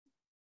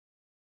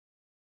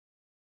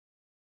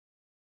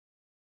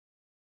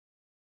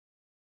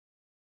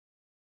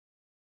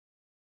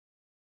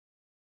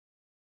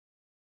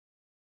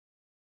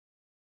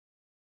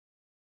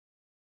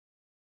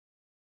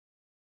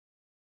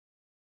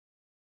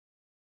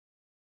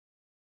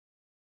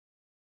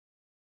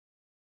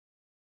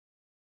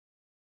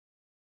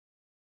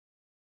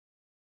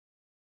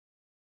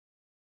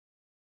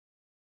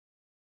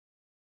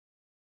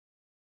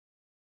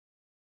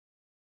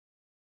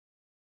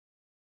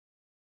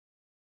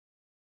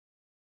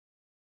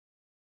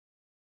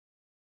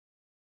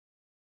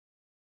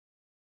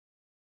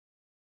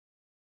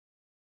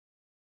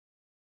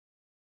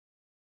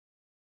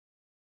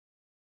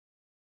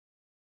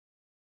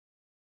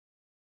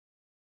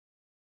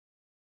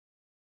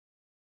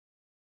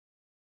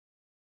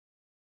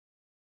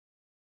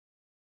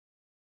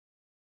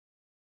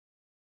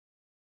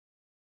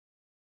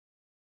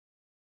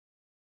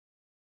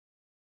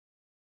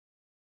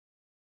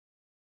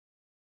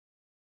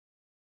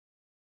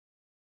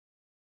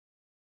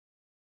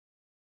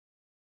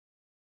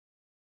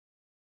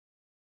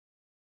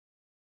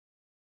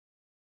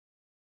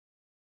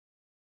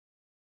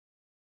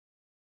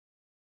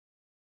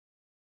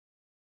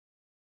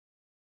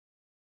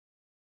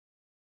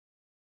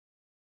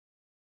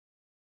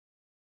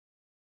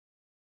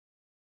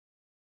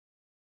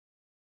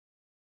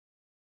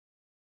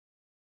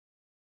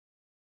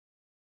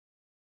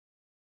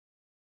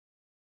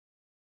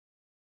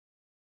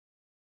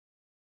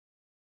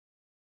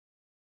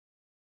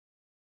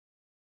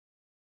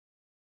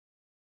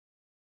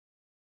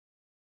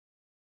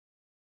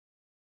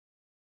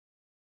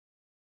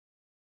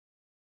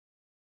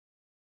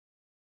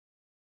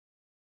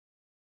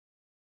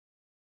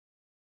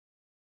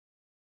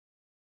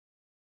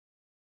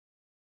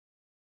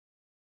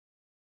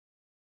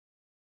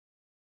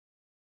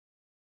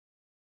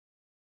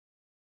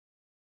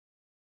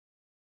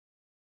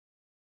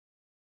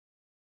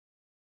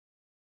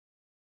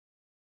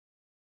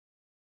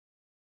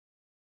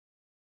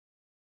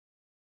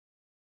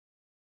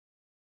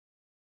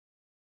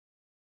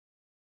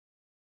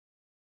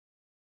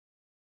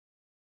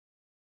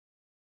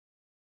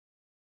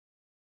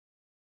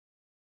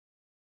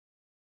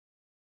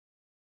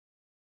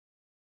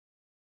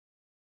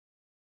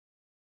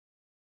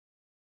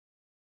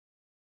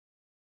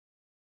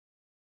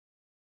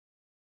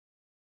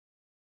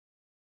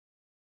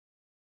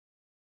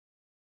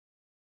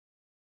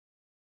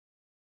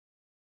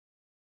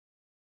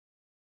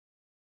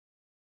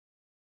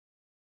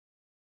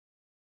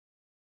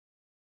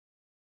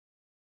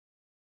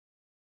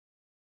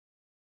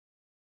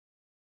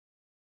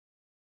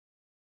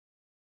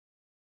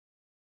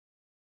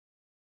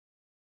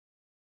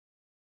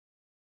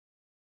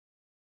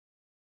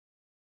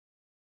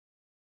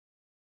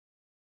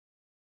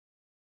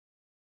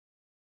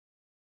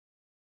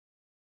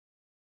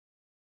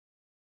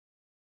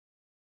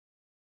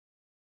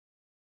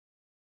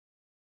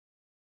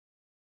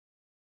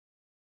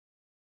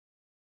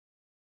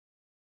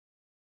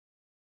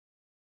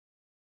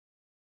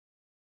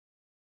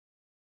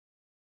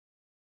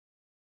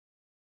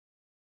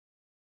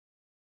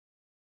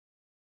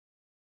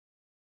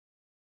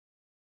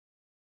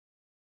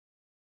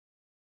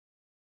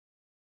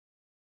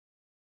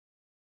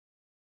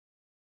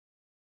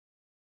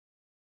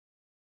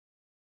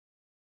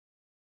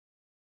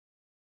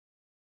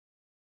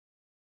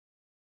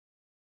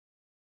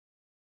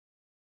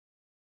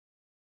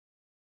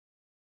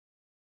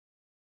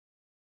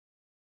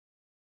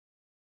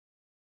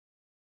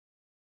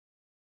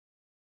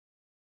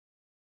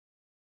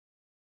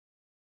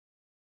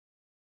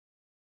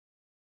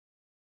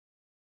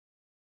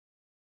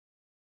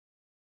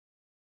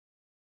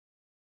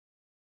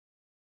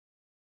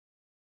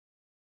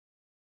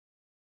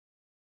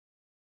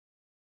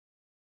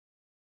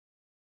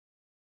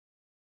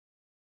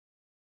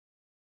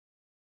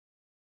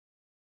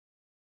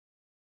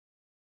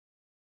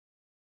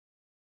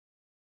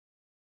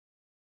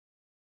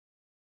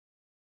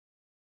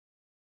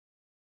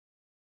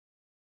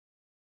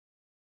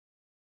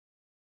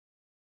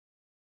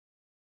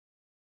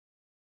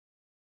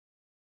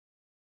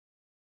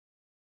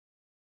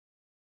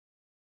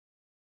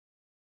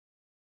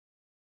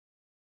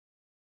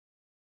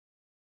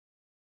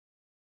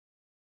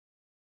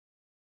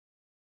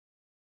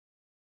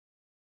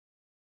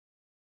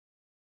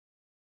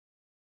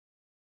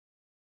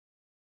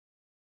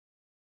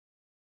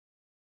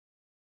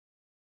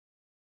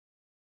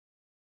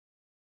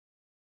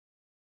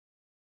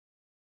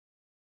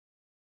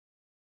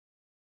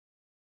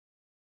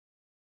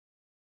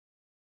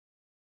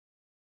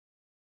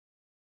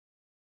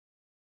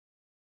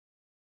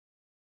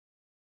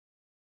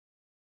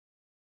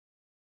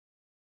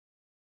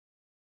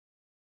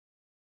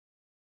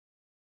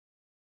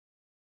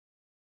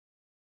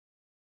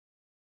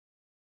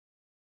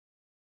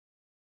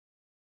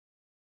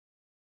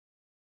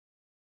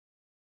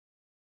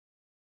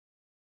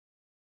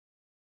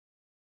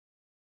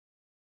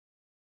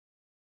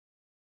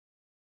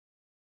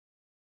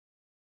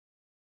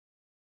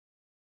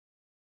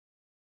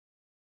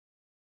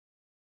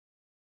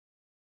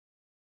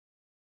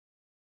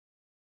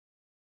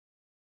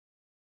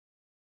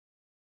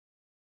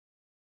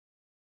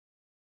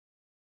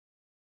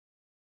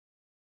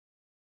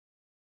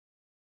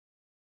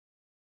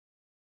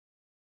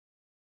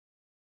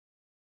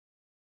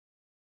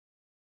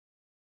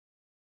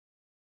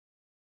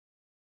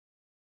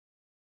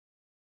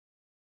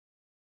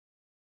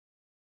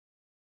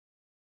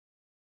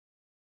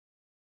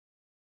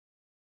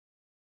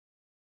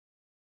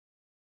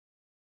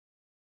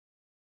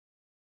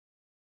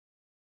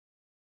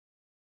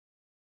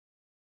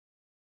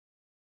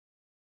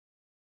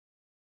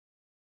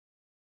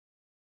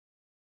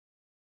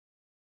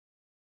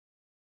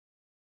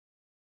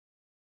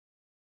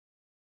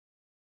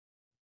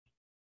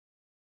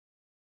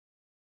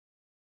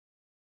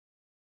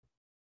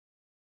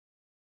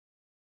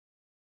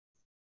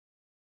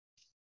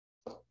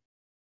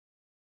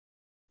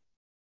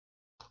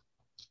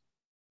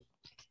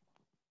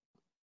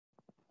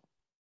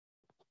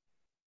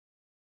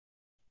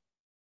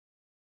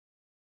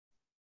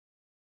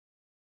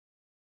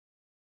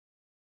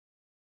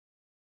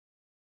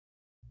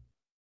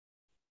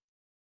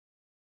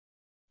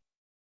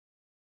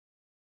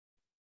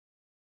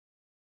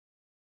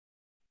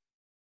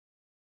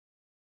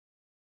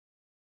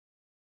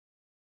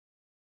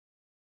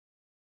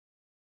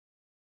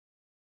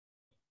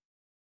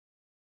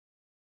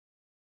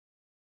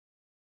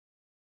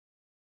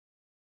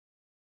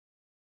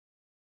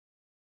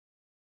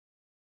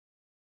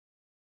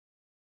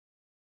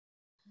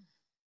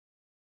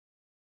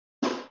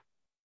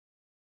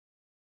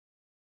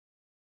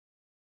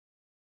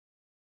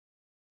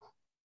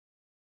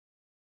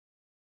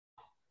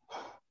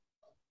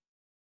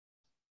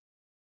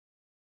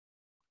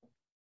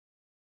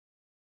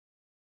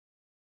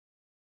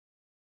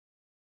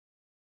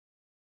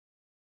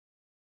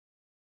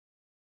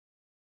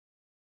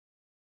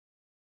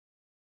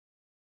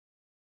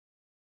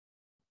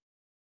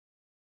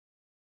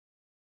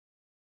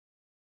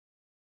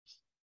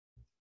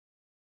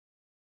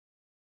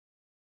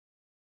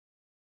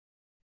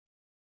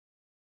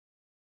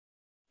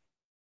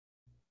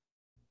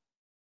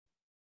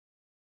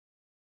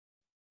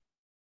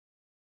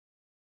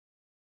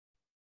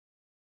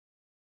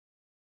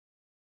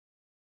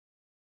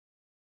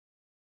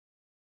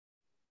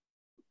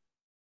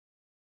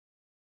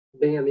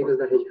 Bem, amigos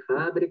da Rede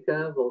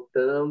Fábrica,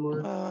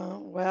 voltamos.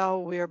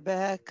 Well, we're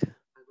back.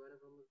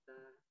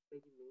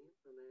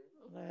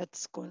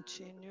 Let's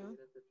continue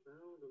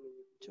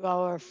to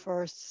our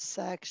first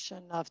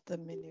section of the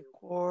mini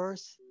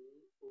course.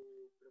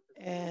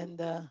 And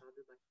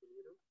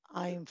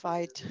I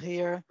invite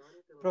here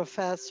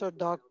Professor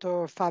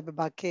Dr. Fábio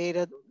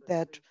Baqueiro,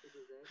 that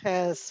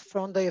has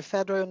from the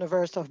Federal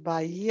University of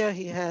Bahia.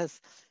 He has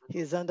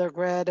his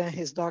undergrad and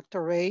his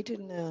doctorate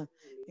in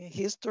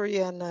history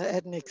and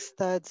ethnic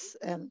studies.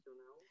 And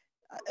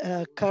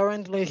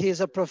currently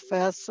he's a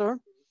professor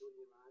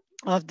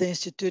of the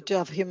Institute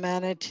of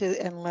Humanities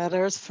and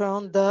Letters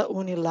from the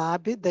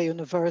UNILAB, the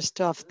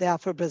University of the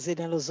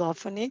Afro-Brazilian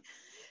Lusophony,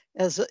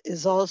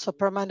 is also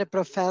permanent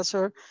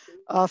professor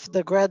of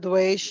the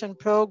graduation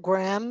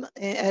program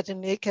in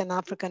Ethnic and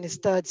African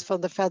Studies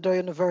from the Federal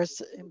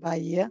University in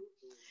Bahia,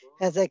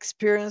 has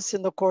experience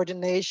in the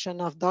coordination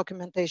of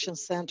documentation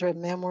center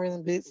and memory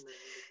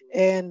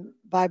and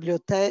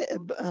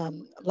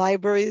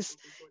libraries,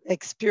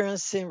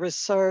 experience in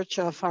research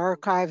of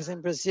archives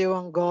in Brazil,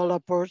 Angola,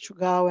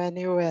 Portugal, and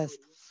US.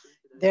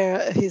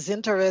 His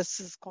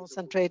interests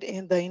concentrate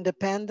in the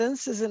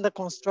independences in the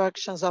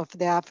constructions of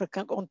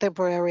the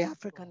contemporary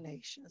African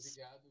nations.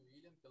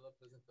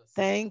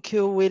 Thank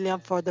you,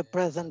 William, for the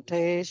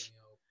presentation.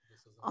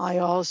 I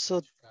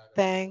also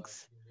thank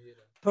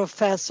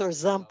Professor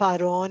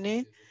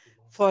Zamparoni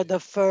for the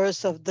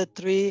first of the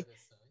three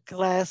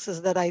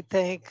classes that I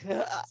think,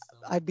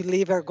 I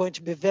believe are going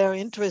to be very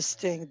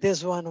interesting.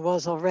 This one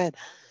was already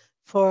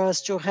for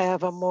us to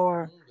have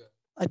a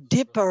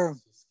deeper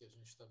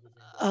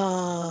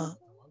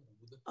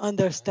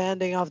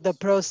understanding of the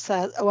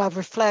process, or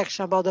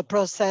reflection about the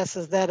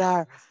processes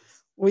that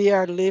we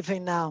are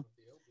living now.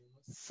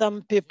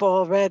 Some people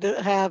already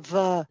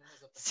have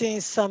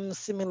seen some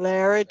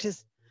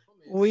similarities.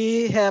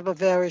 We have a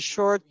very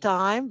short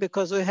time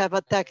because we have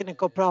a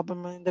technical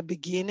problem in the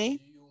beginning.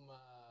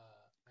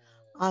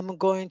 I'm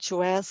going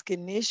to ask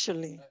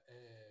initially.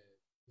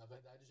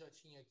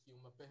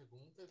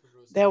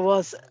 There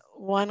was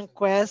one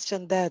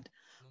question that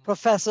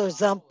Professor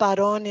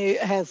Zamparoni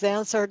has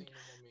answered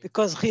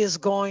because he's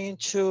going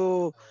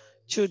to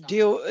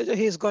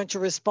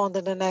respond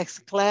in the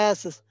next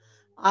classes.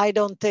 I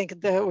don't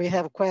think that we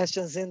have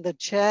questions in the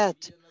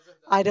chat.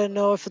 I don't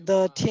know if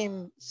the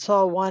team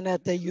saw one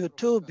at the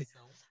YouTube.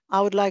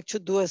 I would like to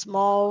do a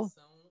small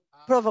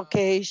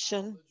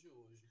provocation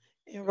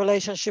in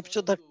relationship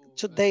to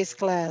today's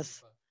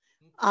class.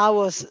 I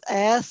was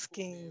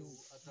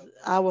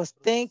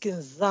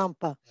thinking,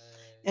 Zampa,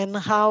 and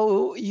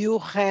how you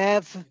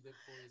have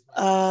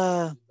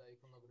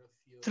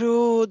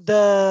through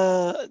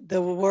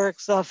the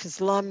works of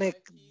Islamic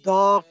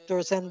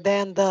doctors and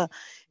then the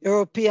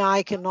European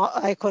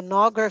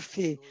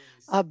iconography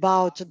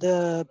about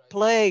the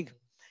plague,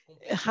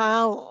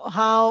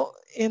 how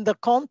in the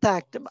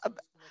contact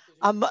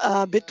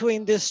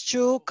between these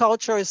two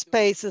cultural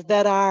spaces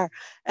that are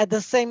at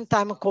the same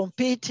time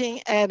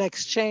competing and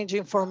exchange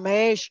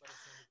information,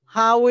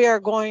 how we are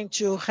going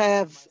to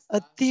have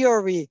a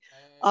theory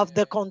of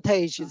the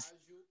contagious.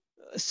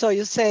 So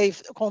you say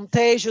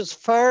contagious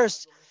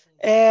first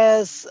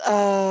as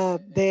the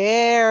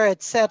air,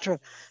 etc.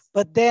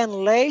 But then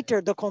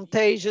later the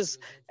contagious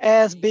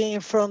as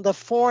being from the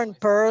foreign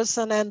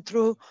person and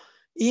through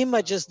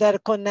images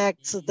that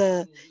connects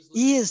the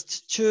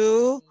East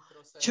to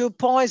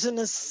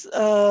poisonous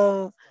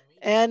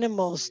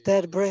animals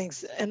that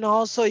brings. And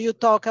also you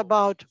talk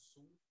about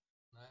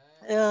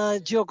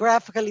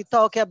geographically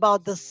talking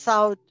about the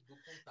south,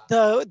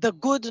 the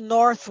good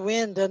north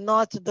wind and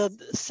not the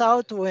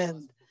south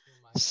wind.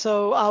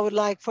 So I would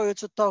like for you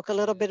to talk a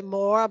little bit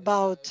more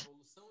about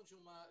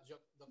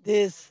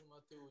this,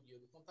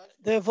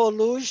 the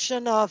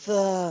evolution of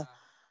the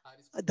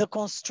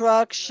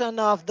construction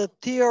of the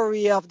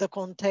theory of the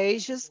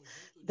contagious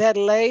that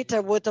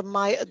later with the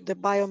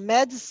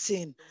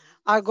biomedicine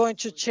are going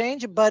to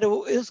change, but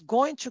it is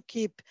going to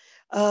keep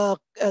a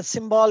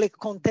symbolic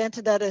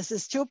content that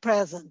is still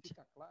present.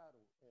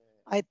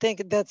 I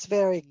think that's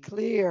very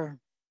clear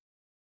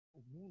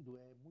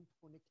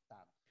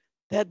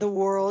that the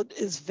world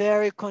is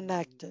very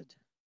connected,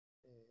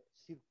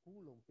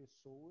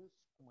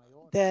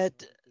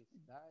 that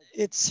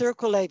it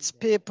circulates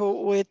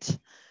people with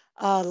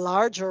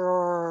larger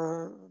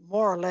or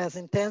more or less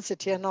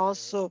intensity, and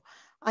also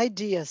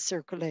ideas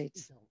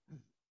circulates.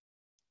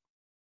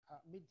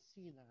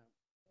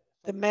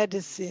 The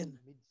medicine,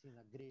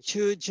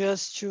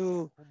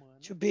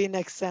 to be an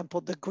example,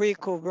 the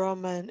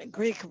Greek-Roman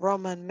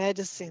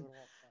medicine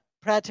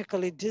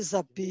practically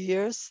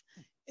disappears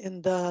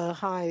in the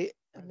high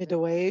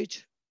Middle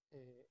Age,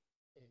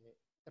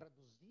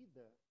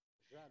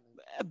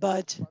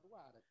 but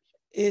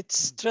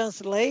it's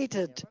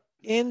translated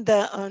in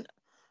the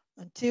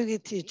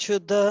antiquity to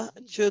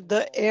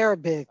the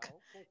Arabic,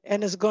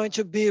 and is going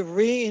to be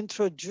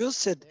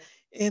reintroduced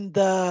in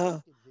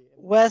the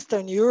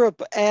Western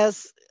Europe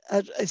as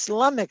an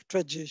Islamic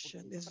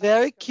tradition. It's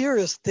very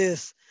curious,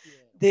 this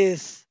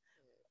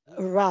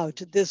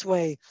route, this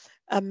way.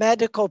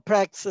 medical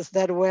practices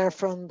that were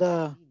from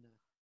the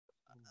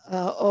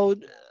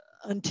old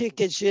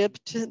antique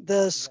Egypt,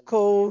 the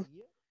school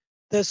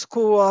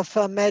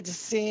of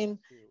medicine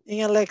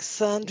in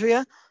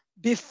Alexandria,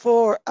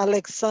 before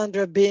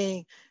Alexandria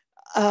being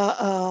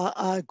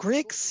a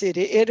Greek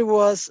city, it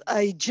was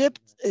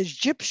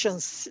Egyptian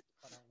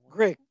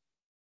Greek.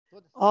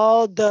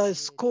 All the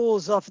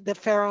schools of the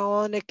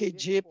pharaonic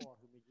Egypt,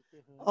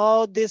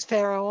 all this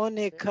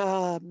pharaonic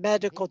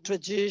medical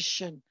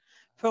tradition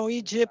from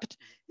Egypt,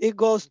 it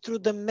goes through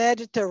the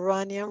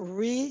Mediterranean,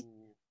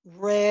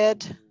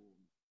 reread.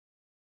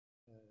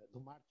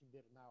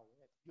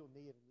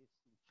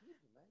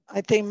 I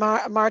think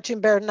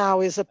Martin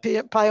Bernal is a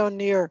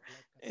pioneer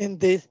in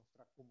this.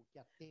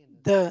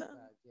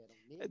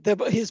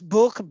 His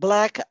book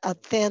Black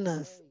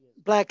Athens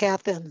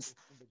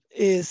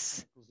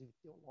is,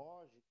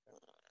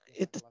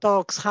 it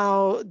talks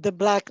how the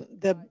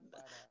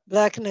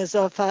blackness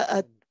of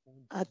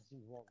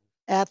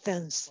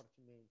Athens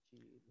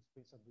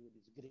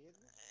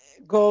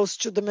goes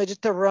to the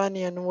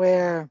Mediterranean,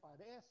 where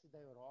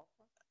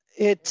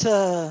it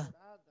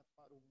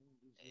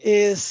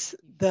is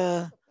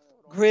the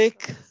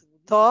Greek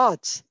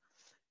thought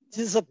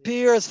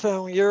disappears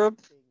from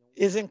Europe,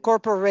 is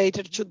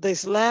incorporated to the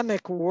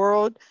Islamic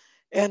world,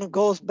 and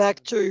goes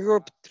back to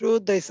Europe through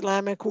the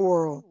Islamic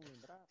world.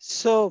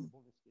 So,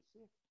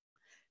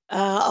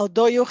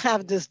 although you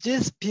have this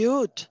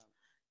dispute,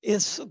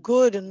 it's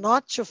good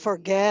not to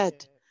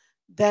forget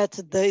that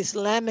the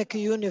Islamic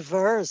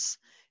universe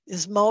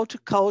is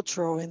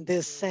multicultural in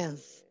this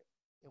sense.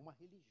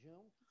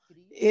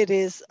 It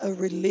is a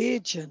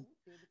religion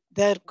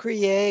that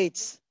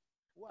creates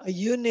a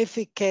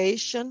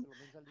unification,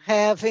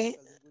 having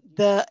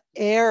the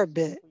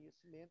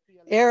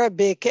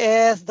Arabic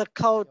as the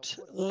cult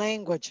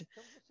language,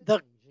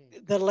 the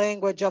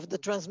language of the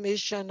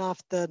transmission of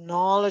the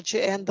knowledge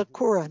and the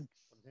Quran.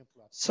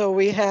 So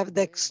we have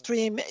the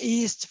extreme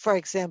East, for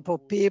example,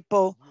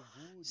 people.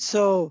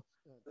 So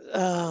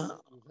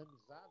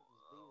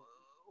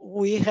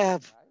we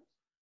have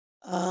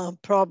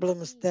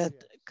problems that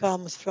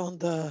comes from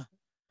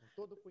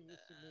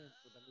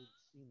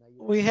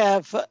we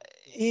have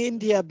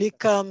India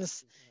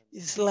becomes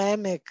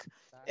Islamic,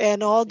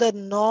 and all the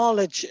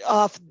knowledge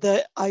of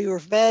the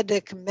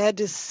Ayurvedic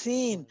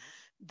medicine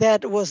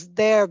that was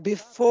there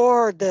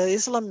before the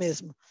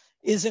Islamism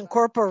is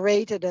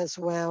incorporated as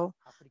well.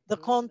 The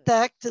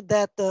contact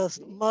that the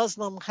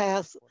Muslim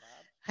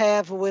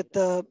have with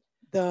the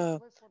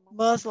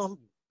Muslim,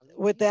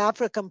 with the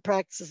African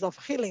practices of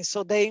healing.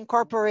 So they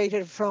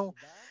incorporated from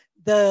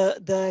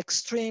the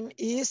extreme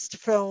East,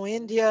 from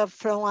India,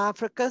 from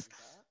Africa.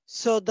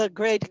 So the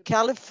great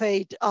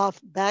caliphate of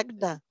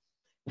Baghdad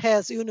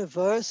has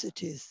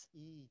universities.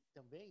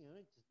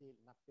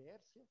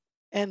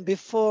 And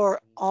before,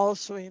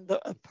 also in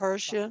the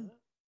Persian,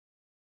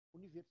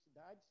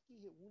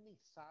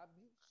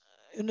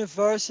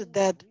 university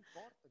that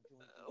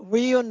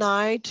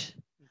reunite,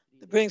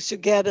 brings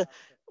together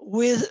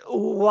with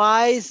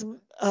wise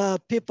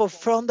people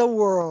from the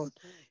world.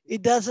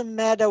 It doesn't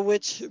matter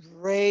which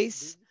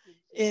race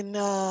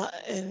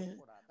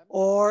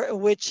or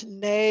which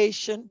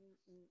nation.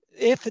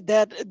 If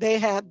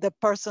the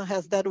person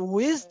has that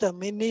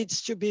wisdom, it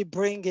needs to be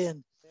bring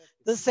in.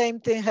 The same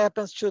thing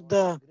happens to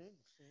the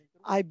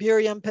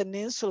Iberian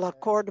Peninsula.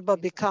 Cordoba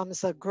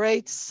becomes a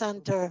great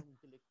center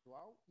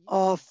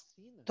of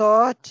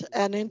thought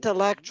and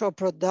intellectual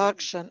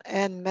production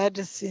and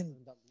medicine.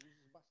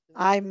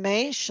 I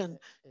mentioned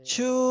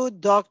 2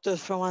 doctors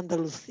from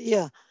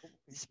Andalusia,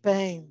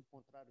 Spain,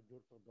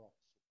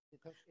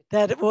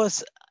 that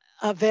was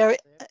a very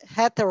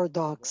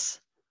heterodox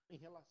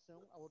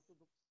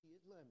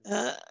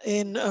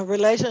in a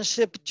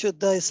relationship to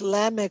the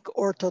Islamic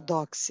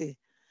orthodoxy.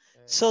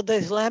 So the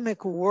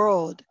Islamic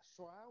world,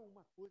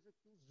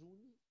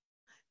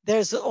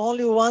 there's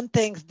only one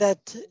thing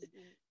that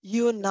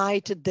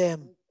united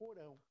them,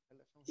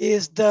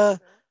 is the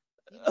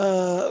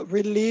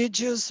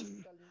religious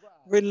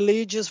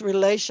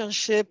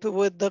relationship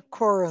with the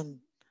Quran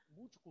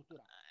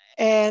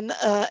and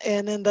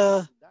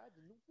the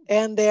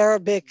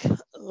Arabic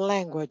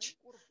language.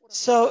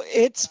 So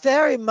it's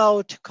very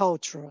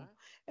multicultural,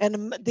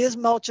 and this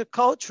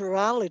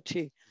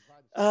multiculturality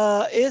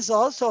is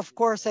also, of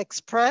course,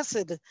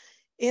 expressed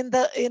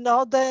in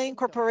all the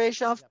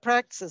incorporation of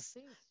practices,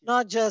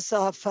 not just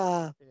of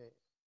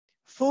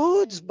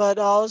foods, but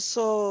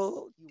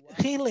also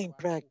healing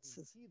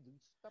practices.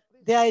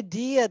 The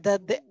idea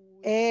that the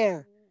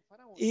air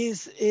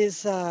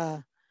is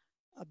a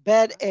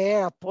bad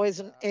air, a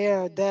poison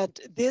air, that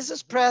this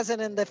is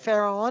present in the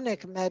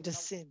pharaonic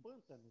medicine.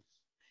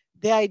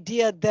 The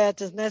idea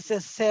that is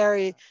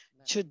necessary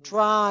to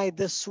dry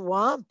the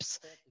swamps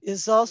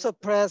is also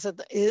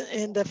present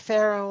in the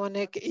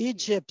pharaonic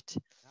Egypt,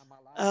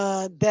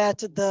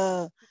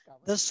 that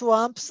the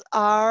swamps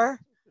are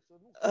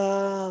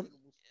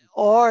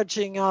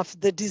origin of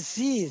the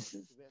disease,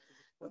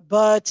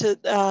 but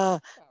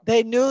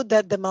they knew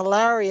that the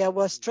malaria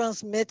was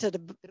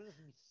transmitted.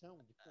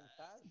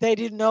 They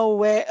didn't know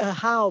where,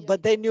 how,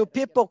 but they knew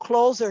people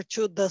closer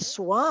to the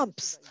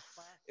swamps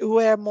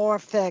were more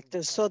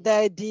affected. So the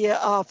idea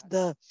of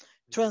the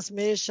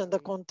transmission, the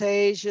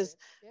contagious,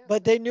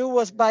 but they knew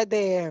was by the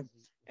air.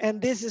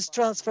 And this is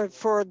transferred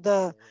for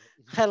the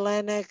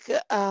Hellenic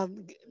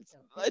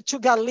to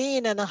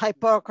Galen and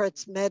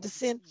Hippocrates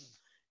medicine.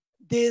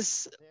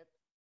 This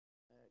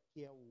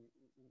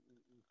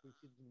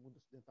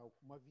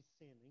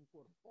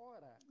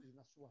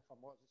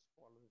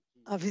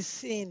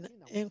Avicenne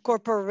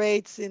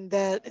incorporates in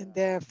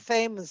their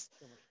famous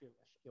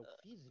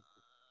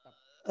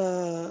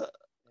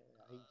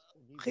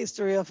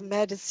history of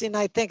medicine.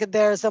 I think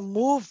there's a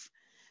move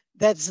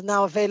that's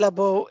now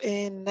available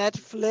in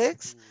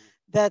Netflix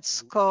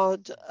that's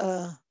called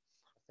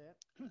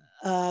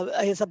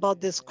is about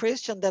this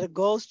Christian that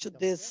goes to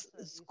this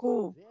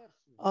school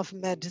of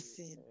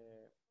medicine.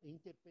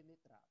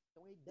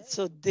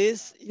 So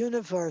this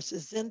universe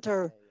is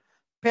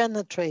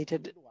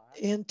interpenetrated,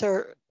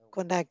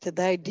 interconnected.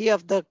 The idea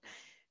of the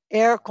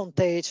air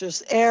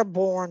contagious,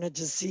 airborne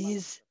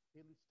disease.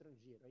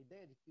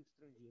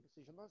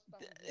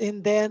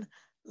 And then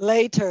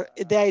later,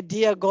 the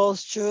idea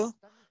goes to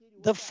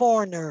the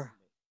foreigner.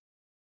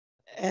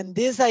 And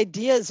this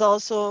idea is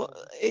also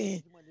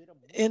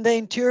in the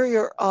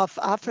interior of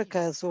Africa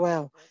as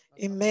well,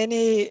 in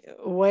many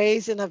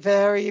ways, in a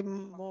very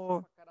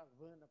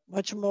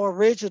much more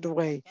rigid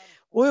way.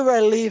 We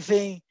were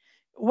living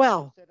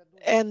well,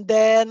 and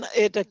then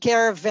a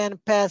caravan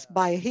passed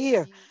by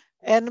here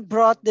and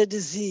brought the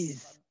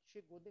disease.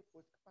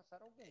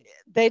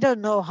 They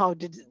don't know how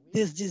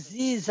this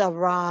disease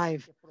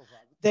arrived.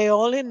 They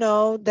only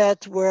know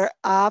that we're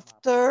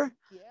after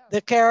the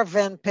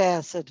caravan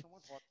passed.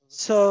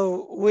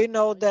 So we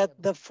know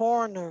that the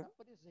foreigner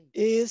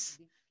is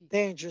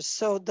dangerous.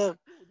 So the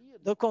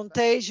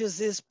contagious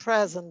is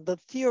present. The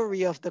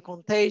theory of the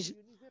contagion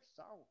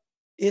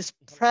is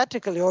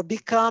practically or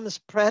becomes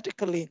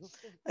practically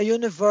a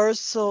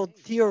universal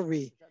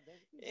theory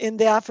in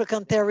the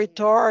African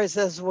territories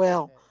as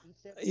well.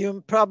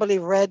 You probably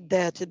read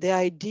that, the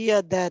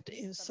idea that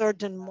in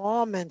certain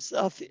moments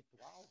of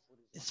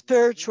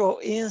spiritual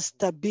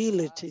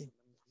instability,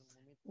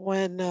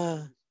 when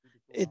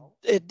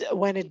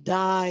it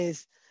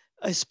dies,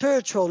 a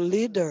spiritual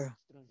leader,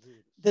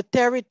 the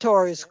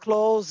territory is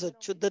closer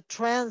to the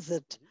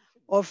transit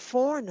of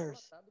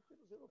foreigners.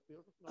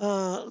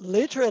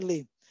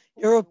 Literally,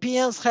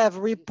 Europeans have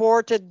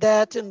reported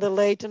that in the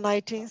late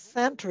 19th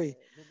century,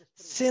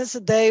 since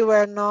they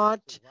were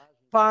not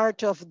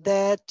part of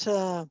that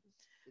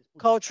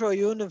cultural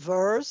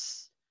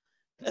universe,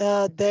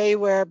 they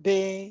were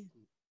being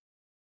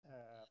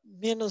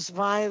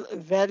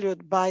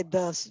valued by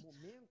the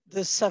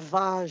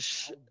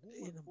savage,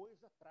 you know.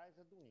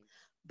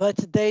 But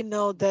they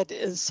know that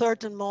in a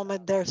certain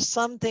moment there's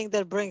something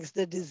that brings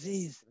the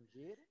disease,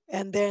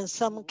 and there in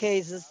some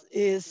cases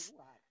is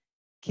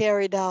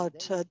carried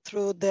out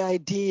through the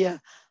idea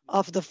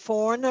of the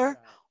foreigner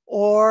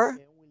or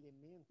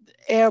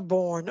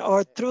airborne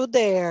or through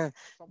the air.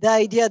 The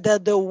idea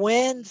that the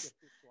winds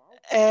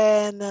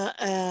and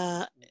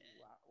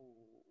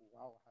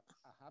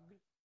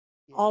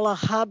all a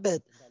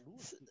habit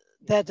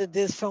that it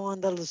is from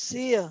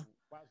Andalusia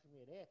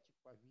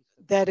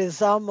that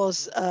is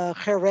almost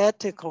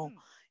heretical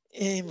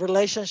in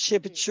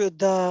relationship to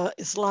the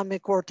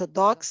Islamic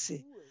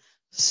orthodoxy.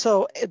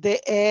 So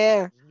the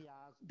air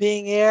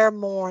being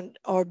airborne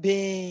or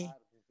being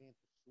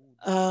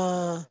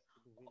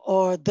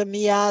or the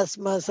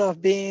miasmas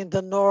of being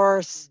the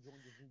north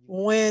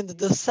wind,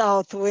 the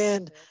south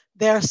wind.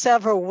 There are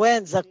several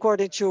winds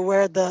according to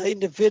where the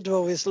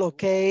individual is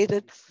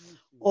located,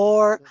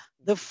 or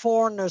the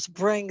foreigners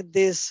bring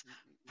these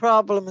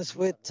problems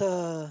with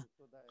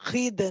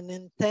hidden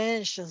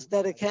intentions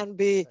that it can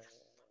be.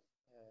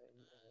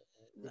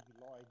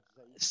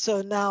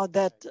 So now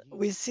that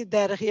we see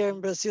that here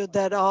in Brazil,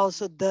 that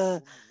also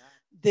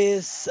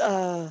this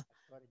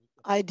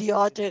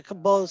idiotic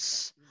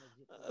Bolsonaro's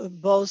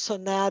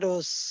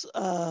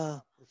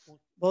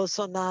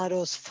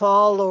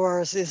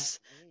followers is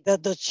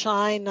that the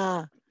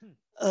China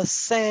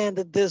send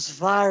this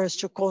virus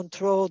to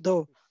control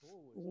the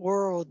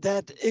world,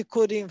 that it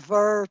could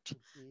invert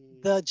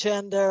the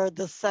gender,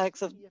 the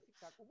sex of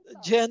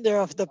gender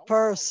of the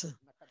person.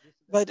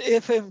 But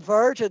if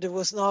inverted, it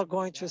was not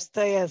going to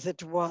stay as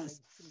it was.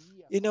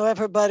 You know,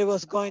 everybody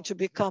was going to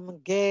become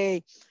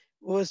gay,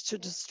 was to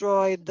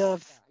destroy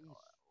the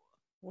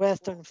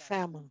Western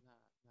family.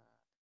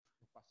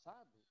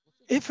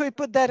 If we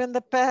put that in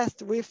the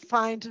past, we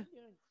find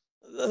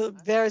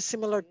very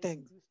similar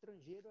things.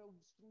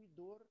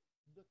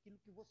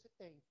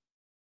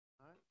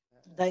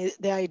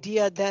 The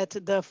idea that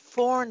the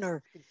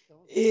foreigner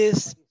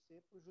is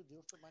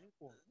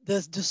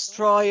the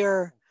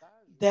destroyer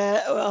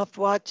of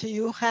what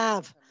you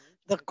have.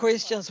 The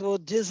Christians will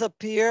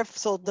disappear,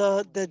 so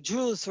the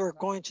Jews were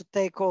going to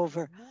take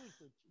over.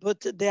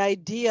 But the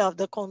idea of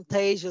the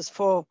contagious,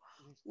 for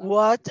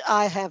what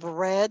I have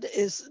read,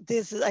 is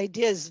this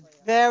idea is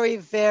very,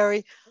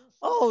 very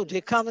old.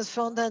 It comes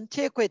from the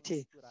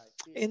antiquity.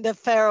 In the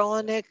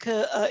pharaonic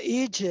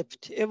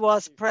Egypt, it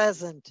was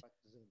present.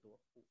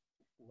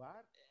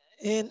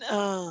 In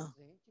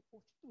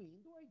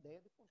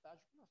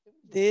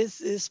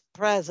this is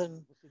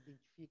present,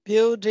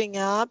 building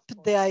up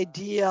the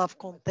idea of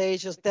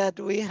contagious that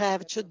we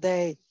have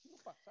today.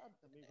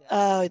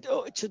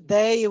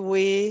 Today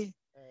we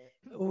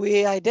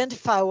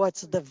identify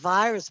what's the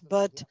virus,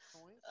 but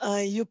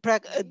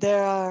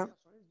there are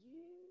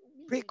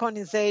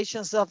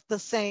preconizations of the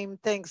same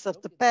things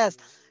of the past.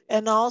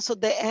 And also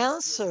the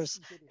answers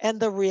and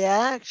the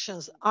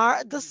reactions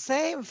are the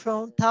same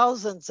from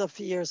thousands of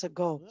years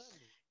ago.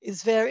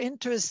 It's very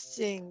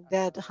interesting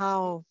that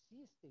how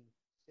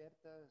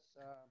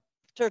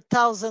after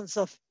thousands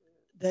of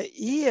the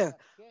year,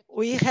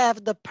 we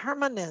have the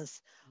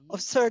permanence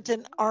of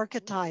certain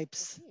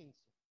archetypes,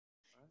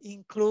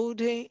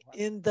 including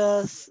in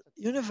the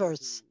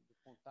universe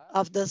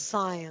of the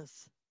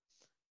science,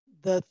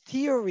 the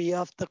theory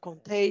of the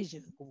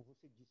contagion.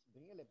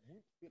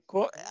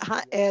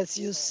 As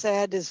you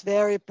said, is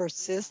very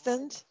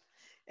persistent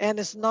and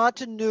it's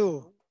not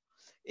new.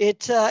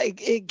 It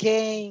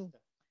gained,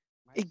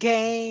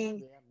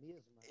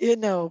 you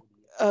know,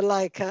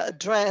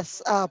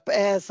 dress up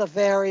as a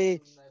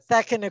very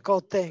technical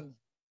thing.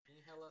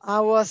 I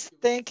was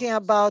thinking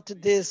about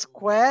this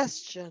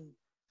question.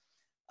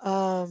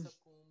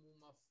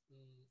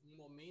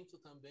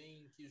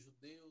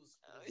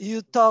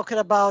 You talked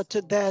about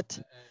that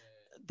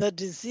the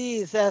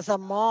disease as a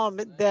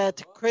moment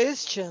that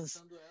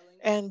Christians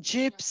and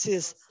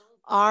gypsies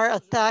are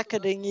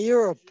attacked in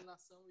Europe.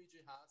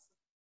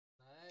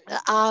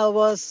 I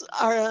was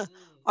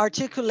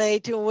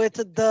articulating with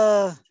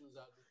the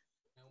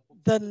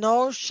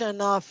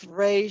notion of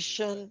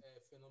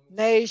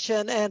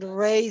nation and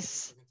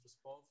race.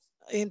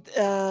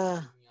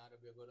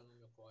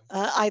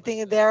 I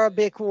think the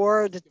Arabic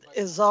word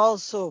is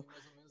also,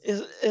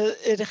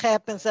 it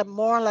happens at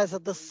more or less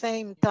at the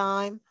same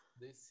time,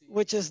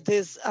 which is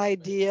this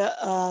idea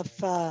of,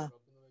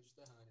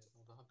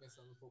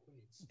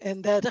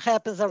 and that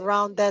happens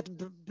around that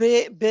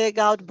big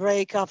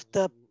outbreak of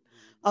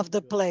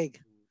the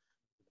plague.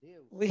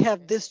 We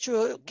have these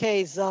two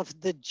cases of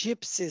the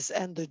gypsies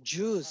and the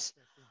Jews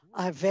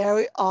are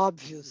very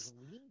obvious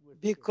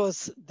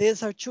because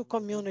these are two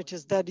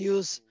communities that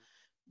use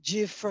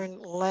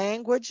different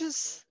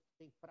languages,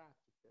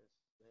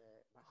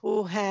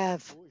 who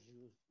have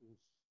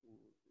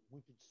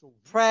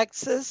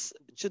practices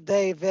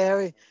today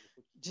very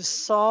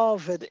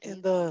dissolved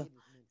in the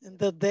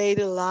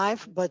daily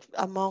life, but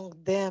among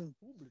them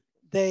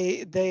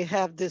they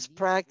have this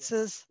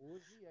practice,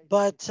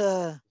 but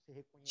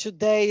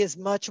today is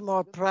much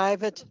more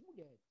private.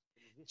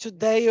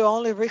 Today you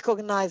only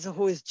recognize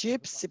who is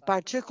gypsy,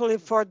 particularly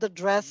for the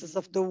dresses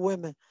of the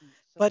women.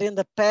 But in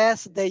the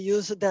past, they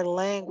used their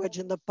language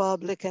in the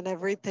public and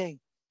everything.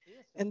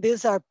 And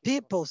these are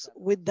peoples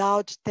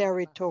without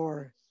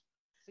territory.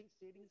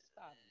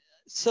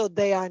 So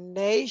they are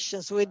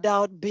nations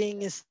without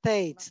being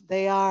states.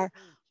 They are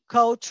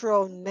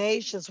cultural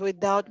nations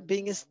without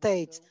being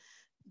states.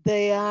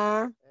 They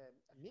are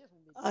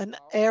an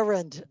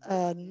errand,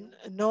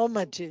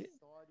 nomad.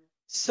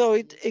 So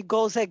it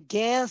goes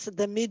against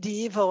the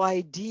medieval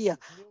idea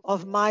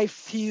of my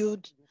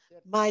field,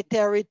 my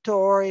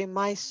territory,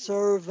 my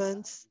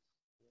servants.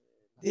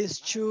 These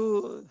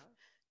two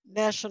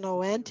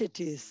national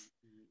entities,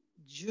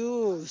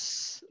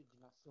 Jews,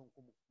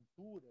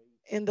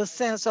 in the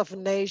sense of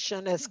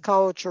nation as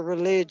culture,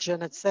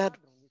 religion, etc.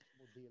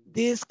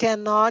 These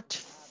cannot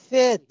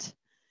fit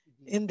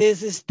in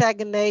this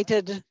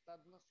stagnated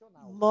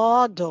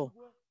model.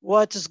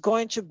 What is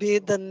going to be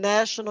the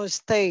national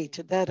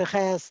state that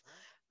has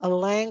a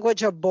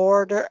language, a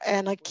border,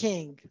 and a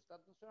king.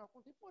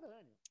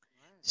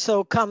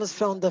 So comes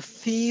from the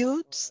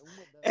fields,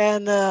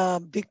 and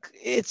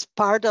it's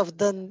part of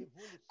the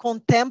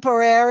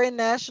contemporary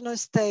national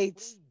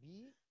states.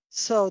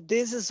 So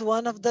this is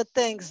one of the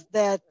things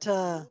that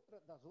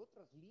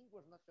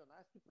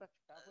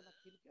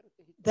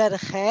that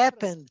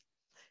happened,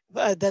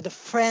 that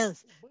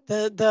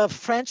the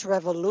French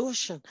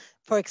Revolution,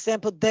 for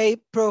example, they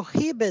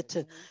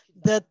prohibited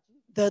the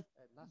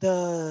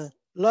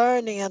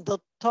learning and the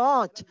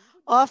thought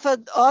of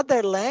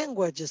other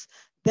languages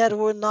that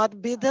would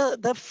not be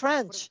the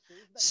French.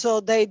 So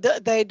they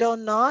do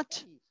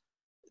not.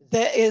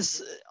 There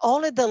is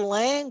only the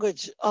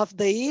language of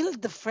the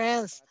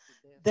Ile-de-France,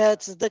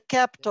 that's the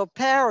capital,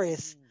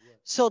 Paris.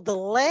 So the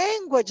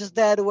languages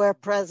that were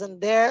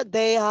present there,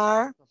 they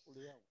are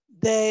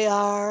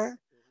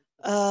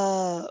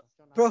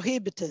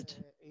prohibited.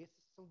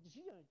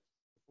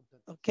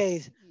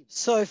 Okay,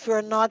 so if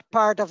you're not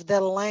part of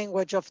the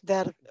language of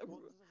that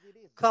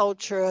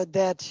culture,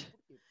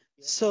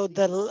 so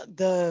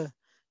the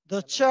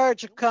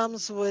church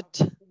comes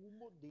with,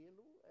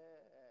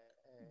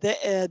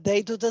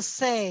 they do the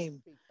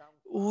same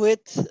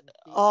with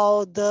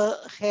all the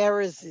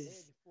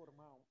heresies.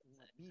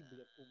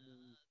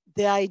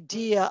 The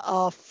idea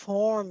of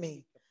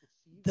forming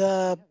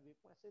the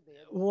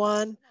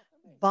one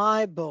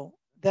Bible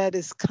that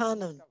is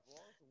canon,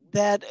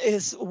 that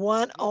is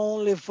one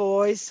only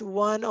voice,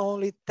 one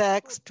only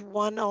text,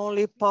 one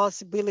only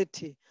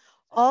possibility.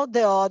 All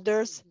the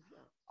others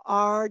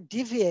are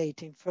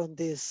deviating from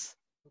this.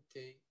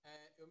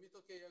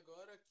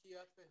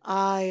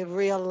 I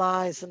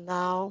realize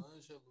now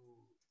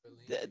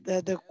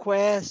that the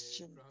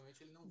question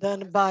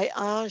done by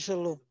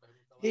Angelo,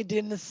 he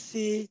didn't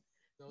see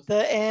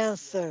the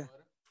answer,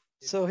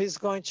 so he's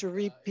going to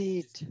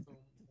repeat.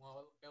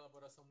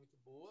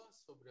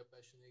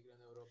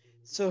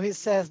 So he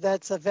says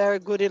that's a very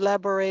good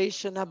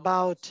elaboration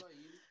about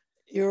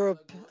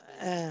Europe,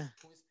 and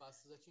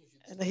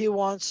he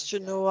wants to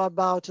know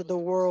about the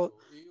world,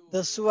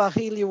 the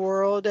Swahili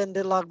world and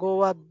the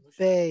Lagoa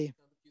Bay.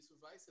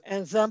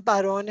 And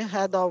Zamparoni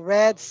had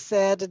already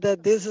said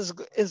that this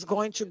is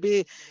going to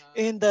be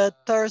in the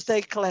Thursday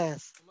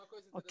class,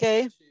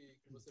 okay?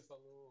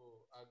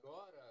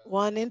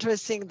 One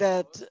interesting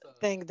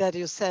thing that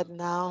you said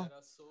now,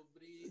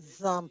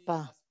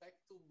 Zampa,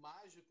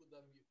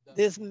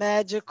 this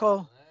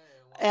magical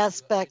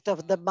aspect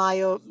of the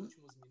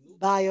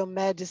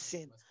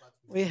biomedicine.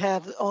 We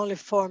have only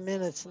 4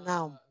 minutes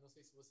now.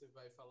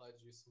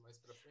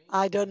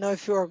 I don't know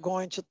if you are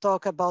going to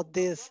talk about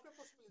this,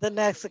 the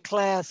next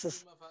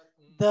classes.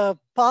 The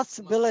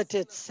possibility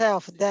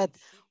itself that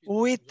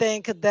we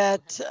think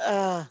that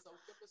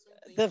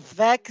the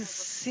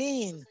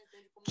vaccine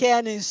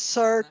can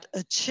insert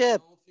a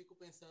chip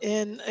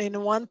in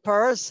one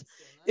person,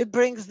 it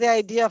brings the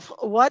idea of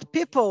what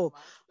people,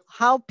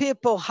 how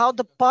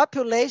the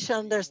population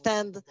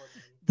understand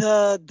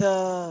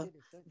the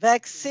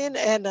vaccine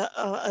and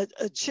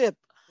a chip,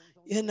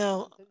 you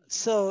know.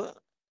 So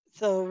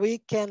we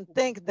can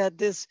think that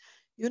this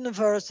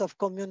universe of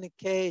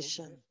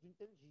communication,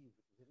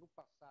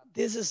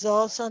 this is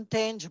also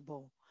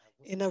intangible.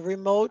 In a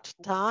remote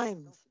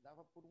time,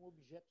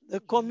 the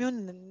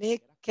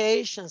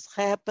communications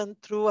happen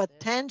through a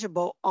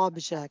tangible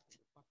object.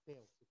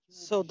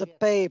 So the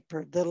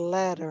paper, the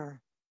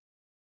letter,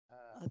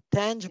 a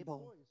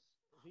tangible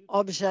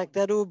object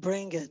that will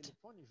bring it.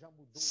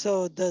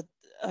 So the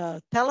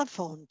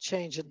telephone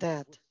changed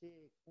that.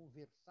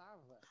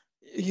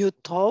 You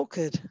talk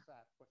it.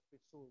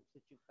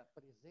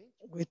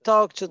 We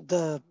talked to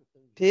the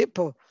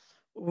people.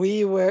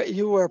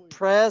 You were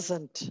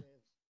present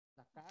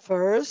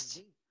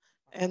first,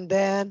 and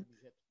then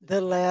the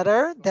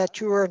letter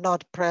that you were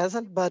not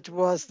present, but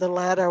the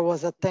letter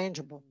was a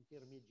tangible.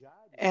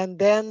 And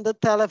then the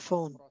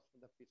telephone.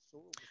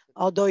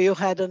 Although you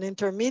had an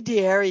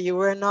intermediary, you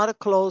were not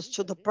close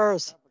to the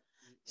person.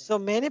 So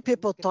many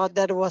people thought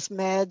that it was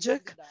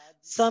magic.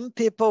 Some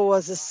people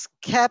was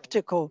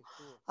skeptical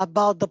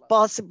about the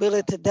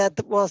possibility that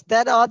was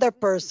that other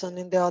person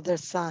in the other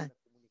side.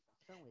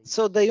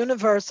 So the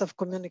universe of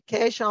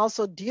communication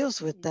also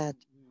deals with that.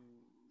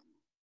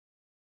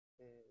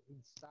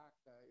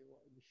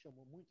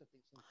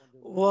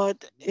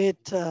 What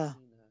it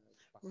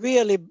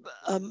really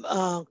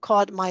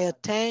caught my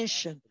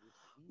attention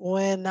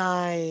when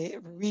I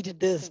read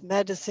these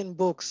medicine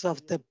books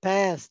of the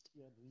past,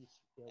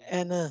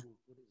 and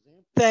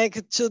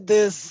thanks to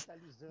this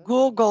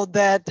Google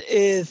that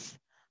is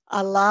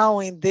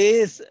allowing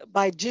this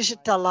by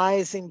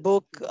digitalizing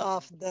book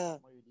of the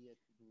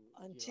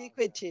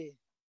antiquity.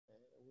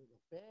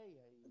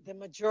 The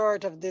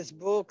majority of these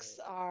books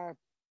are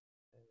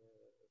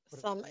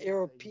some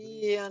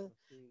European,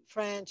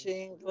 French,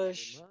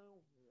 English,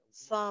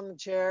 some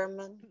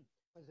German,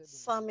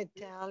 some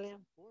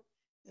Italian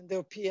in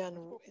the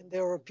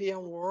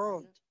European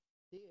world,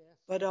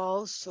 but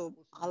also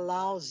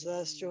allows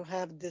us to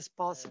have this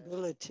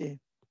possibility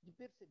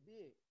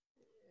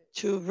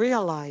to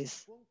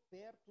realize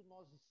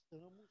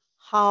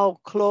how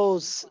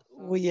close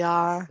we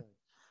are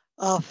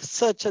of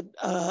such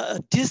a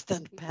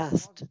distant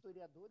past.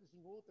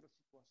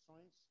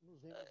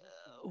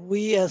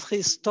 We as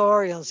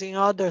historians in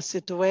other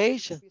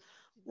situations,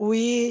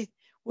 we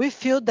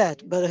feel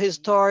that, but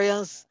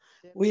historians,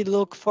 we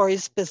look for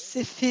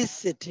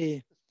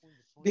specificity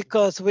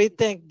because we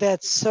think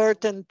that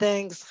certain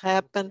things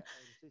happen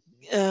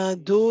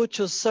due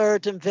to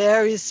certain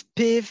very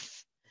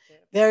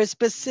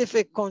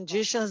specific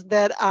conditions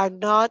that are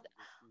not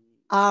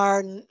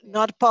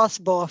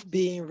possible of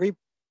being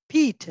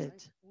repeated.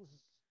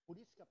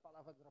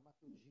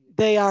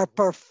 They are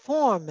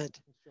performed.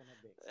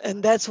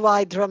 And that's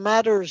why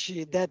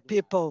dramaturgy that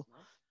people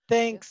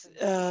think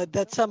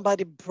that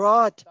somebody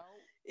brought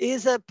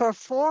is a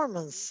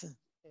performance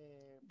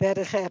that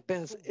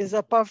happens, is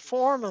a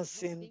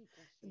performance in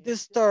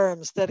these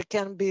terms that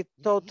can be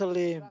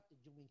totally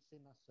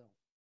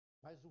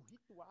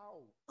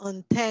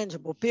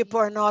intangible. People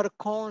are not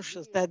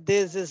conscious that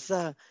this is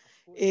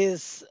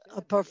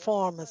a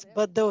performance,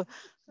 but the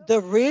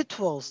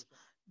rituals,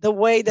 the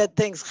way that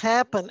things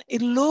happen,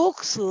 it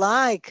looks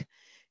like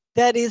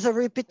that is a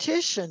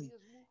repetition.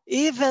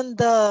 Even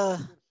the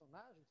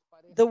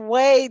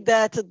way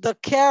that the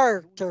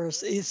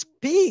characters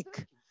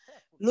speak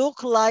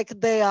look like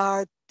they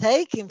are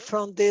taken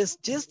from this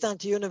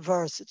distant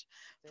universe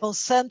from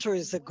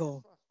centuries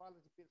ago.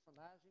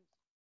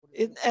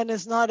 And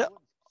it's not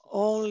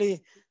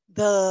only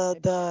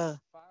the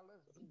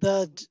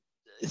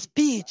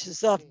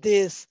speeches of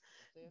these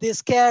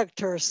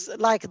characters,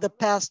 like the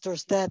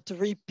pastors that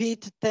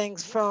repeat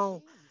things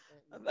from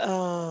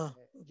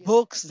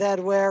books that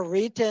were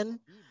written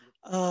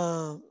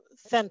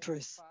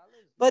centuries.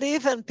 But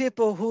even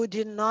people who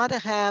did not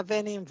have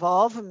any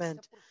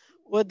involvement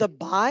with the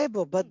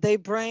Bible, but they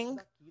bring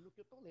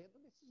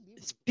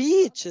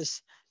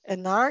speeches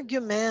and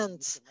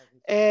arguments,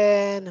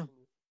 and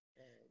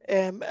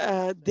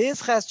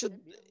this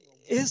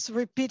is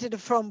repeated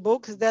from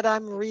books that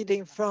I'm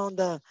reading from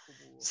the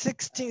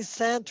 16th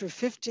century,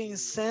 15th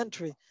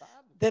century.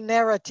 The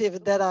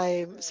narrative that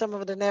some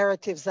of the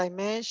narratives I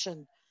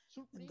mentioned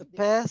in the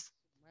past,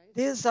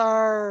 these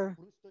are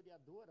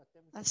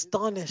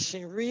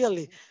astonishing,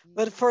 really.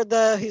 But for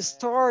the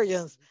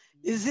historians,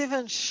 it's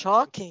even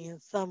shocking in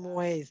some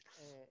ways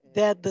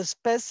that the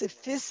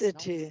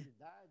specificity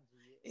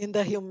in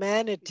the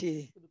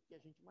humanity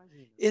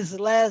is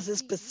less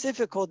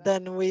specific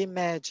than we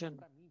imagine.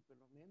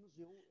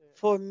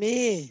 For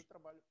me,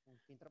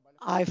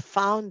 I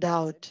found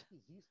out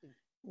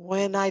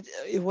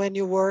when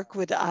you work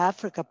with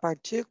Africa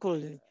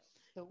particularly,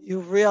 you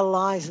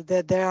realize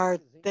that there are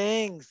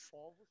things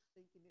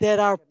that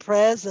are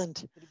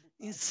present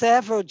in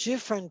several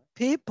different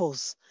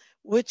peoples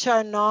which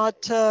are not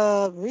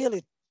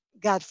really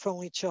got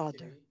from each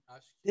other.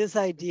 This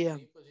idea.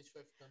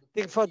 I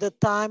think for the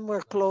time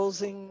we're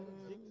closing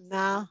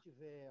now,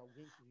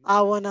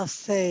 I want to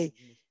say,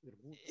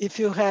 if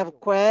you have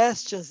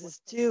questions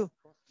still,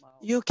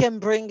 you can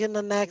bring in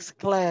the next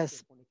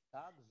class.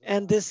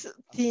 And these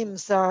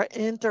themes are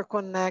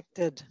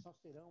interconnected.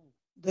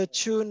 The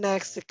two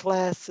next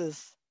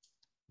classes,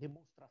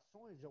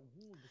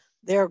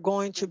 there are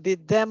going to be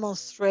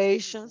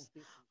demonstrations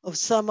of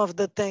some of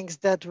the things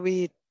that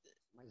we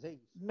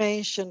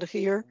mentioned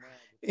here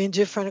in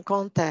different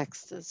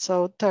contexts.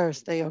 So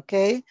Thursday,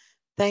 okay?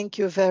 Thank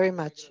you very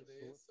much.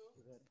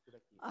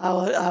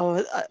 I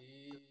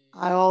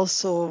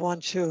also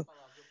want to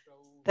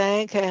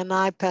thank, and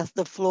I pass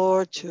the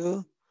floor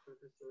to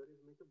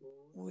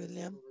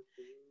William.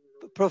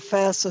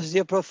 Professors,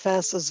 dear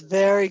professors,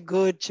 very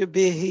good to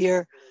be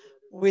here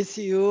with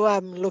you.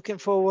 I'm looking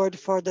forward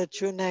for the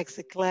two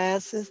next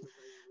classes.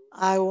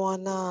 I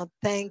want to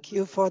thank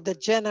you for the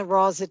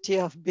generosity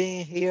of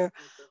being here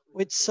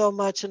with so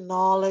much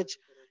knowledge.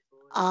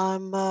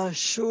 I'm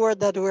sure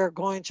that we're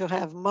going to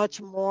have much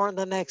more in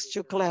the next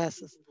two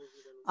classes.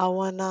 I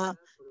want to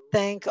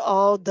thank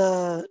all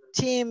the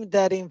team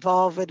that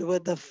involved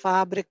with the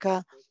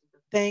Fábrica.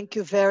 Thank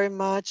you very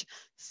much.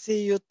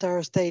 See you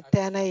Thursday,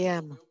 10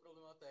 a.m.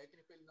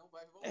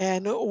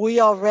 And we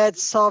already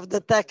solved the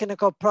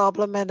technical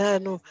problem,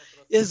 and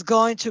is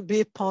going to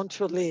be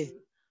punctually.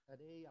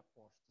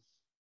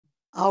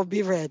 I'll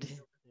be ready.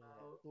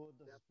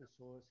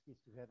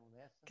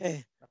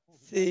 Okay,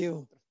 see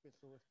you.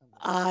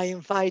 I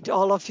invite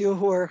all of you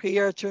who are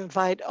here to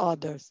invite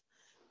others.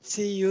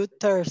 See you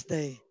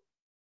Thursday.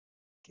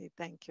 Okay,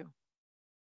 thank you.